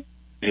studying them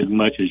as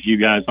much as you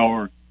guys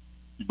are.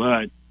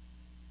 But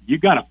you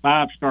got a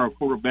 5-star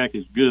quarterback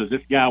as good as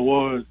this guy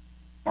was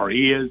or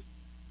is.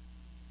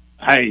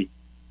 Hey,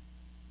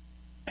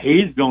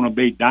 he's going to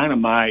be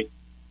dynamite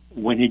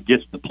when he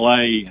gets to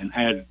play and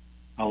has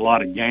a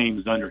lot of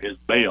games under his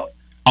belt.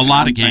 A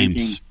lot of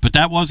games. But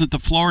that wasn't the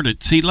Florida.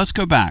 See, let's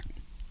go back.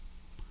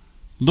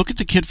 Look at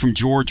the kid from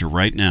Georgia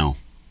right now.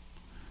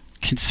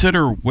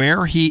 Consider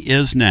where he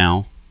is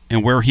now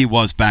and where he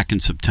was back in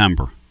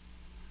September.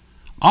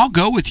 I'll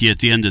go with you at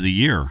the end of the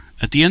year.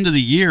 At the end of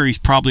the year, he's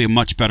probably a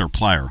much better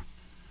player.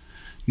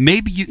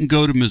 Maybe you can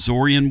go to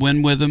Missouri and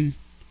win with him.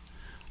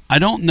 I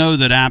don't know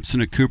that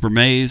absent of Cooper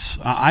Mays.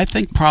 I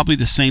think probably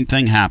the same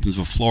thing happens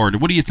with Florida.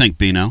 What do you think,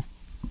 Bino?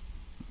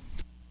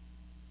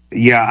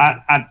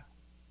 Yeah,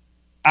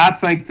 I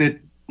think that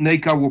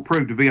Nico will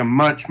prove to be a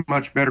much,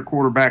 much better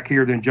quarterback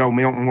here than Joe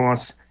Milton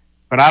was,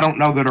 but I don't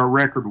know that our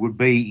record would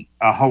be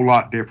a whole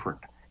lot different.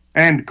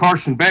 And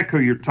Carson Beck, who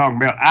you're talking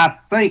about, I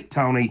think,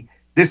 Tony,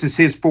 this is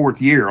his 4th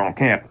year on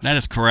campus. That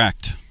is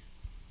correct.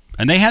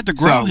 And they had to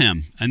grow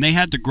him.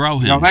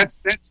 No,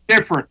 that's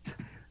different.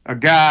 A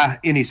guy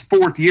in his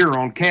 4th year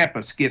on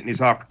campus getting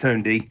his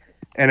opportunity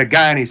and a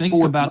guy in his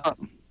 4th month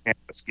on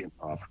campus getting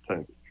an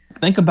opportunity.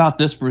 Think about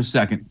this for a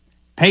second.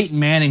 Peyton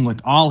Manning,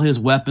 with all his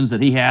weapons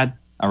that he had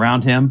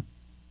around him,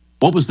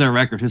 what was their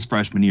record his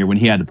freshman year when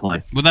he had to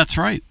play? Well, that's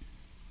right.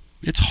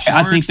 It's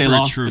hard for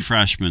a true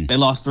freshman. They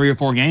lost 3 or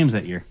 4 games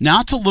that year. Now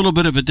it's a little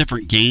bit of a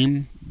different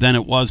game than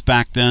it was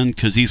back then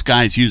because these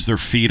guys use their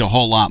feet a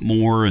whole lot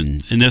more,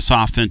 and in this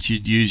offense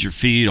you'd use your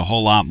feet a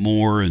whole lot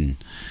more. And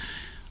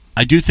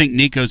I do think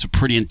Nico's a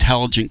pretty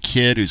intelligent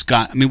kid who's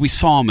got. I mean, we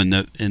saw him in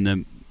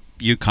the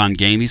UConn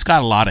game. He's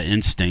got a lot of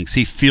instincts.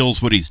 He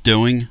feels what he's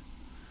doing,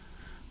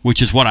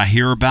 which is what I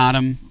hear about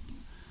him.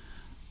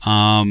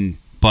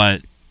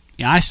 But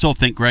yeah, I still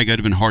think Greg would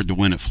have been hard to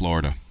win at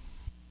Florida.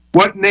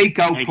 What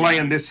Nico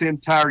playing this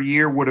entire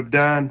year would have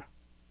done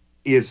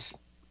is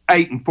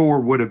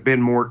 8-4 would have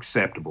been more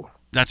acceptable.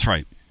 That's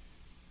right.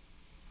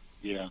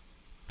 Yeah.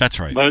 That's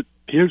right. But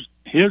here's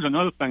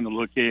another thing to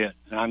look at.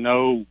 And I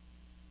know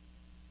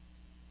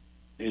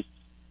it's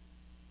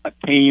a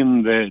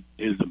team that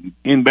is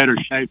in better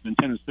shape than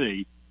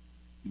Tennessee,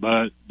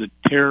 but the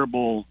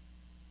terrible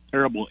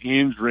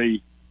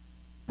injury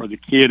for the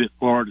kid at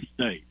Florida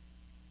State.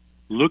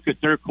 Look at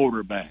their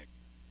quarterback.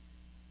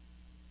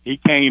 He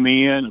came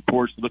in, of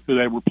course, look who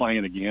they were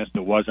playing against.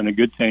 It wasn't a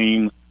good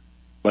team,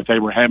 but they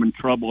were having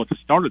trouble at the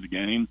start of the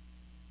game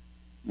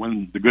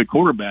when the good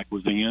quarterback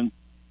was in.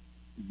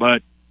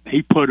 But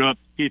he put up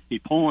 50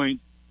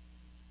 points,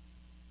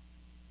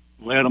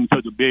 led them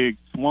to the big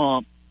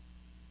swamp,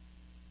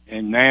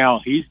 and now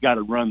he's got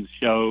to run the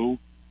show.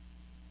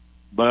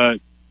 But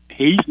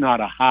he's not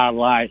a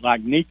highlight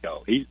like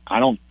Nico. I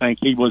don't think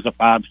he was a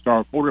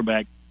 5-star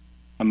quarterback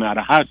coming out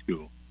of high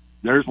school.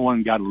 There's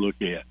one got to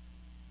look at.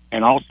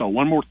 And also,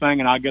 one more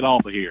thing, and I'll get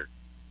off of here.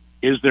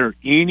 Is there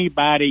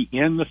anybody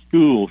in the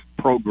school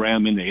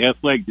program in the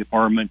athletic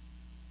department,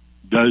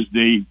 does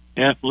the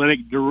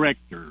athletic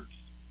directors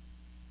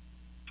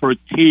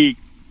critique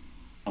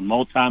a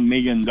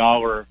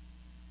multi-million-dollar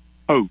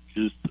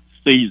coach's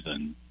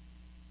season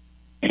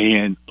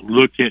and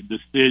look at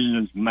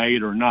decisions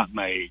made or not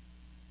made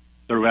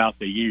throughout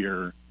the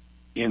year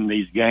in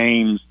these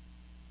games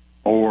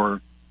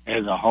or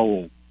as a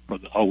whole for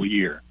the whole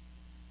year?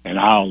 And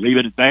I'll leave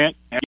it at that.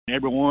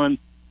 Everyone,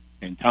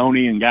 and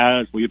Tony and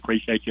guys, we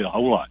appreciate you a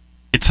whole lot.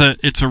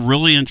 It's a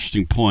really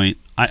interesting point.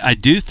 I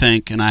do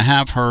think, and I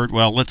have heard.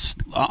 Well,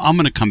 I'm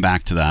going to come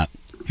back to that.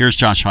 Here's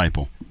Josh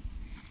Heupel,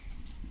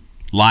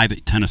 live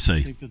at Tennessee.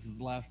 I think this is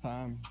the last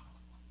time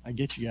I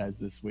get you guys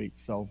this week.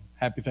 So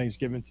happy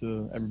Thanksgiving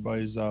to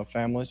everybody's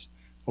families.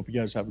 Hope you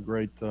guys have a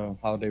great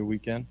holiday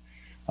weekend.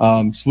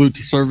 Salute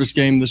to service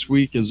game this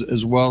week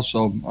as well.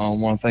 So I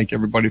want to thank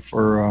everybody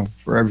for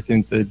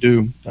everything that they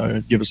do,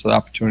 give us the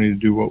opportunity to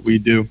do what we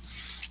do.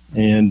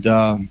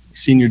 And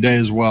senior day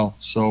as well.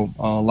 So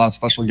a lot of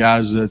special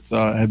guys that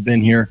have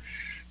been here,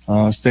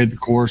 stayed the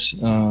course,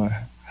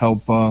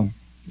 help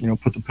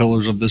put the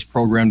pillars of this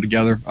program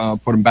together,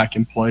 put them back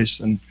in place.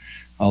 And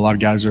a lot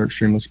of guys are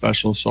extremely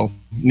special. So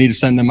need to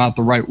send them out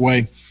the right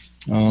way.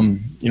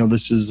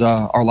 This is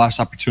our last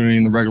opportunity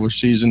in the regular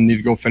season. Need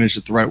to go finish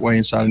it the right way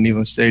inside of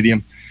Neyland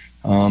Stadium.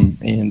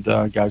 And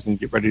guys need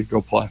to get ready to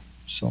go play.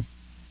 So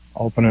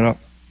I'll open it up.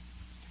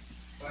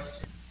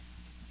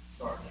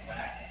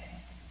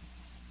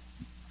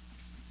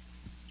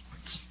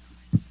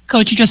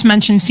 Coach, you just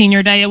mentioned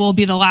Senior Day. It will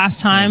be the last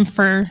time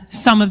for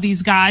some of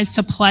these guys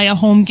to play a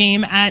home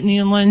game at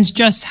Newlands.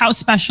 Just how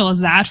special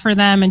is that for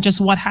them, and just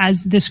what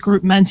has this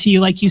group meant to you?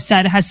 Like you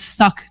said, has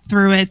stuck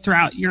through it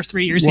throughout your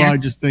 3 years here. Well, I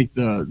just think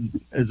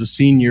as a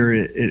senior,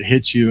 it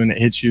hits you, and it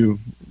hits you,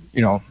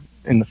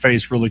 in the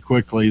face really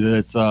quickly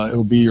that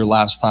it'll be your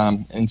last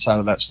time inside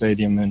of that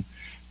stadium. And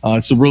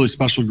it's a really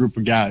special group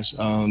of guys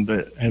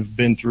that have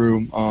been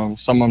through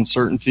some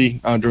uncertainty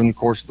during the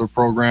course of their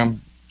program.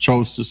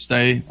 Chose to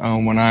stay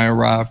when I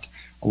arrived,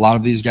 a lot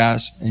of these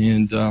guys,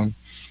 and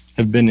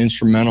have been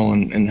instrumental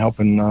in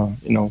helping,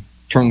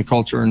 turn the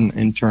culture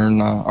and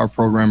turn our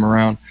program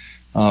around.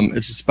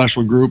 It's a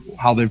special group,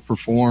 how they've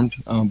performed,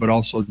 but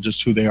also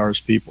just who they are as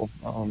people.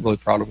 I'm really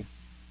proud of them.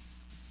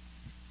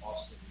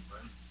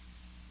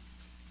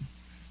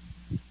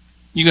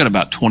 You got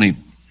about 20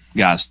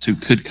 guys who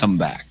could come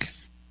back.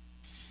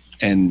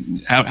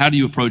 And how do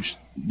you approach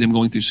them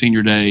going through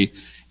Senior Day?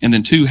 And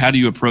then, two, how do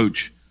you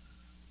approach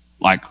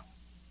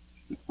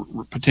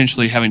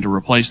potentially having to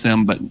replace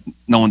them, but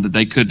knowing that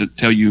they could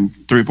tell you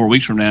 3 or 4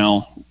 weeks from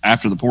now,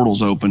 after the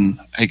portal's open,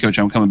 hey, Coach,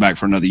 I'm coming back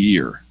for another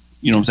year.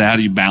 You know what I'm saying? How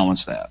do you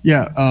balance that?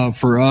 Yeah,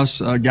 for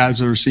us, guys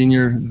that are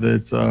senior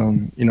that,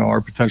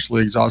 are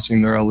potentially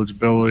exhausting their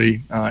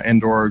eligibility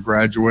and or are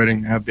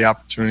graduating, have the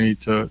opportunity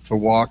to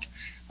walk.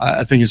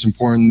 I think it's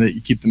important that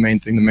you keep the main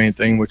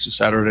thing, which is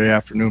Saturday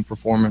afternoon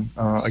performing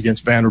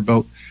against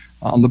Vanderbilt.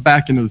 On the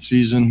back end of the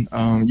season,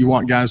 you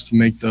want guys to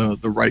make the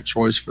right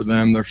choice for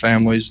them, their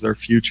families, their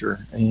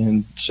future.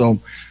 And so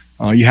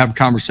you have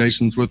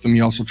conversations with them.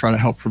 You also try to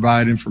help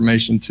provide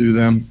information to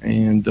them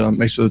and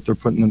make sure that they're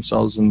putting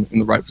themselves in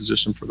the right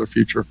position for their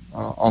future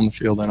on the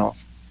field and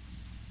off.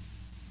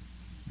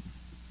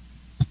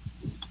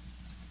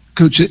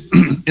 Coach,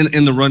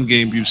 in the run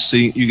game,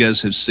 you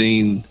guys have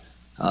seen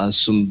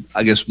some,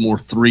 I guess, more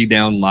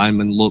 3-down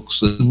lineman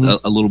looks a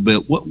little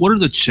bit. What are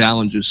the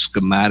challenges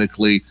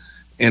schematically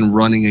and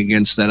running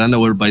against that? I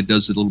know everybody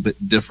does it a little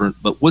bit different,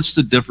 but what's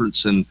the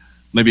difference in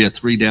maybe a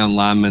 3-down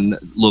lineman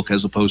look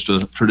as opposed to a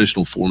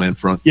traditional 4-man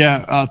front?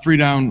 Yeah,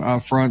 3-down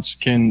fronts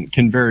can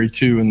vary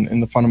too in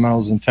the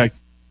fundamentals and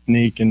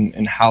technique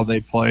and how they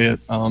play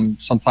it.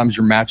 Sometimes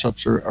your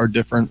matchups are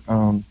different,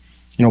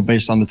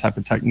 based on the type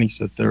of techniques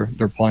that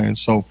they're playing.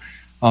 So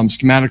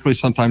schematically,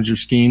 sometimes your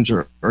schemes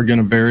are going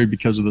to vary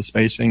because of the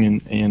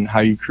spacing and how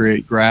you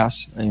create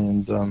grass,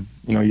 and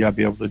you got to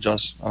be able to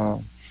adjust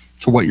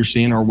to what you're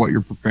seeing or what you're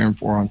preparing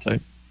for on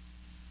tape.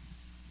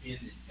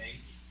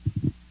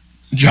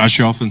 Josh,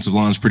 your offensive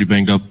line is pretty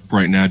banged up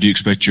right now. Do you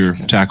expect your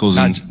tackles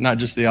not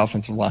just the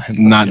offensive line,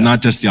 not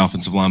just the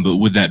offensive line, but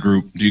with that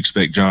group, do you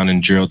expect John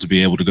and Gerald to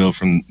be able to go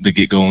from the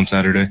get-go on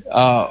Saturday?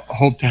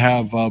 Hope to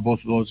have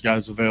both of those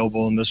guys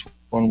available in this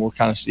one. We'll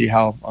kind of see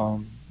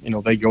how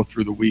they go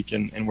through the week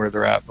and where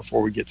they're at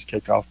before we get to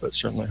kickoff, but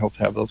certainly hope to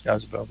have those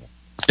guys available.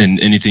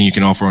 And anything you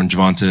can offer on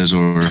Javontes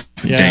or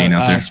Dane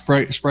out there?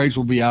 Spragues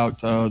will be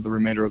out the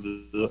remainder of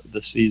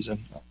the season.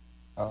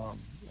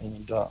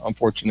 And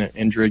unfortunate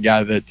injury, a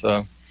guy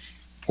that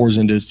pours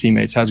into his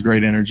teammates, has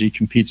great energy,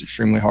 competes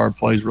extremely hard,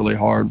 plays really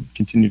hard,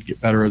 continued to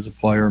get better as a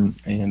player,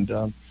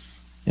 and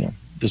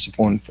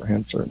disappointed for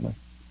him, certainly.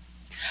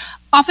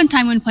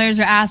 Oftentimes when players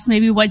are asked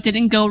maybe what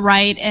didn't go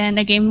right in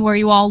a game where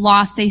you all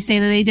lost, they say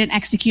that they didn't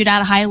execute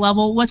at a high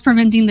level. What's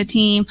preventing the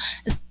team,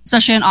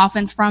 especially in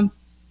offense, from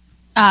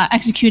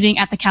executing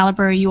at the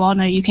caliber you all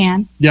know you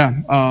can? Yeah,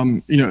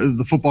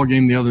 the football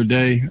game the other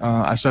day,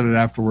 I said it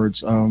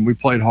afterwards, we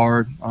played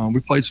hard. We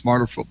played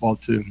smarter football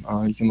too.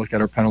 You can look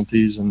at our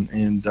penalties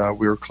and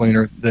we were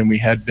cleaner than we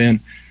had been.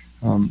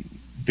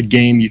 The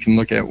game, you can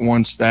look at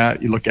one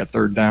stat, you look at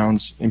third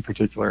downs in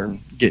particular, and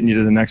getting you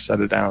to the next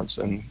set of downs.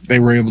 And they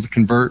were able to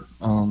convert.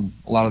 A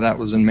lot of that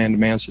was in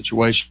man-to-man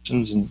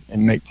situations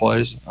and make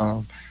plays.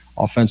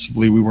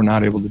 Offensively, we were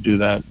not able to do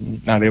that,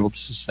 not able to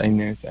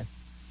sustain anything.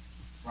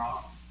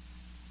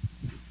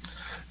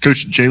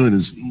 Coach, Jalen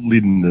is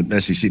leading the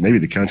SEC, maybe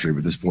the country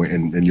at this point,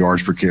 in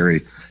yards per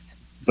carry,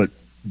 but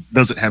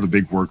doesn't have a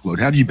big workload.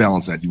 How do you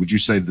balance that? Would you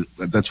say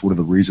that that's one of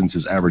the reasons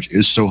his average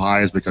is so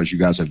high, is because you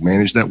guys have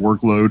managed that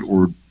workload,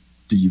 or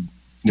do you,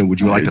 would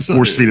you like to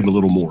force feed him a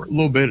little more? A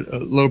little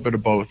bit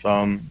of both.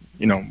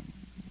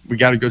 We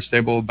got a good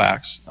stable of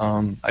backs.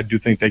 I do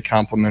think they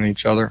complement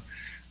each other.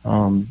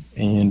 At the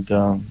end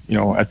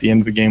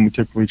of the game, we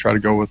typically try to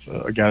go with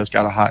a guy that's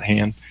got a hot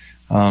hand.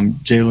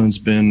 Jalen's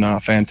been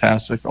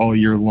fantastic all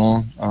year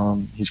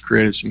long. He's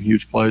created some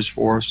huge plays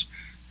for us,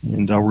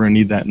 and we're going to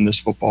need that in this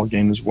football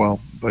game as well.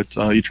 But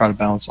you try to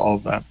balance all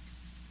of that.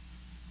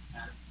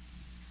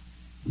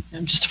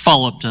 And just to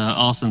follow up to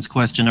Austin's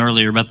question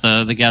earlier about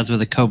the guys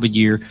with a COVID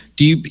year,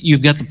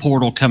 you've got the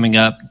portal coming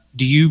up.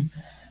 Do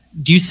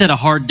you set a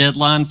hard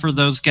deadline for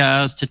those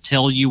guys to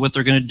tell you what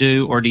they're going to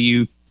do, or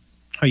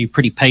are you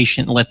pretty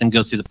patient and let them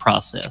go through the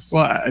process?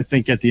 Well, I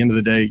think at the end of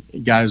the day,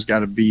 guys got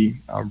to be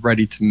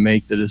ready to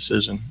make the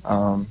decision.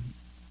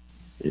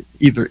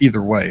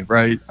 Either way,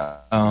 right?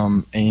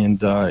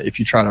 If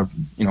you try to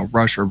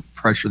rush or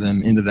pressure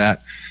them into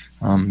that,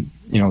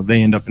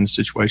 they end up in a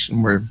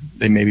situation where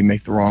they maybe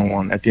make the wrong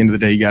one. At the end of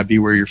the day, you got to be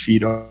where your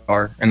feet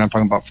are, and I'm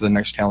talking about for the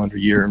next calendar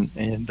year.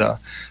 And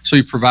so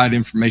you provide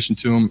information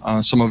to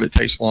them. Some of it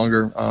takes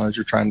longer as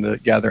you're trying to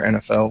gather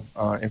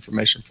NFL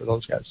information for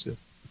those guys too.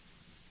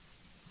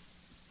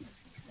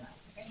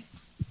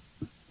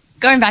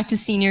 Going back to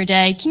senior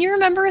day, can you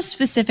remember a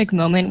specific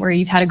moment where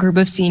you've had a group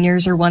of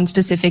seniors or one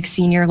specific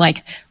senior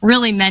like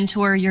really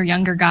mentor your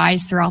younger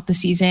guys throughout the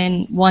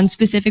season? One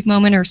specific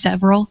moment or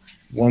several?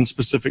 One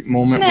specific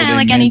moment?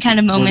 Like any kind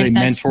of moment. Where they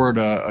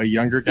mentored a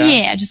younger guy?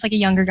 Yeah, just like a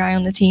younger guy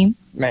on the team.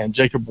 Man,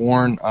 Jacob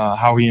Warren,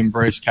 how he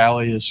embraced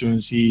Callie as soon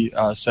as he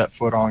set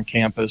foot on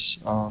campus,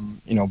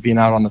 being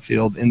out on the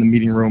field, in the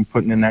meeting room,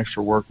 putting in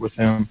extra work with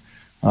him,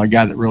 a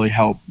guy that really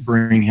helped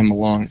bring him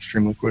along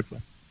extremely quickly.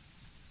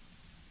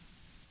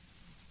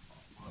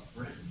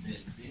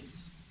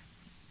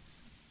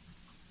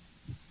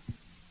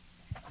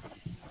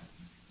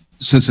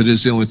 Since it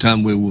is the only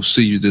time we will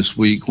see you this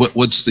week,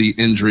 what's the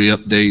injury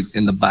update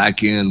in the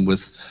back end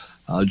with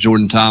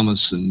Jordan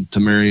Thomas and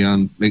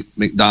Tamarion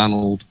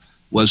McDonald,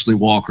 Wesley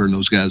Walker, and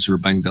those guys who are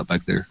banged up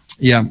back there?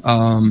 Yeah,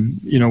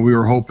 we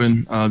were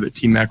hoping that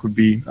T-Mac would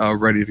be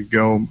ready to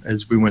go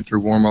as we went through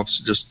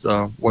warm-ups. Just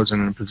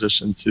wasn't in a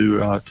position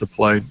to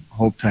play.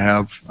 Hope to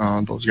have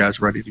those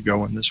guys ready to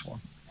go in this one.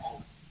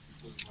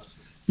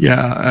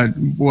 Yeah,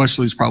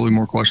 Wesley's probably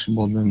more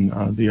questionable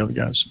than the other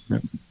guys. Yeah.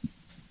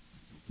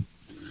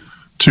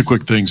 Two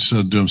quick things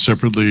to do them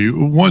separately.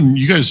 One,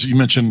 you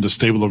mentioned the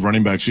stable of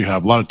running backs you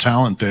have, a lot of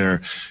talent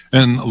there,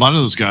 and a lot of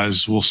those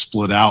guys will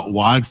split out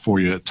wide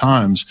for you at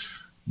times,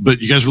 but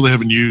you guys really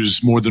haven't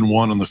used more than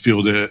one on the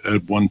field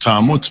at one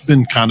time. What's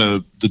been kind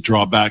of the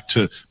drawback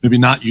to maybe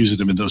not using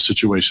them in those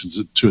situations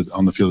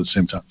on the field at the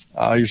same time?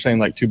 You're saying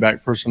like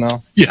two-back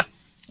personnel? Yeah.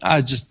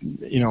 Just,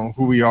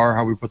 who we are,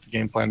 how we put the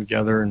game plan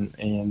together,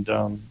 and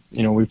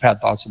we've had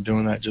thoughts of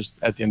doing that.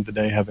 Just at the end of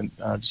the day, haven't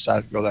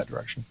decided to go that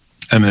direction.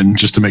 And then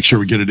just to make sure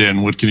we get it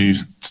in, what can you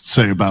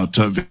say about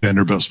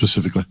Vanderbilt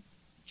specifically?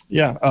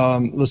 Yeah,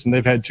 listen,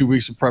 they've had 2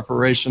 weeks of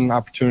preparation,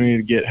 opportunity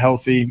to get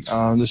healthy.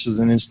 This is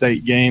an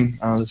in-state game.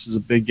 This is a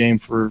big game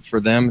for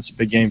them. It's a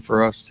big game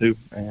for us too,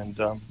 and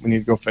we need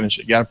to go finish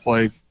it. You got to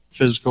play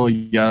physical.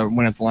 You got to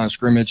win at the line of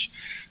scrimmage.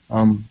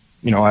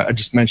 I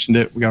just mentioned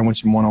it. We got to win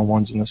some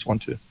one-on-ones in this one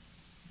too.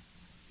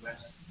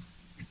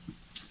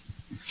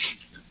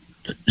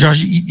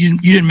 Josh, you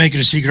didn't make it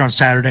a secret on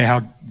Saturday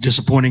how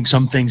disappointing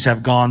some things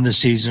have gone this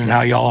season and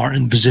how y'all aren't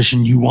in the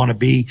position you want to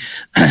be.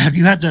 Have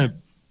you had to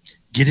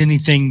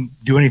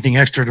do anything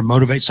extra to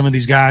motivate some of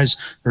these guys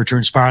or to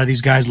inspire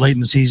these guys late in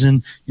the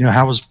season?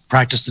 How was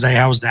practice today?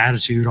 How was the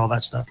attitude, all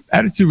that stuff?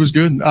 Attitude was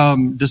good.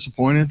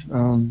 Disappointed,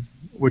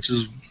 which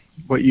is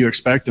what you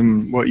expect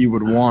and what you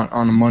would want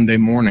on a Monday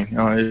morning.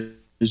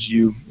 As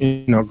you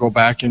go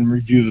back and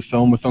review the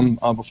film with them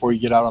before you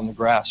get out on the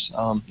grass.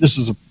 This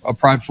is a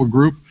prideful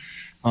group.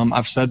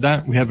 I've said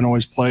that. We haven't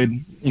always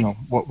played,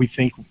 what we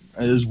think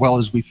as well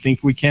as we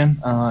think we can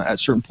at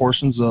certain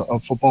portions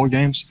of football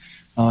games.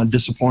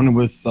 Disappointed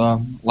with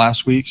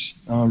last week's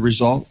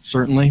result,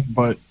 certainly.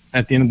 But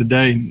at the end of the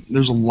day,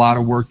 there's a lot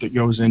of work that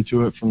goes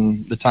into it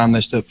from the time they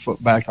step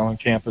foot back on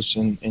campus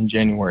in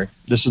January.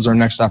 This is our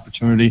next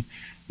opportunity.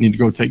 We need to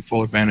go take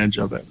full advantage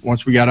of it.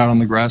 Once we got out on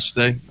the grass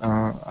today,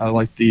 I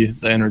like the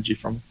energy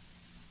from it.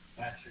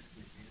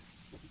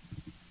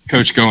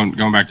 Coach, going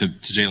back to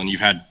Jalen, you've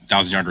had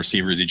 1,000-yard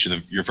receivers each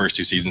of your first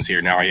 2 seasons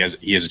here. Now he has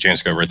a chance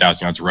to go over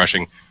 1,000 yards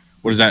rushing.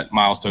 What does that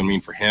milestone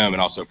mean for him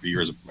and also for you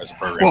as a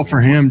program? Well,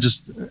 for him,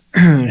 just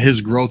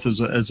his growth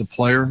as a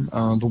player,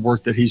 the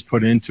work that he's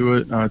put into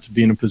it to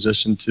be in a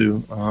position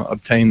to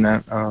obtain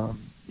that,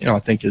 I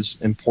think is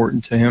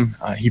important to him.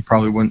 He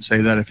probably wouldn't say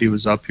that if he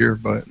was up here,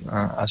 but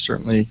I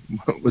certainly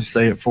would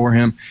say it for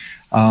him.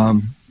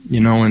 Proud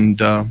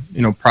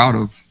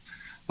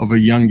of a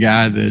young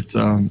guy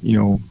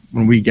that,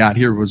 when we got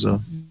here was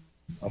a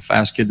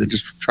fast kid that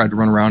just tried to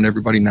run around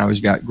everybody. Now he's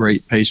got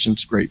great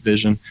patience, great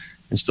vision,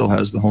 and still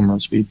has the home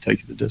run speed to take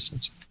it the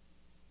distance.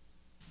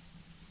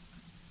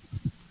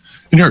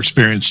 In your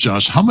experience,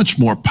 Josh, how much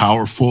more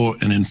powerful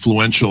and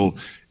influential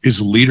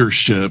is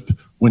leadership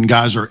when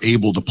guys are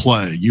able to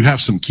play? You have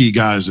some key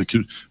guys that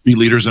could be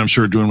leaders, and I'm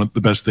sure are doing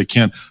the best they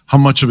can. How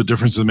much of a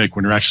difference does it make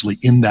when you're actually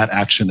in that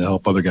action to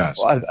help other guys?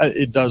 Well,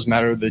 it does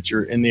matter that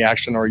you're in the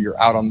action or you're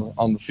out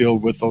on the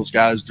field with those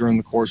guys during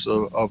the course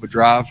of a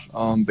drive,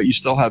 but you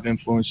still have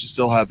influence. You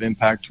still have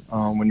impact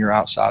when you're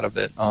outside of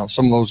it.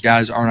 Some of those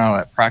guys aren't out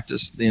at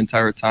practice the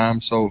entire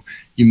time, so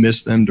you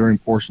miss them during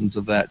portions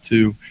of that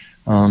too.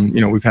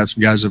 We've had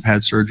some guys that have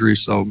had surgery,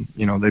 so,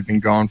 they've been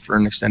gone for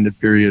an extended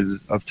period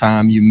of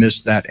time. You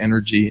miss that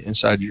energy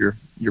inside your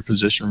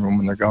position room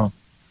when they're gone.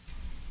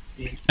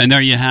 And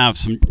there you have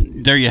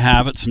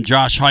it, some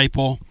Josh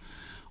Heupel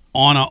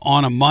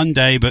on a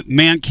Monday, but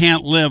man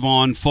can't live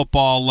on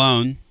football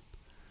alone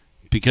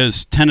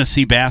because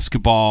Tennessee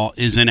basketball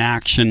is in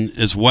action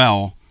as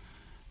well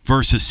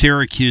versus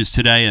Syracuse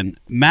today. And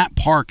Matt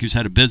Park, who's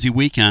had a busy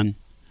weekend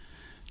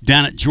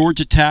down at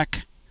Georgia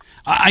Tech.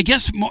 I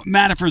guess,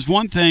 Matt, if there's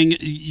one thing,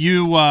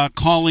 you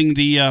calling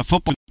the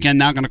football and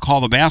now going to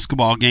call the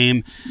basketball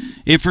game.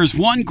 If there's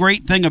one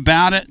great thing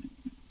about it,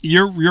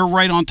 you're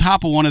right on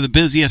top of one of the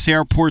busiest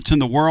airports in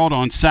the world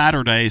on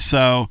Saturday.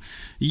 So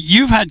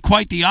you've had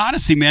quite the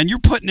odyssey, man. You're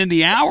putting in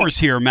the hours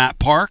here, Matt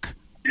Park.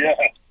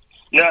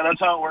 Yeah, that's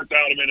how it worked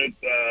out. I mean,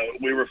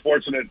 we were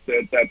fortunate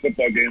that that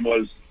football game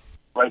was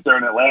right there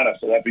in Atlanta,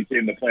 so that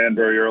became the plan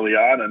very early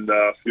on. And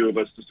a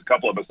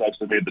couple of us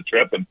actually made the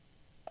trip. And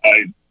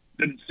I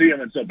didn't see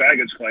him until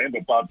baggage claim,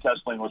 but Bob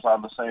Kessling was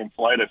on the same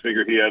flight. I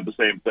figured he had the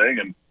same thing.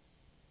 And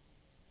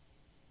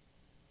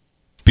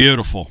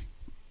beautiful.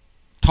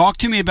 Talk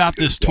to me about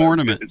this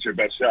tournament. It's your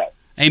best shot.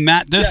 Hey,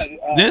 Matt,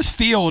 this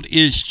field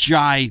is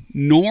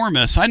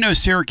ginormous. I know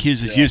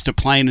Syracuse is used to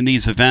playing in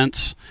these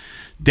events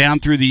down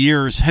through the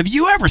years. Have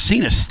you ever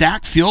seen a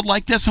stacked field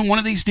like this in one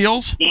of these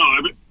deals? No,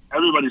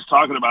 everybody's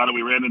talking about it.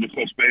 We ran into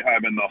Coach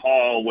Boeheim in the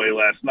hallway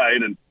last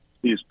night, and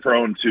he's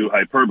prone to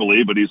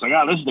hyperbole, but he's like,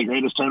 this is the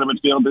greatest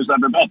tournament field there's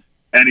ever been.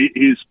 And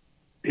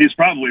he's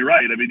probably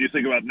right. I mean, you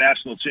think about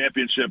national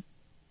championship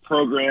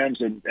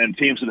programs and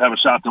teams that have a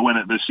shot to win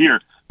it this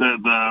year.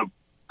 The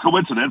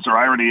coincidence or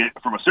irony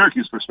from a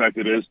Syracuse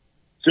perspective is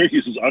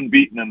Syracuse is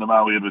unbeaten in the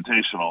Maui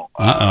Invitational.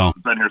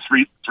 Been here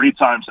three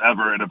times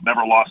ever and have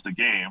never lost a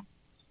game.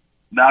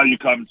 Now you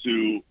come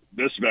to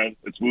this event,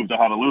 it's moved to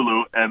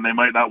Honolulu, and they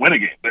might not win a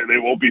game. They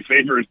won't be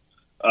favored,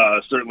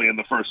 certainly in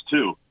the first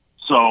two.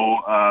 So,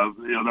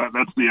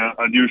 that's the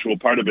unusual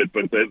part of it.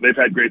 But they've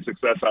had great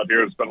success out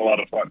here. It's been a lot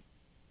of fun.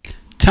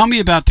 Tell me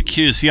about the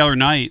Qs. The other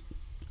night,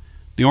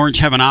 the Orange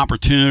have an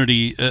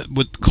opportunity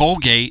with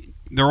Colgate.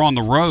 They're on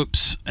the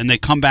ropes, and they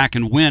come back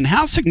and win.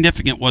 How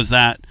significant was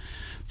that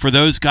for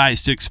those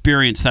guys to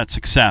experience that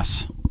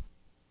success?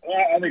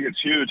 I think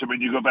it's huge. I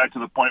mean, you go back to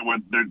the point where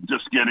they're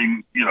just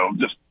getting,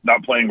 just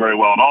not playing very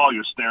well at all.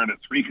 You're staring at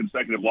 3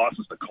 consecutive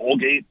losses to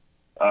Colgate,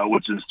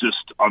 which is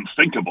just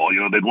unthinkable.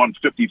 They'd won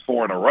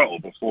 54 in a row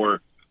before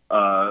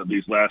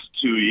these last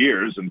 2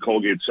 years, and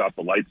Colgate shot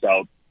the lights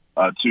out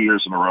 2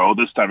 years in a row.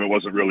 This time it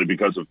wasn't really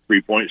because of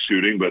three-point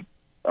shooting, but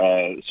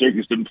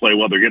Syracuse didn't play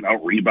well. They're getting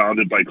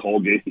out-rebounded by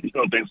Colgate,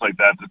 things like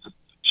that just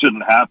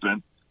shouldn't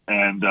happen.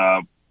 And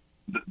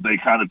they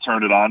kind of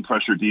turned it on.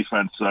 Pressure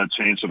defense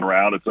changed it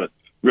around. It's a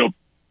real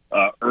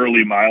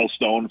early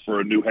milestone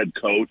for a new head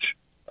coach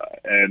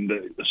and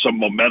some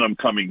momentum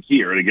coming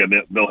here. And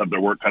again, they'll have their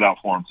work cut out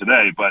for them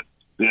today. But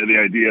the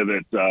idea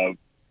that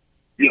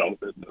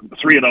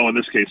 3-0 in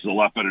this case is a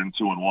lot better than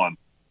 2-1.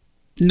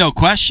 No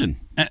question.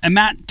 And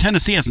Matt,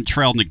 Tennessee hasn't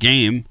trailed in the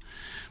game,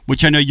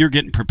 which I know you're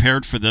getting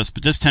prepared for this,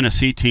 but this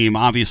Tennessee team,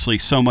 obviously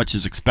so much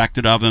is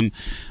expected of them.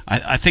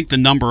 I think the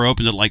number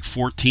opened at like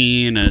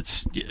 14.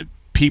 It's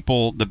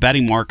people, the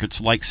betting markets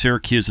like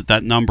Syracuse at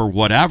that number,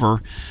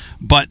 whatever.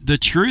 But the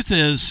truth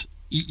is,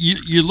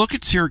 you look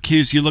at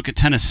Syracuse, you look at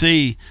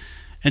Tennessee,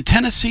 and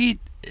Tennessee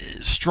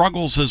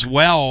struggles as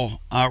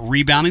well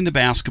rebounding the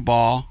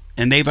basketball,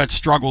 and they've had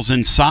struggles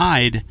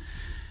inside.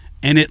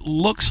 And it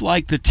looks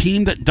like the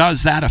team that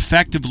does that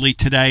effectively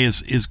today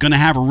is going to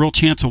have a real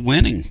chance of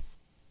winning.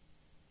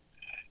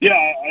 Yeah,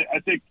 I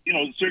think,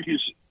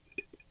 Syracuse,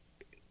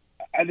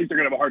 I think they're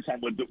going to have a hard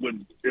time with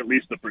at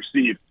least the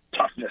perceived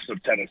toughness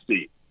of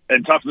Tennessee.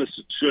 And toughness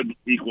should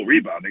equal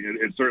rebounding.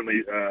 It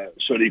certainly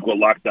should equal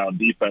lockdown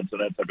defense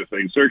and that type of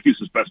thing.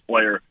 Syracuse's best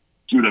player,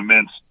 Judah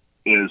Mintz,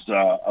 is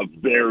a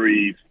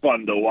very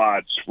fun to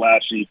watch,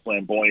 flashy,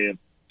 flamboyant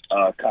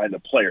kind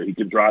of player. He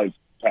can drive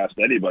past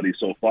anybody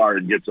so far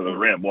and get to the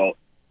rim. Well,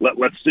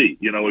 let's see.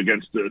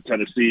 Against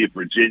Tennessee,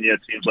 Virginia,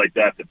 teams like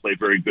that play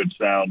very good,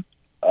 sound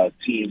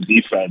team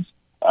defense.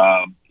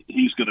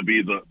 He's going to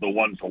be the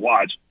one to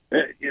watch.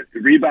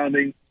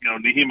 Rebounding,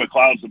 Naheem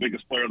McLeod's the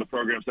biggest player the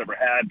program's ever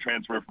had,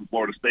 transfer from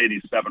Florida State.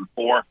 He's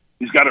 7'4".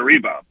 He's got to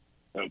rebound.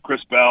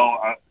 Chris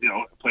Bell,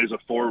 plays a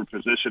forward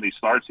position. He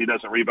starts. He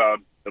doesn't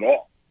rebound at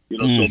all.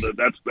 So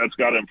that's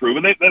got to improve.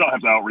 And they don't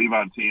have to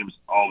out-rebound teams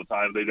all the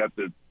time. They have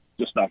to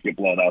just not get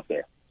blown out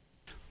there.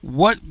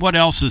 What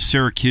else is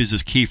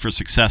Syracuse's key for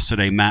success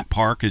today, Matt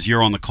Park, as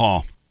you're on the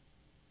call?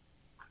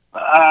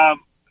 I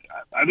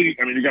think,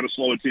 you got to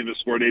slow a team that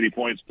scored 80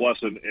 points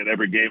plus in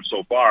every game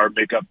so far,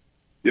 make up,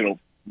 the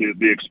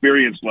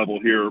experience level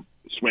here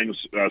swings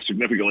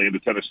significantly into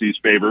Tennessee's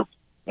favor.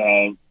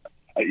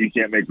 You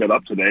can't make that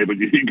up today, but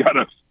you got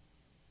to,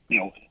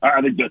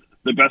 I think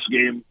the best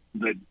game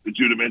that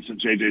Judah Mintz and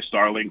J.J.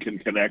 Starling can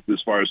connect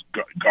as far as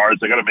guards.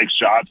 They got to make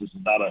shots. This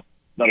is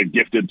not a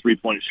gifted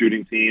 3-point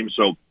shooting team.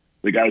 So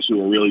the guys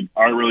who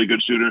are really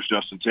good shooters,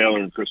 Justin Taylor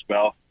and Chris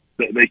Bell,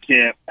 they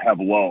can't have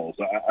lulls.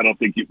 I don't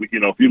think if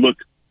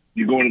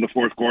you go into the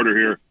fourth quarter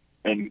here,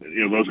 and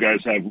those guys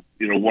have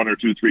 1 or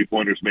 2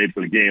 3-pointers made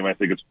for the game. I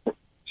think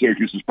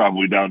Syracuse is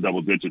probably down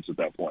double digits at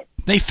that point.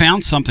 They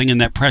found something in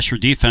that pressure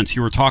defense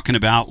you were talking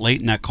about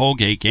late in that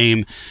Colgate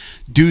game.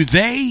 Do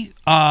they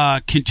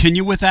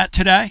continue with that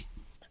today?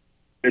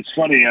 It's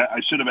funny.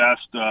 I should have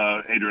asked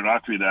Adrian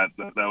Autry that.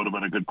 That would have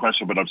been a good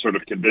question, but I'm sort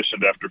of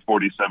conditioned after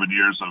 47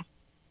 years of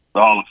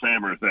the Hall of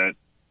Famers that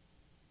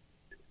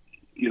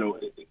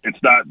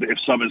it's not, if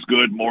some is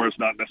good, more is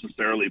not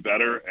necessarily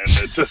better. And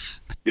it's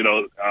just,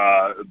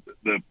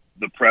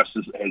 the press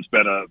has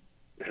been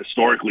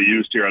historically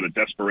used here out of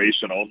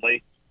desperation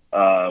only,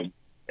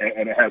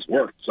 and it has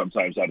worked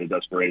sometimes out of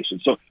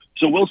desperation. So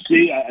we'll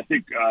see. I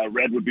think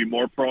Red would be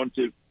more prone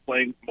to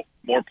playing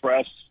more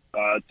press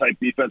type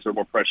defense, or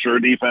more pressure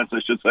defense, I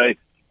should say.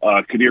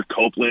 Kadir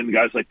Copeland,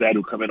 guys like that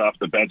who come in off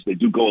the bench, they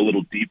do go a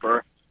little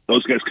deeper.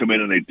 Those guys come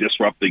in and they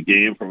disrupt the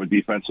game from a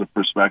defensive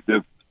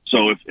perspective.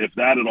 So if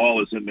that at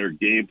all is in their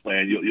game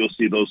plan, you'll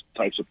see those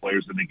types of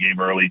players in the game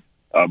early.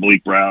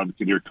 Malik Brown,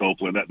 Kadir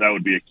Copeland, that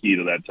would be a key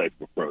to that type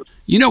of approach.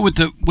 You know, with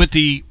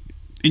the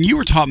and you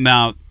were talking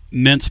about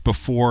Mintz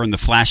before and the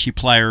flashy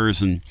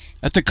players, and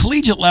at the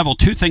collegiate level,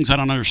 two things I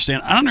don't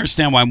understand. I don't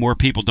understand why more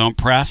people don't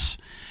press,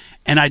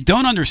 and I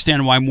don't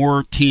understand why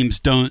more teams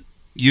don't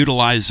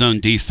utilize zone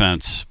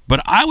defense.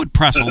 But I would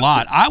press a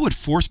lot. I would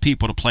force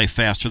people to play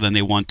faster than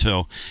they want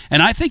to,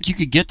 and I think you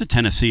could get to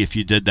Tennessee if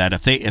you did that.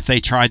 If they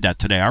tried that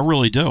today, I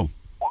really do.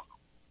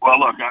 Well,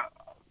 look,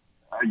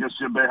 I guess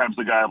Jim Boeheim's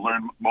the guy I've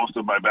learned most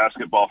of my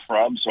basketball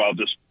from, so I'll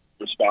just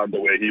respond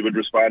the way he would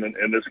respond.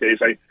 In this case,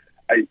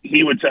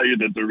 he would tell you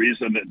that the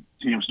reason that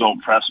teams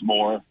don't press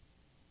more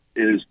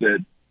is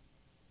that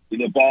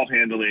the ball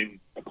handling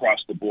across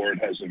the board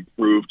has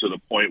improved to the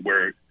point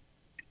where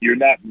you're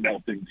not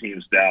melting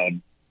teams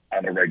down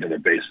on a regular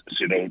basis.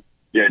 You know,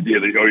 the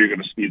idea that, you're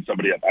going to speed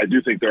somebody up. I do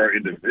think there are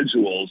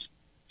individuals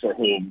for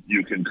whom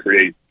you can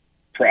create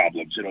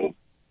problems. You know,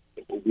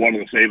 one of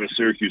the famous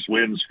Syracuse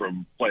wins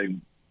from playing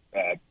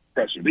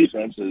pressure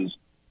defense is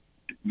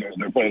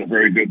they're playing a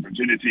very good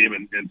Virginia team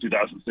in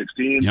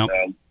 2016. Yep.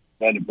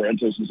 Landon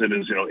Parentos is in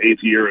his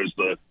 8th year as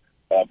the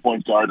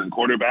point guard and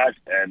quarterback,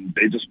 and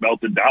they just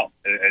melted down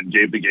and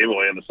gave the game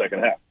away in the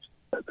second half.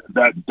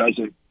 That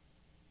doesn't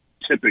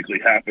typically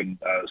happen,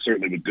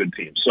 certainly with good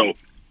teams. So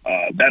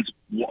that's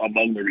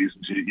among the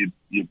reasons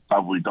you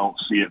probably don't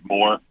see it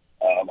more.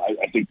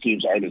 I think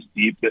teams aren't as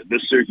deep.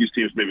 This Syracuse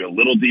team is maybe a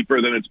little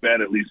deeper than it's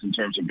been, at least in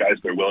terms of guys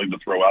they're willing to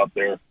throw out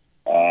there,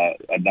 a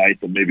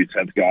 9th and maybe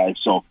 10th guy.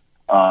 So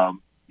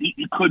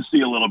you could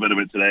see a little bit of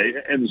it today.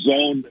 And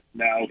zone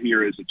now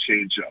here is a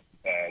change-up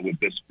with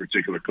this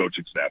particular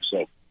coaching staff.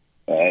 So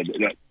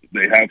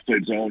they have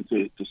played zone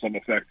to some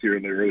effect here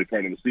in the early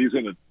part of the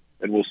season,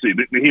 and we'll see.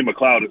 Naheem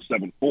McLeod at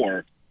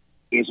 7'4"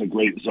 is a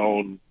great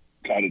zone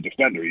kind of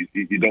defender.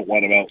 You don't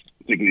want him out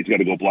thinking he's got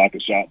to go block a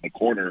shot in the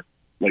corner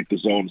like the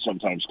zone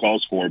sometimes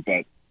calls for,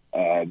 but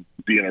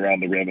being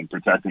around the rim and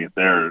protecting it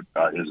there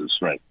is his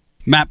strength.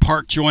 Matt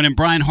Park joining.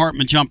 Brian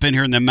Hartman jump in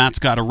here, and then Matt's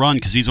got to run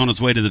because he's on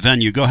his way to the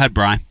venue. Go ahead,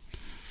 Brian.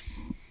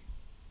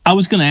 I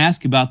was going to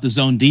ask about the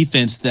zone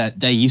defense that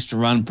they used to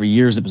run for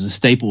years. It was a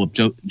staple of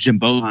Jim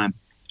Boeheim.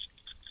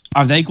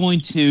 Are they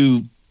going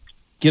to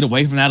get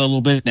away from that a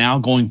little bit now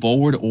going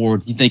forward, or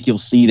do you think you'll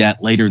see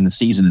that later in the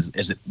season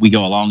as we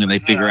go along and they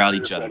figure out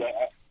each other?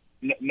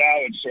 Now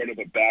it's sort of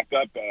a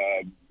backup.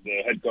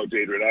 The head coach,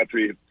 Adrian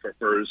Autry,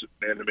 prefers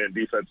man-to-man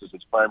defense as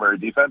his primary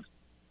defense,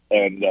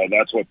 and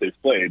that's what they've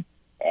played.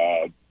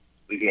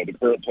 The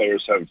current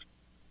players have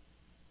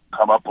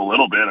come up a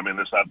little bit. I mean,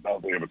 I don't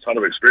think they have a ton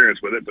of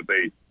experience with it, but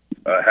they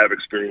have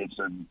experience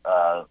in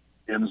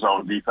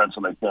zone defense,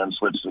 and they can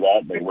switch to that.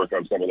 And they work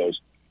on some of those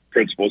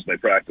principles, and they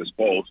practice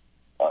both.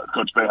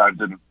 Coach Boeheim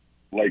didn't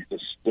like to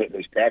split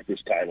his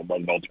practice time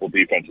among multiple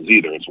defenses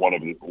either. It's one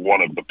of the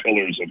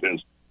pillars of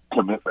his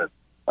commitment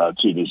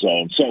to the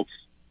zone. So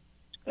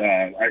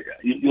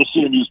you'll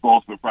see him use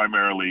both, but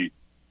primarily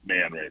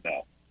man right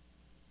now.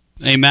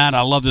 Hey, Matt,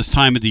 I love this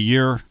time of the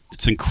year.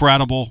 It's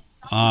incredible,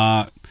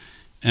 and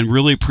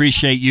really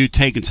appreciate you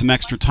taking some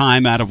extra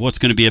time out of what's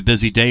going to be a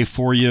busy day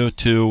for you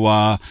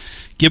to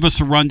give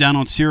us a rundown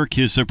on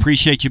Syracuse. So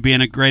appreciate you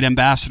being a great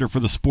ambassador for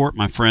the sport,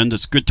 my friend.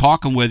 It's good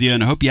talking with you,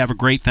 and I hope you have a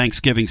great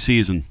Thanksgiving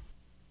season.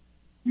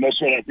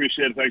 Most of it, I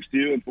appreciate it. Thanks to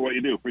you and for what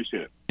you do.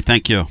 Appreciate it.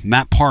 Thank you.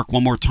 Matt Park,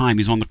 one more time.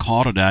 He's on the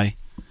call today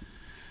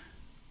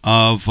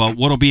of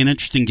what'll be an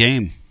interesting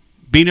game.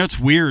 Bino, it's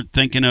weird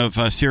thinking of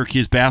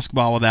Syracuse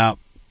basketball without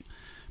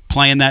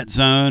playing that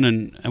zone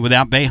and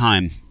without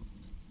Boeheim.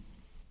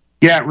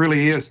 Yeah, it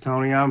really is,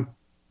 Tony.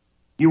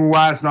 You were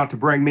wise not to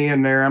bring me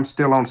in there. I'm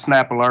still on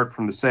snap alert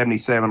from the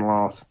 77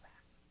 loss.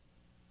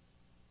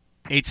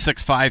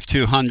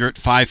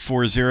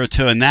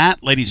 865-200-5402. And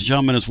that, ladies and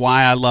gentlemen, is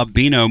why I love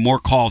Bino. More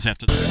calls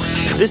after the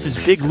break. This is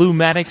Big Lou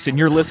Maddox, and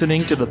you're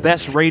listening to the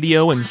best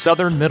radio in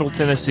southern Middle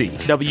Tennessee.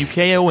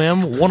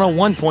 WKOM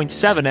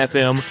 101.7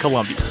 FM,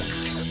 Columbia.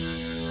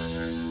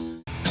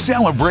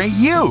 Celebrate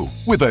you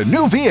with a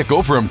new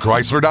vehicle from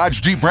Chrysler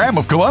Dodge Jeep Ram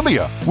of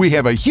Columbia. We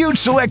have a huge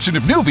selection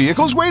of new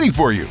vehicles waiting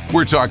for you.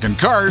 We're talking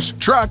cars,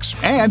 trucks,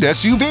 and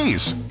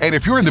SUVs. And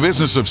if you're in the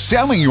business of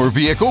selling your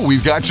vehicle,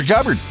 we've got you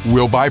covered.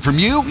 We'll buy from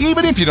you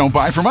even if you don't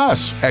buy from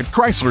us. At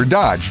Chrysler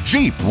Dodge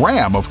Jeep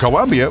Ram of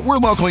Columbia, we're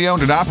locally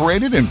owned and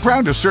operated and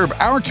proud to serve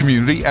our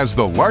community as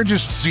the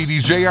largest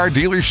CDJR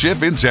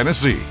dealership in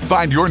Tennessee.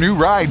 Find your new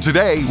ride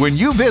today when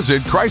you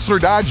visit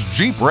Chrysler Dodge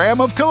Jeep Ram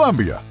of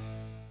Columbia.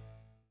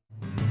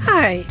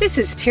 Hi, this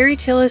is Terry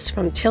Tillis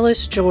from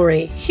Tillis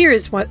Jewelry. Here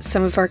is what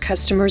some of our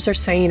customers are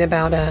saying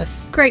about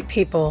us. Great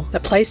people, the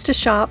place to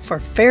shop for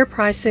fair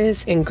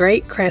prices and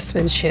great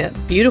craftsmanship,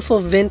 beautiful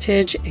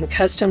vintage and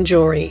custom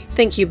jewelry.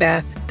 Thank you,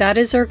 Beth. That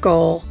is our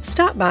goal.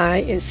 Stop by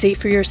and see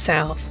for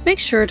yourself. Make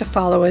sure to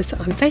follow us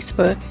on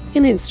Facebook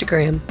and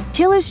Instagram.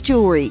 Tillis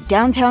Jewelry,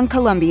 downtown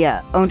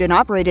Columbia, owned and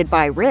operated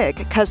by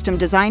Rick, custom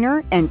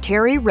designer, and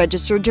Carrie,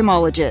 registered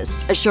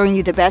gemologist, assuring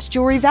you the best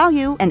jewelry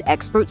value and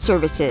expert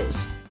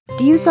services.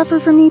 Do you suffer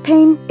from knee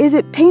pain? Is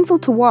it painful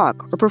to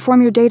walk or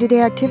perform your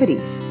day-to-day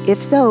activities? If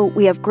so,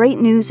 we have great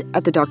news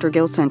at the Dr.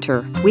 Gill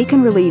Center. We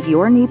can relieve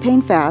your knee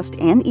pain fast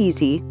and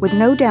easy with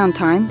no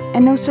downtime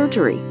and no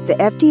surgery. The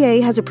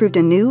FDA has approved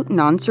a new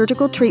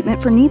non-surgical treatment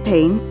for knee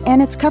pain,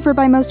 and it's covered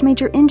by most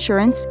major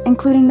insurance,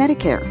 including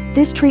Medicare.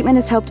 This treatment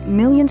has helped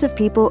millions of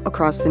people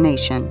across the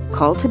nation.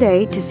 Call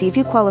today to see if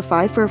you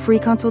qualify for a free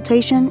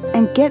consultation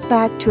and get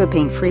back to a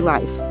pain-free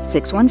life.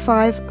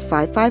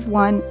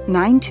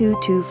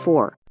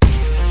 615-551-9224.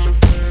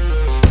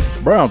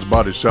 Brown's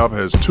Body Shop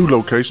has 2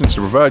 locations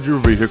to provide your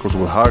vehicles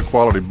with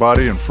high-quality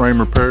body and frame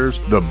repairs,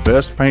 the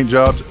best paint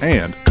jobs,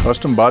 and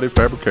custom body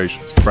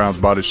fabrications. Brown's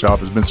Body Shop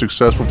has been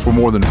successful for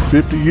more than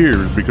 50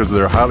 years because of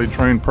their highly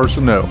trained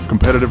personnel,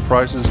 competitive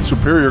prices,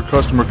 superior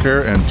customer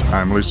care, and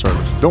timely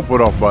service. Don't put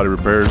off body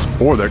repairs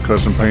or that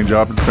custom paint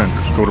job at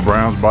Fenders. Go to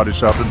Brown's Body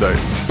Shop today.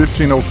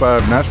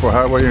 1505 Nashville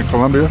Highway in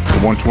Columbia, to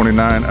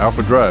 129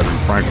 Alpha Drive in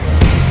Franklin.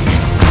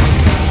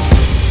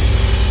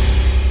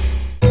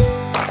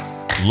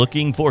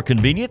 Looking for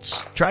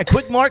convenience? Try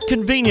Quick Mart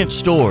Convenience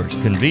Stores,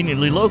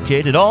 conveniently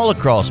located all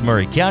across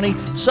Murray County,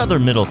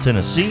 southern Middle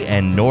Tennessee,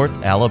 and North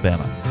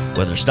Alabama.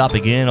 Whether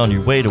stopping in on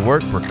your way to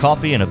work for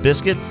coffee and a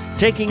biscuit,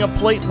 taking a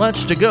plate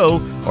lunch to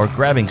go, or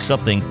grabbing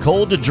something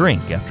cold to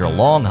drink after a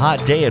long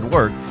hot day at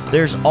work,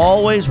 there's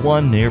always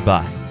one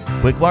nearby.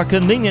 Quick Mart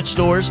Convenience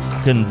Stores,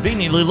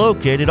 conveniently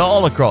located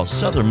all across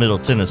southern Middle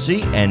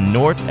Tennessee and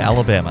North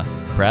Alabama.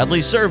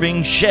 Proudly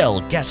serving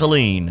Shell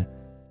gasoline.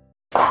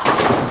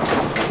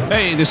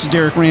 Hey, this is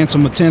Derek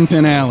Ransom with 10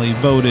 Pin Alley,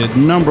 voted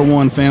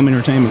 #1 family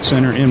entertainment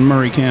center in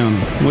Murray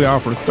County. We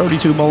offer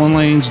 32 bowling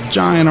lanes,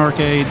 giant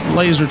arcade,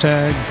 laser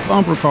tag,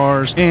 bumper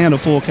cars, and a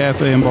full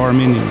cafe and bar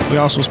menu. We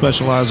also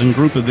specialize in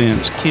group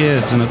events,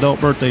 kids and adult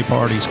birthday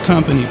parties,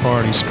 company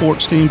parties,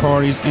 sports team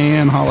parties,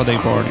 and holiday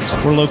parties.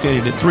 We're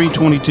located at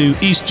 322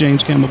 East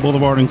James Campbell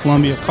Boulevard in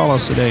Columbia. Call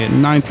us today at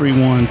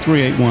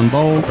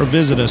 931-381-BOWL or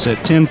visit us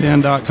at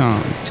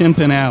 10pin.com. 10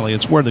 Pin Alley,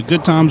 it's where the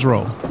good times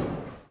roll.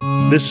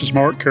 This is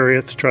Mark Curry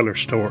at the Trailer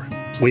Store.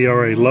 We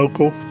are a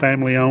local,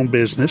 family-owned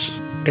business.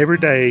 Every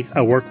day,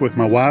 I work with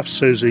my wife,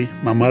 Susie,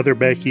 my mother,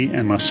 Becky,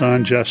 and my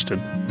son, Justin.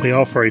 We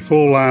offer a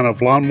full line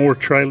of lawnmower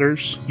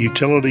trailers,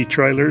 utility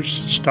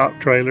trailers, stock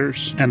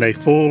trailers, and a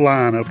full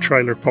line of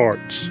trailer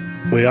parts.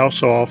 We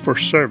also offer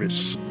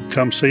service.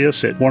 Come see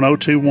us at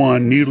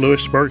 1021 New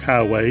Lewisburg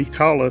Highway.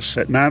 Call us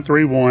at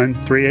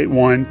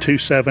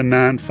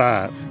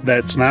 931-381-2795.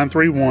 That's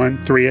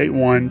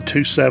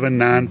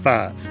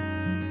 931-381-2795.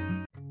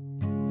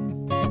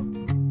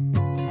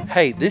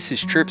 Hey, this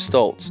is Tripp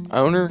Stoltz,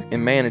 owner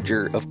and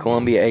manager of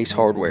Columbia Ace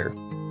Hardware.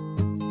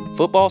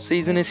 Football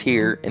season is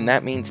here, and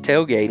that means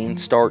tailgating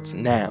starts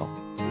now.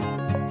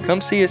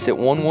 Come see us at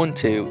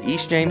 112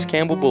 East James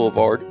Campbell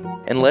Boulevard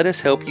and let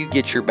us help you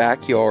get your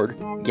backyard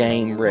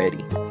game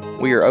ready.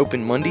 We are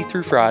open Monday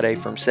through Friday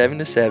from 7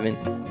 to 7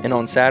 and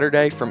on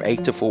Saturday from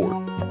 8 to 4.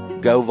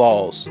 Go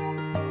Vols!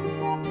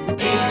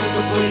 Ace is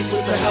the place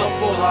with the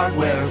helpful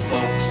hardware,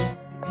 folks.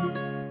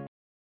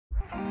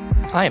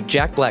 I am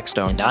Jack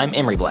Blackstone. And I'm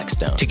Emery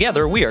Blackstone.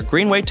 Together, we are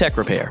Greenway Tech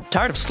Repair.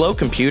 Tired of slow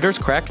computers,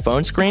 cracked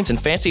phone screens,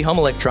 and fancy home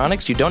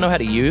electronics you don't know how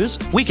to use?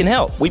 We can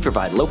help. We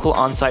provide local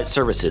on-site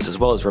services as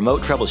well as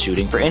remote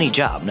troubleshooting for any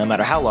job, no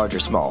matter how large or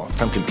small,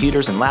 from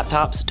computers and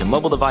laptops to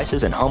mobile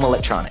devices and home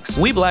electronics.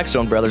 We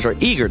Blackstone brothers are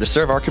eager to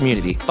serve our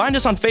community. Find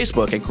us on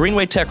Facebook at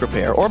Greenway Tech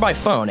Repair or by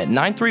phone at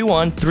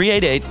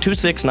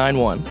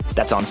 931-388-2691.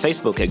 That's on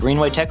Facebook at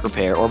Greenway Tech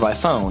Repair or by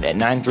phone at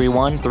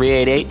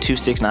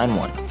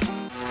 931-388-2691.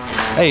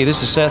 Hey,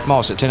 this is Seth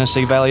Moss at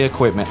Tennessee Valley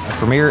Equipment, a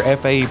premier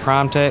FAE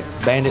PrimeTech,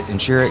 Bandit, and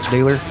SureX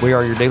dealer. We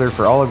are your dealer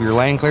for all of your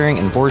land clearing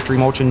and forestry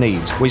mulching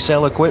needs. We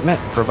sell equipment,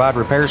 provide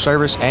repair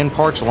service, and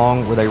parts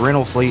along with a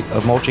rental fleet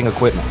of mulching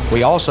equipment.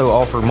 We also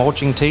offer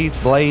mulching teeth,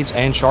 blades,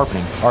 and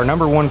sharpening. Our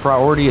 #1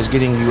 priority is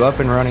getting you up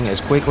and running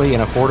as quickly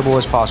and affordable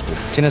as possible.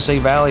 Tennessee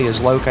Valley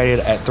is located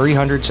at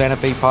 300 Santa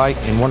Fe Pike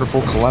in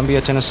wonderful Columbia,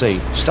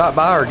 Tennessee. Stop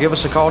by or give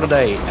us a call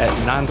today at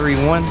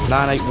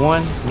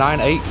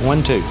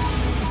 931-981-9812.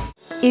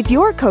 If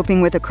you're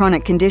coping with a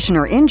chronic condition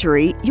or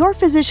injury, your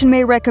physician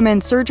may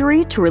recommend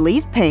surgery to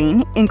relieve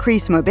pain,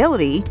 increase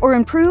mobility, or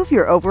improve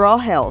your overall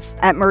health.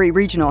 At Murray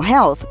Regional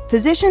Health,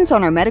 physicians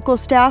on our medical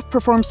staff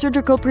perform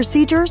surgical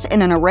procedures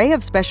in an array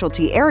of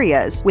specialty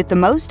areas with the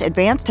most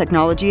advanced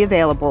technology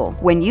available.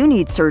 When you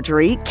need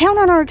surgery, count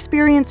on our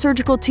experienced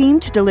surgical team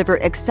to deliver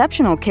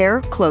exceptional care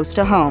close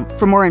to home.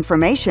 For more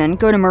information,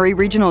 go to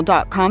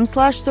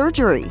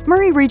murrayregional.com/surgery.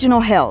 Murray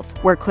Regional Health,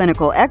 where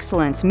clinical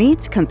excellence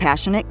meets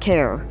compassionate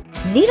care.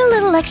 Need a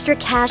little extra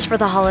cash for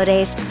the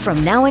holidays?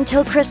 From now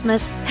until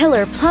Christmas,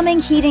 Hiller Plumbing,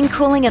 Heating,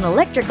 Cooling, and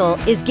Electrical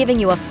is giving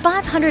you a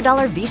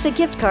 $500 Visa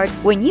gift card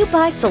when you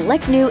buy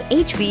select new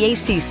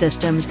HVAC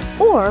systems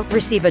or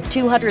receive a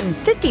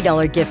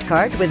 $250 gift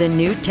card with a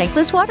new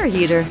tankless water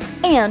heater.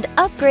 And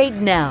upgrade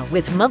now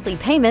with monthly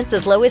payments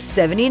as low as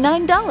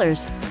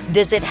 $79.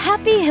 Visit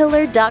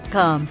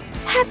happyhiller.com.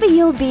 Happy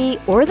you'll be,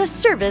 or the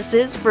service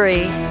is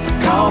free.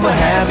 Call the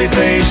Happy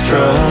Face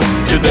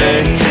Truck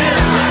today.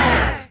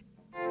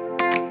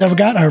 I've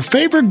got our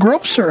favorite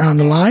grocer on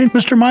the line,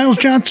 Mr. Miles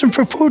Johnson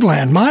for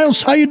Foodland.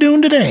 Miles, how you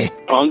doing today?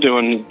 I'm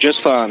doing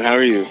just fine. How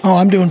are you? Oh,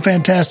 I'm doing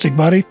fantastic,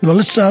 buddy. Well,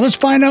 let's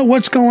find out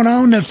what's going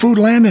on at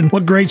Foodland and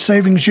what great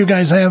savings you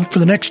guys have for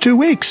the next 2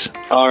 weeks.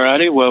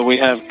 Alrighty. Well, we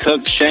have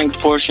cooked shank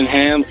portion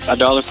ham,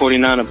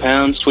 $1.49 a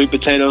pound. Sweet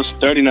potatoes,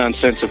 39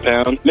 cents a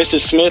pound.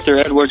 Mrs. Smith or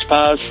Edwards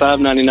pies,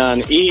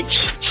 $5.99 each.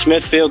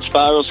 Smithfield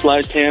spiral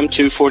sliced ham,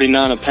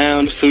 $2.49 a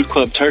pound. Food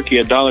Club turkey,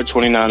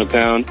 $1.29 a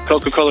pound.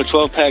 Coca-Cola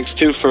 12 packs,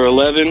 2 for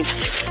 $11.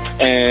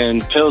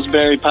 And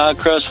Pillsbury pie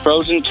crust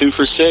frozen, 2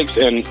 for $6,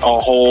 and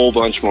a whole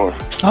bunch more.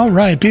 All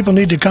right. People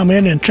need to come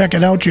in and check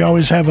it out. You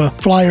always have a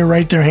flyer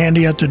right there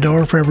handy at the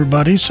door for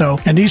everybody.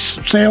 And these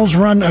sales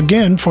run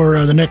again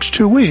for the next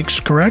 2 weeks,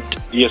 correct?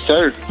 Yes,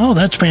 sir. Oh,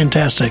 that's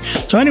fantastic.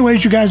 So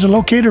anyways, you guys are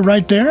located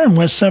right there on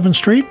West 7th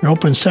Street. You're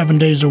open 7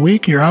 days a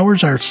week. Your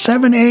hours are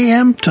 7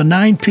 a.m. to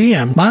 9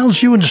 p.m.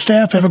 Miles, you and the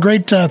staff have a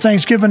great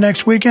Thanksgiving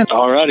next weekend.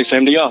 All righty.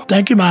 Same to y'all.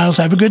 Thank you, Miles.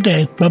 Have a good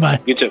day.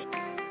 Bye-bye. You too.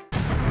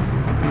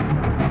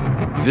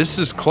 This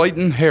is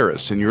Clayton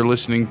Harris, and you're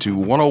listening to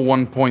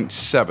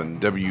 101.7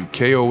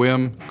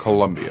 WKOM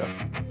Columbia.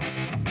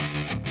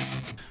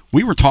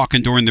 We were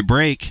talking during the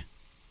break.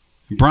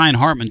 Brian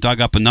Hartman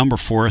dug up a number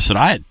for us that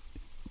I had.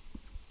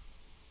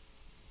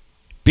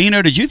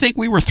 Bino, did you think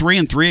we were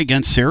 3-3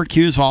 against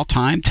Syracuse all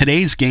time?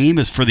 Today's game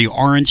is for the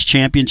Orange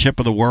Championship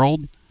of the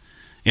World.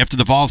 After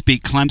the Vols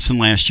beat Clemson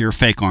last year,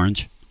 fake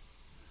Orange.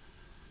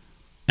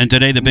 And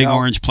today the Big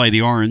Orange play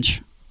the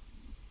Orange.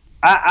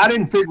 I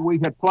didn't figure we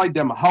had played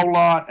them a whole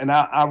lot, and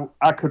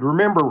I could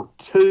remember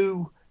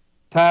 2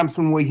 times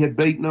when we had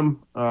beaten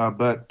them,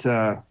 but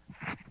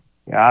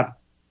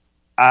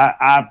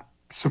I'm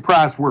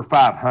surprised we're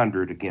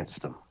 500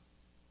 against them.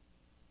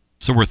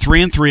 So we're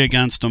 3-3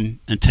 against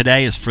them, and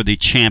today is for the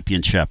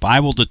championship.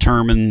 I've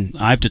determined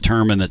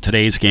that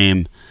today's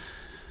game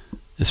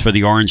is for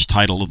the Orange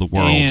title of the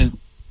world. And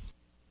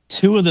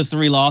 2 of the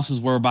 3 losses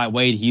were by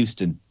Wade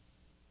Houston.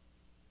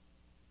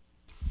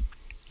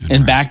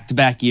 In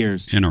back-to-back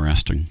years.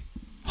 Interesting.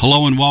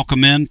 Hello and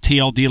welcome in,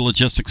 TLD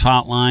Logistics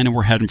Hotline, and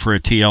we're heading for a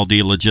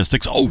TLD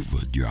Logistics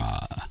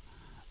Overdrive.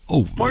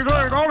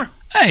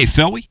 Hey,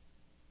 Philly.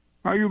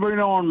 How you been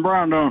on,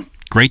 Brian, doing?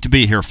 Great to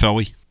be here,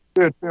 Philly.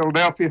 Good,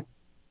 Philadelphia.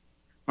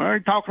 Well, you're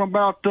talking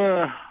about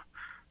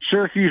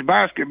Syracuse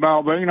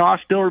basketball, but, I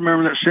still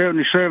remember that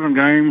 77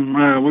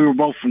 game. We were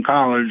both in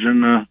college,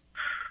 and a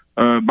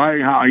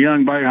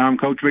young Boeheim,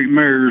 Coach Vic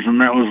Mears,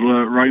 and that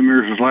was Ray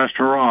Mears' last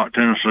hurrah at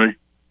Tennessee.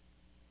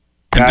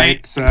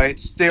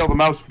 It's still the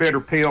most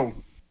bitter pill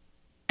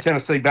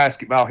Tennessee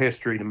basketball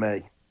history to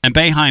me. And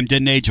Boeheim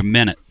didn't age a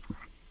minute.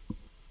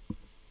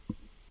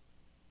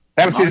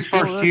 That was his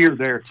first year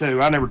there,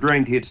 too. I never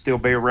dreamed he'd still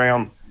be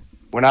around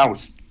when I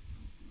was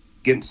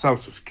getting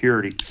Social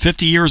Security.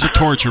 50 years of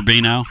torture,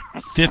 Bino.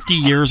 50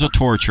 years of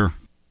torture.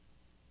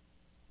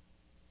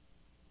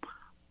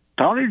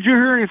 Tony, did you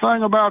hear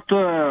anything about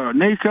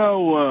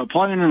Nico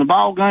playing in the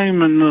ball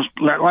game in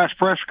that last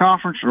press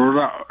conference? Or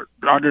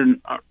I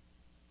didn't...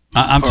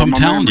 I'm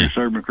telling you.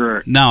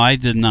 Correct. No, I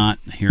did not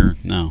hear.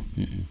 No.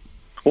 Mm-mm.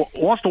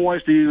 What's the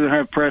waste to even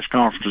have press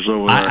conferences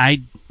over there?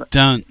 I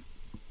don't.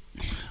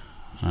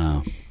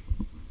 I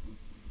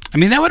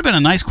mean, that would have been a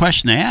nice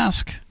question to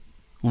ask.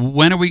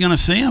 When are we going to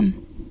see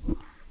him?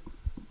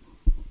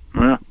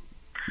 Well,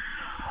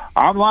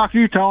 I'm like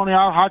you, Tony.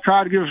 I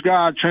try to give this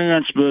guy a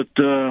chance, but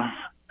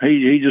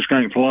he just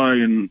can't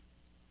play. And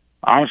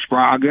I was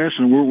surprised, I guess,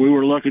 and we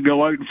were lucky to go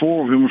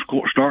 8-4 with him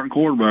starting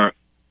quarterback.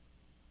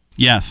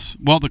 Yes.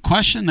 Well, the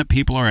question that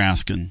people are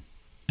asking,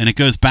 and it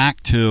goes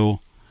back to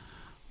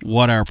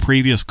what our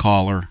previous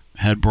caller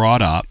had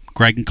brought up,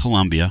 Greg in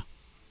Columbia,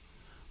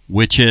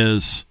 which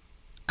is,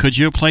 could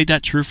you have played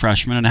that true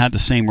freshman and had the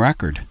same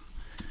record?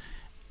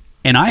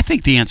 And I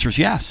think the answer is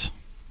yes.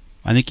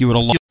 I think you would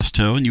have lost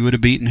to, and you would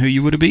have beaten who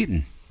you would have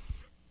beaten.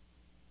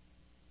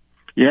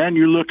 Yeah, and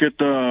you look at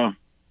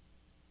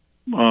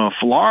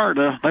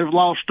Florida, they've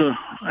lost to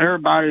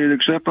everybody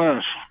except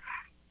us.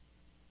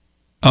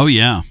 Oh,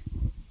 yeah.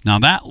 Now,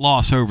 that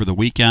loss over the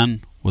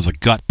weekend was a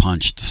gut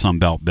punch to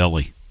Sunbelt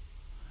Billy.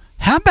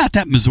 How about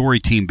that Missouri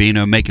team,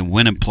 Bino, making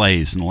winning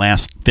plays in the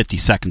last 50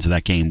 seconds of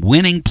that game?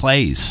 Winning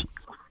plays.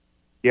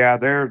 Yeah,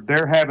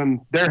 they're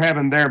having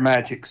their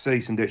magic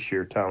season this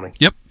year, Tony.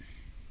 Yep.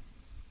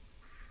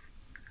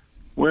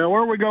 Well,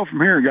 where do we go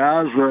from here,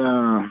 guys?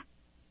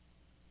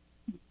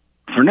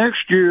 For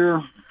next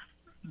year,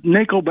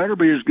 Nico better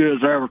be as good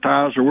as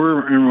advertised, or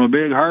we're in a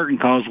big hurting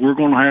because we're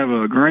going to have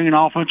a green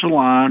offensive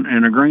line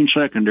and a green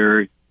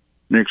secondary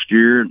next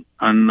year,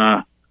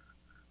 and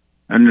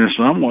And in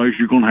some ways,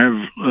 you're going to have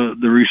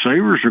the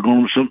receivers are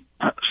going to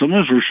some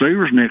of those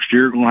receivers next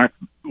year are going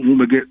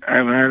to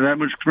haven't had that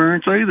much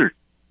experience either.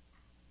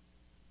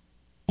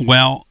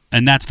 Well,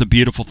 and that's the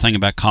beautiful thing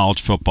about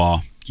college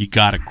football. You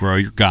got to grow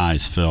your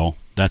guys, Phil.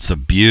 That's the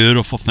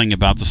beautiful thing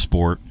about the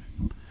sport.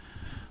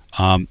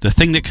 The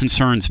thing that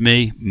concerns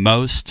me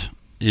most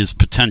is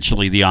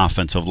potentially the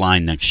offensive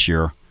line next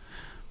year.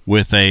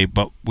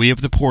 But we have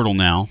the portal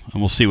now,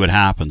 and we'll see what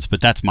happens. But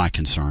that's my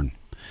concern.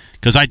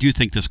 Because I do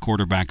think this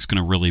quarterback's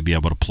going to really be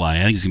able to play.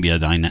 I think he's going to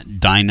be a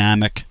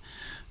dynamic,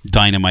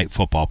 dynamite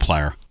football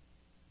player.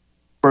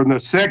 For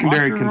the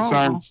secondary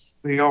concerns,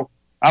 Phil,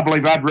 I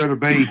believe I'd rather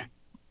be.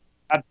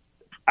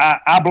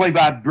 I believe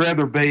I'd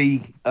rather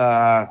be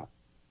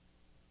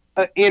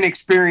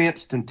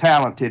inexperienced and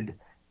talented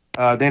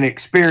than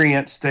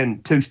experienced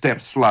and 2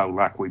 steps slow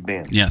like we've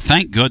been. Yeah,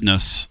 thank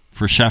goodness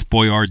for Chef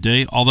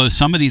Boyardee. Although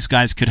some of these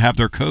guys could have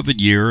their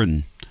COVID year,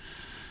 and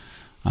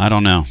I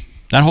don't know.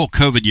 That whole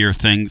COVID year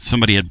thing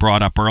somebody had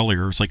brought up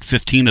earlier, it's like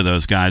 15 of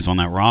those guys on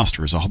that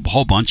roster. There's a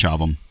whole bunch of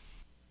them.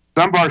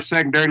 Some of our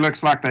secondary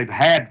looks like they've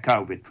had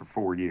COVID for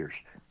 4 years.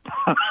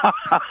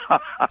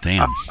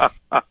 Damn.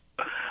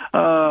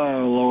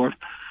 Oh, Lord.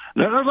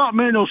 There's not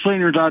many of those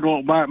seniors I'd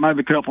want back. Maybe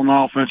a couple on the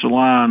offensive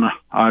line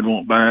I'd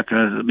want back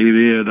as it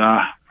did.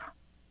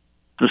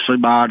 To say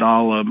bye to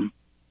all of them.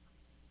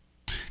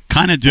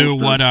 Kind of do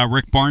what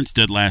Rick Barnes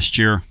did last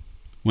year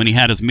when he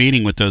had his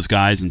meeting with those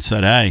guys and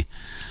said, hey,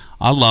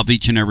 I love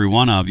each and every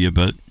one of you,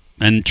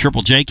 and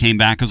Triple J came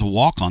back as a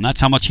walk-on.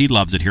 That's how much he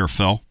loves it here,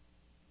 Phil.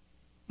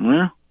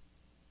 Yeah.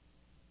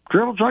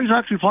 Triple J's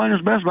actually playing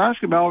his best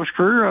basketball of his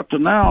career up to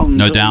now.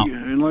 No doubt.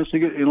 Unless he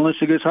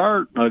gets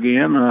hurt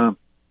again.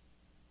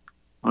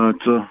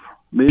 It's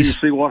need to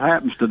see what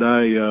happens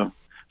today. If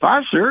I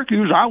was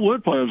Syracuse, I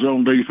would play his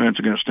own defense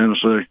against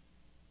Tennessee.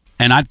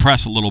 And I'd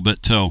press a little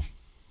bit, too.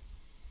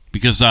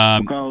 Because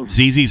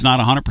ZZ's not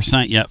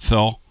 100% yet,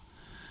 Phil.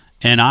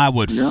 And I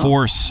would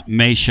force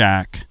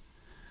Meshack.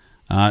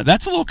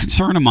 That's a little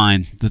concern of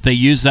mine, that they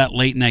used that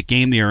late in that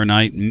game the other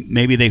night.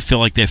 Maybe they feel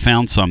like they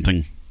found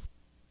something.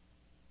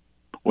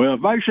 Well, if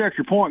Meshack's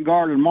your point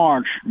guard in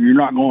March, you're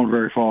not going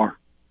very far.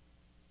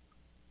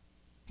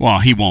 Well,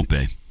 he won't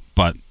be.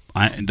 But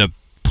the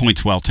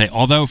point's well taken.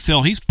 Although,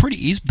 Phil, he's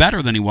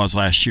better than he was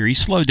last year. He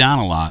slowed down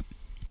a lot.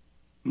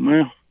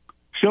 Well,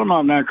 still not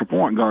a natural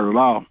point guard at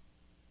all.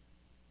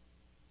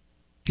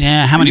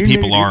 Yeah, how many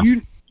people are?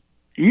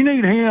 You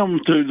need him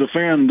to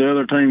defend the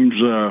other team's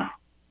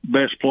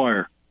best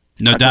player.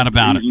 No doubt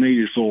about it. He's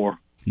needed for.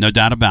 No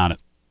doubt about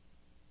it.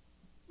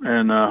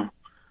 And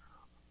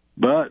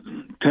but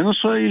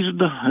Tennessee,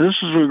 this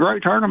is a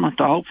great tournament.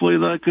 Hopefully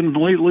they can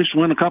at least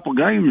win a couple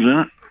games in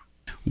it.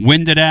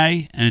 Win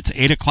today, and it's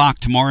 8 o'clock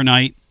tomorrow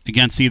night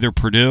against either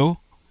Purdue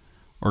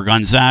or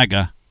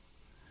Gonzaga.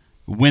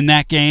 Win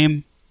that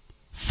game,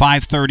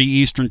 5:30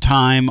 Eastern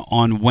Time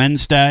on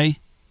Wednesday.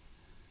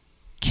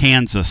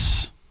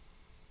 Kansas.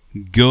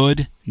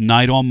 Good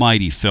night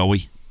almighty,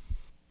 Philly.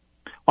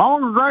 I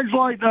want to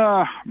congratulate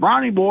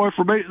Bronny Boy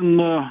for beating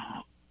the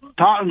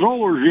Titans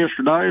Oilers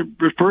yesterday.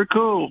 It was pretty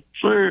cool.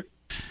 See?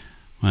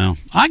 Well,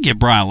 I give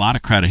Brian a lot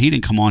of credit. He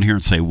didn't come on here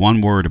and say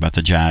one word about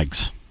the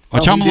Jags.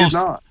 Which I'm a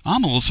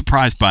little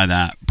surprised by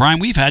that. Brian,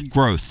 we've had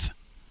growth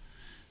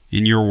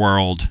in your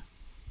world.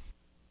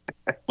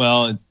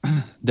 Well,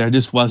 there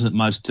just wasn't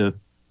much to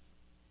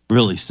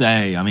really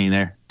say. I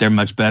mean, they're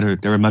much better.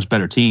 They're a much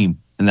better team,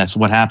 and that's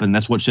what happened.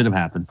 That's what should have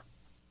happened.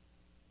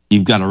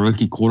 You've got a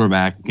rookie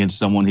quarterback against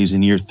someone who's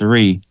in year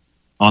 3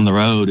 on the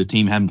road. A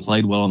team haven't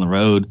played well on the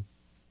road.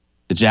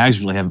 The Jags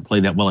really haven't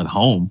played that well at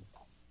home,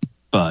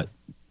 but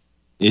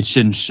it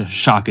shouldn't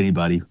shock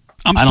anybody.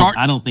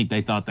 I don't think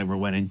they thought they were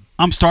winning.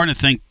 I'm starting to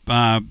think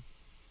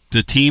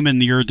the team in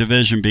your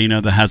division,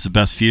 Bino, that has the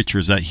best future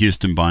is that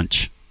Houston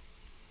bunch.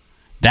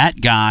 That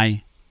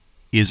guy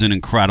is an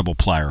incredible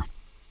player.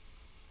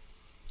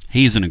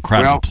 He's an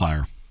incredible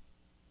player.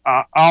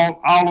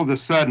 All of a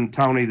sudden,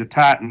 Tony, the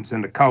Titans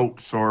and the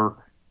Colts are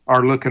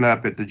looking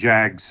up at the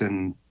Jags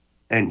and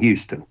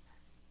Houston,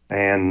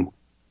 and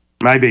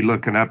maybe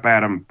looking up at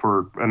them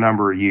for a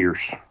number of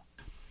years.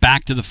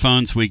 Back to the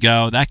phones we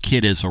go. That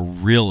kid is a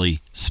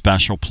really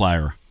special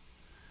player.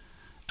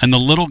 And the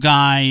little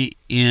guy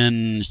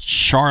in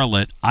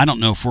Charlotte, I don't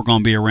know if we're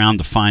going to be around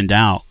to find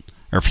out,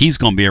 or if he's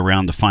going to be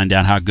around to find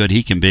out how good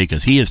he can be,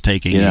 because he is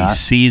taking a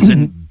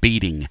season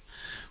beating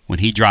when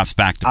he drops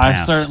back to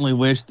pass. I certainly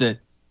wish that,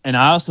 and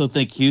I also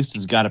think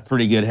Houston's got a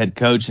pretty good head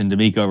coach in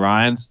D'Amico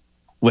Ryans,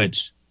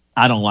 which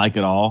I don't like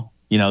at all.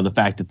 You know, the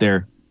fact that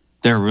they're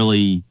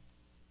really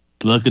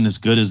looking as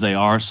good as they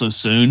are so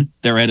soon.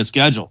 They're ahead of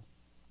schedule.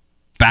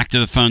 Back to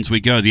the phones we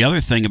go. The other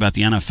thing about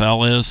the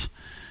NFL is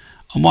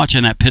I'm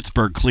watching that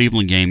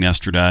Pittsburgh-Cleveland game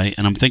yesterday,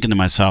 and I'm thinking to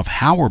myself,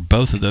 how were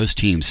both of those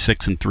teams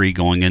 6-3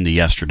 going into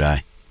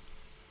yesterday?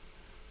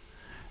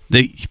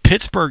 The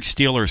Pittsburgh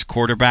Steelers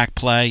quarterback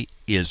play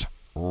is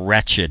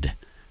wretched.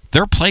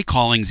 Their play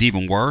calling's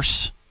even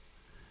worse.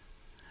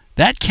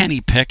 That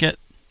Kenny Pickett,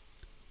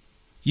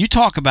 you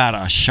talk about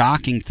a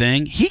shocking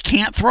thing. He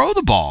can't throw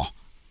the ball.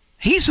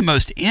 He's the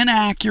most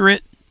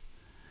inaccurate,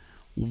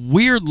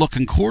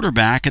 weird-looking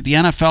quarterback at the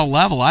NFL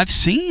level I've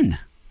seen.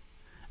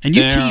 And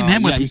you team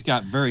him with... he's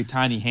got very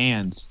tiny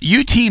hands.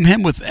 You team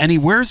him with... And he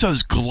wears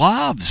those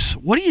gloves.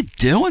 What are you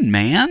doing,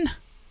 man?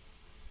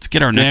 Let's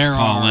get our next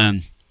call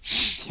in.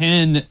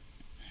 10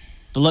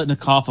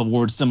 Biletnikoff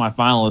Award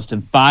semifinalists,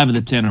 and 5 of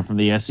the 10 are from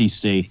the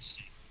SEC.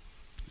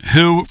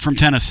 Who from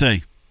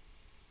Tennessee?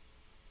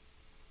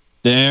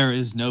 There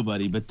is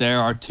nobody, but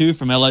there are 2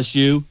 from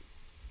LSU,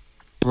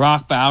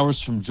 Brock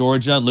Bowers from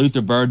Georgia,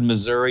 Luther Burden,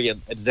 Missouri,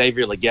 and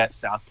Xavier Legette,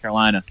 South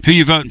Carolina. Who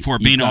you voting for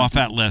being off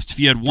that list? If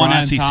you had one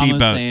Brian SEC Thomas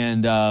vote.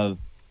 And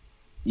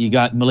you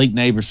got Malik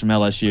Neighbors from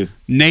LSU.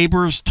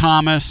 Neighbors,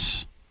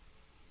 Thomas,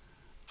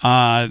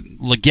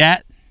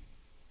 Legette,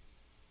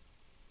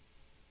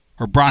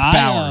 or Brock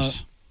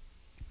Bowers?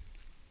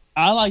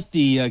 I like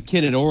the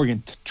kid at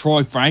Oregon,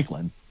 Troy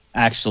Franklin,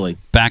 actually.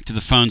 Back to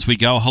the phones we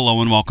go.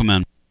 Hello and welcome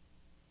in.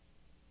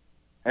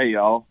 Hey,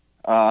 y'all.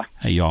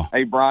 Hey, y'all.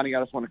 Hey, Bronny,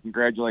 I just want to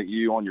congratulate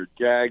you on your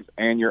Jags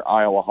and your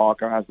Iowa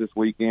Hawkeyes this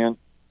weekend.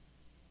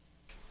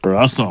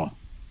 Russell.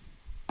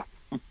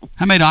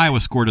 How many Iowa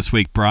score this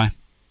week, Bri?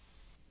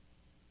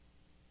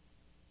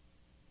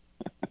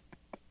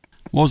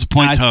 What was the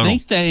point total?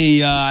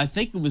 I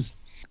think it was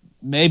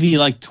maybe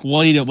like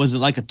 20 to, was it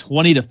like a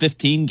 20 to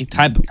 15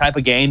 type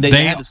of game? They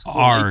had to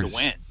score to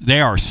win.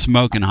 They are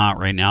smoking hot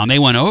right now, and they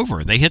went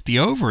over. They hit the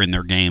over in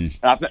their game.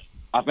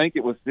 I think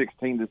it was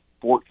 16 to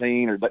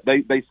 14, or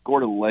they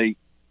scored a late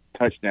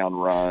touchdown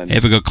run. They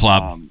have a good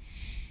club.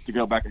 To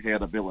go back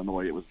ahead of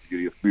Illinois, it was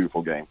a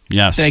beautiful game.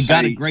 Yes. They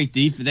got a great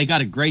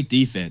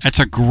defense. That's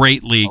a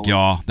great league,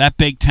 y'all. That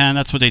Big Ten,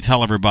 that's what they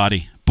tell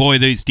everybody. Boy,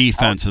 these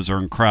defenses are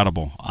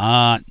incredible.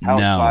 How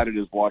excited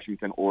is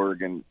Washington,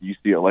 Oregon,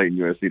 UCLA, and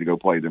USC to go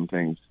play them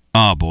teams?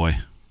 Oh, boy.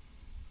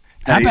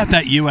 How about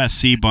that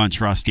USC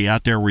bunch, Rusty,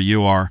 out there where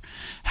you are?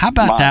 How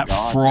about that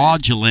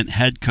fraudulent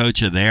head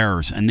coach of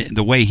theirs and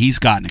the way he's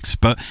gotten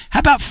exposed? How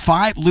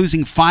about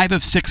losing 5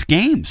 of 6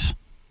 games?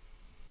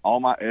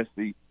 All my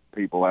SC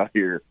people out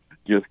here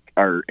just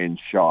are in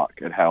shock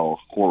at how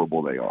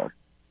horrible they are.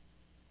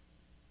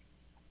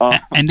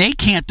 And they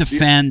can't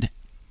defend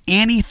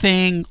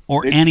anything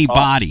or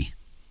anybody.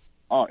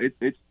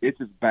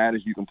 It's as bad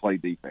as you can play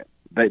defense.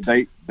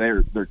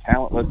 They're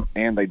talentless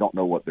and they don't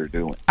know what they're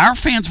doing. Our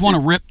fans want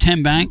to rip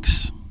Tim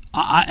Banks,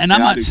 I'm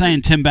not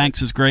saying Tim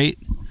Banks is great,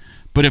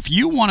 but if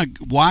you want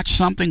to watch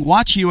something,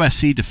 watch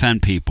USC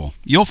defend people.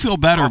 You'll feel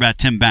better about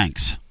Tim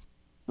Banks.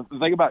 The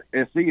thing about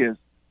SC is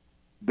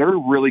they're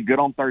really good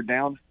on third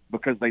down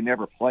because they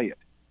never play it.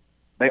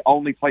 They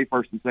only play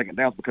first and second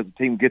downs because the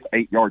team gets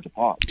 8 yards a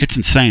pop. It's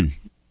insane.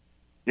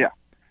 Yeah.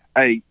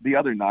 Hey, the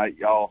other night,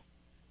 y'all,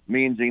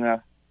 me and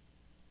Gina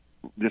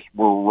just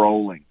were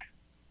rolling,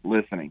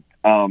 listening.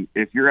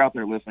 If you're out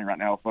there listening right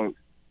now, folks,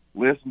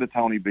 listen to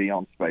Tony B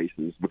on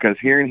Spaces, because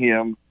hearing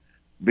him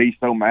be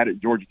so mad at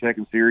Georgia Tech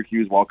and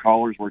Syracuse while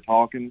callers were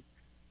talking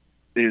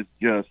is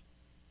just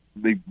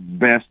the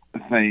best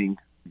thing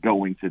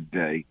going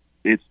today.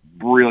 It's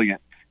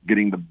brilliant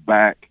getting the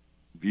back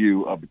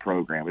view of the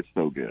program. It's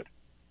so good.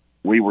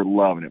 We were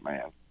loving it,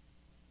 man.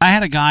 I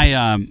had a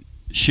guy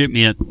shoot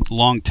me a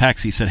long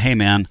text. He said, "Hey,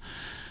 man,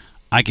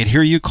 I could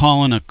hear you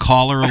calling a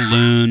caller a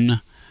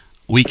loon.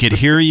 We could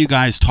hear you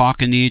guys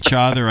talking to each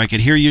other. I could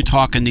hear you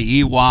talking to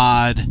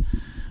Ewad."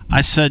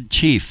 I said,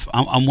 "Chief,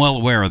 I'm well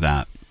aware of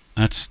that.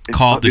 That's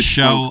called the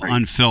show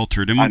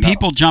Unfiltered." And when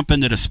people jump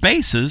into the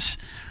spaces,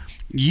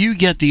 you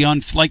get the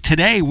like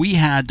today we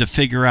had to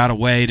figure out a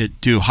way to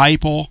do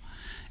Hypel,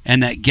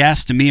 and that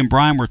guest and me and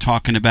Brian were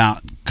talking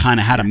about kind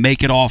of how to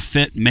make it all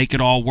fit, make it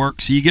all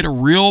work. So you get a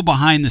real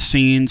behind the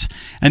scenes,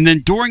 and then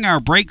during our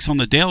breaks on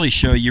the Daily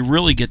Show, you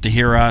really get to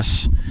hear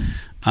us.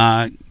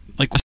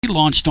 Like we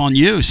launched on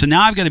you, so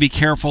now I've got to be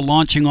careful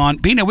launching on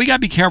Bino. We got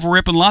to be careful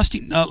ripping Rusty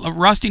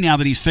now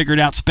that he's figured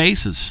out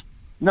spaces.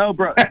 No,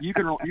 bro, you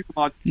can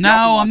launch.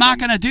 No, I'm not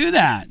going to do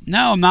that.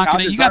 No, I'm not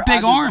going to. You got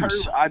big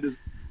arms.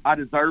 I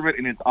deserve it,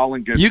 and it's all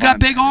in good. You got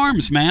big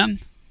arms, man.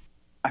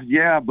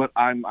 Yeah, but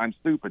I'm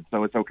stupid,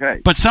 so it's okay.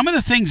 But some of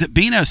the things that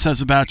Bino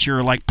says about you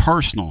are like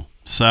personal,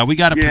 so we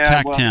got to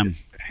protect him.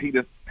 He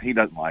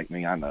doesn't like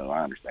me. I know.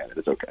 I understand it.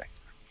 It's okay.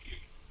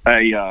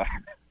 Hey,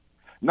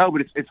 no,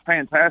 but it's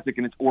fantastic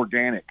and it's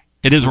organic.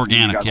 It is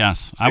organic,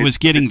 yes. I was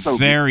getting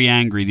very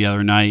angry the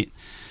other night.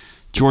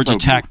 Georgia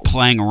Tech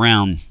playing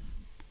around.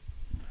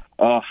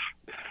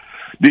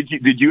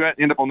 Did you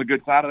end up on the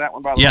good side of that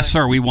one? By the way, yes,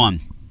 sir. We won.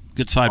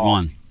 Good side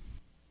won.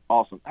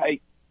 Awesome.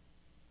 Hey,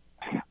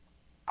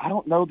 I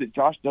don't know that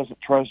Josh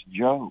doesn't trust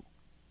Joe,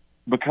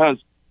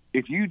 because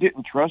if you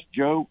didn't trust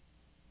Joe,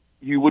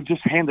 you would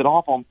just hand it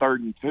off on 3rd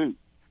and 2.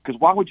 Because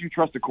why would you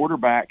trust a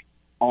quarterback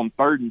on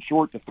 3rd and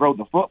short to throw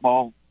the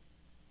football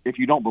if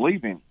you don't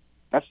believe him?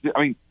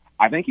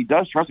 I think he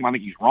does trust him. I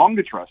think he's wrong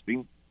to trust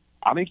him.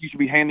 I think you should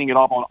be handing it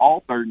off on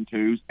all 3rd and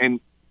 2s. And,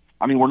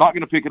 we're not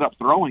going to pick it up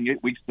throwing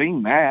it. We've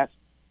seen that.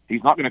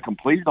 He's not going to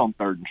complete it on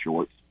 3rd and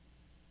shorts.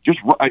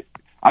 I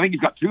think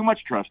he's got too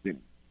much trust in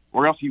him,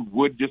 or else he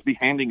would just be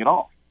handing it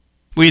off.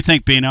 What do you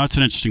think, Bino? It's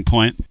an interesting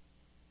point.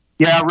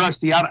 Yeah,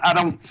 Rusty, I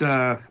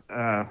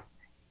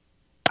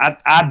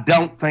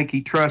don't think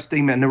he trusts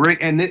him,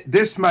 and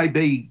this may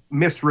be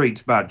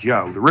misreads by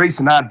Joe. The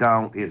reason I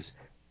don't is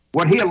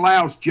what he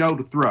allows Joe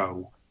to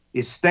throw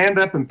is stand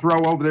up and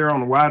throw over there on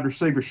the wide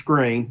receiver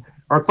screen,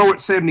 or throw it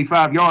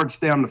 75 yards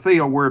down the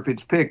field where if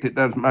it's picked, it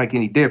doesn't make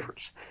any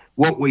difference.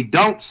 What we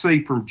don't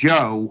see from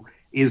Joe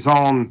is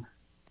on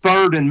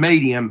third and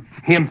medium,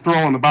 him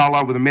throwing the ball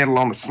over the middle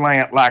on the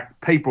slant like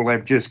people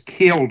have just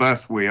killed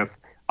us with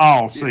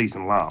all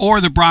season long. Or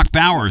the Brock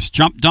Bowers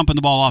dumping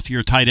the ball off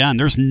your tight end.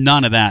 There's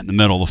none of that in the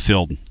middle of the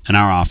field in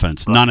our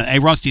offense. None. Hey,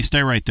 Rusty,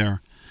 stay right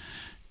there.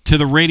 To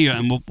the radio,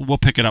 and we'll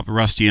pick it up,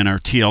 Rusty, in our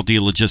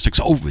TLD Logistics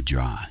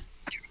Overtime.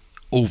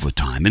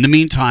 In the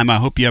meantime, I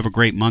hope you have a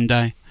great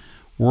Monday.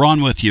 We're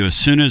on with you as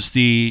soon as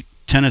the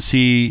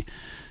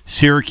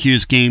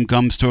Tennessee-Syracuse game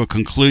comes to a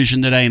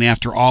conclusion today, and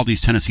after all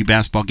these Tennessee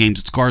basketball games,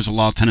 it scars a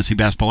lot of Tennessee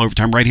basketball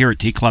overtime right here at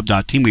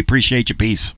tclub.team. We appreciate you. Peace.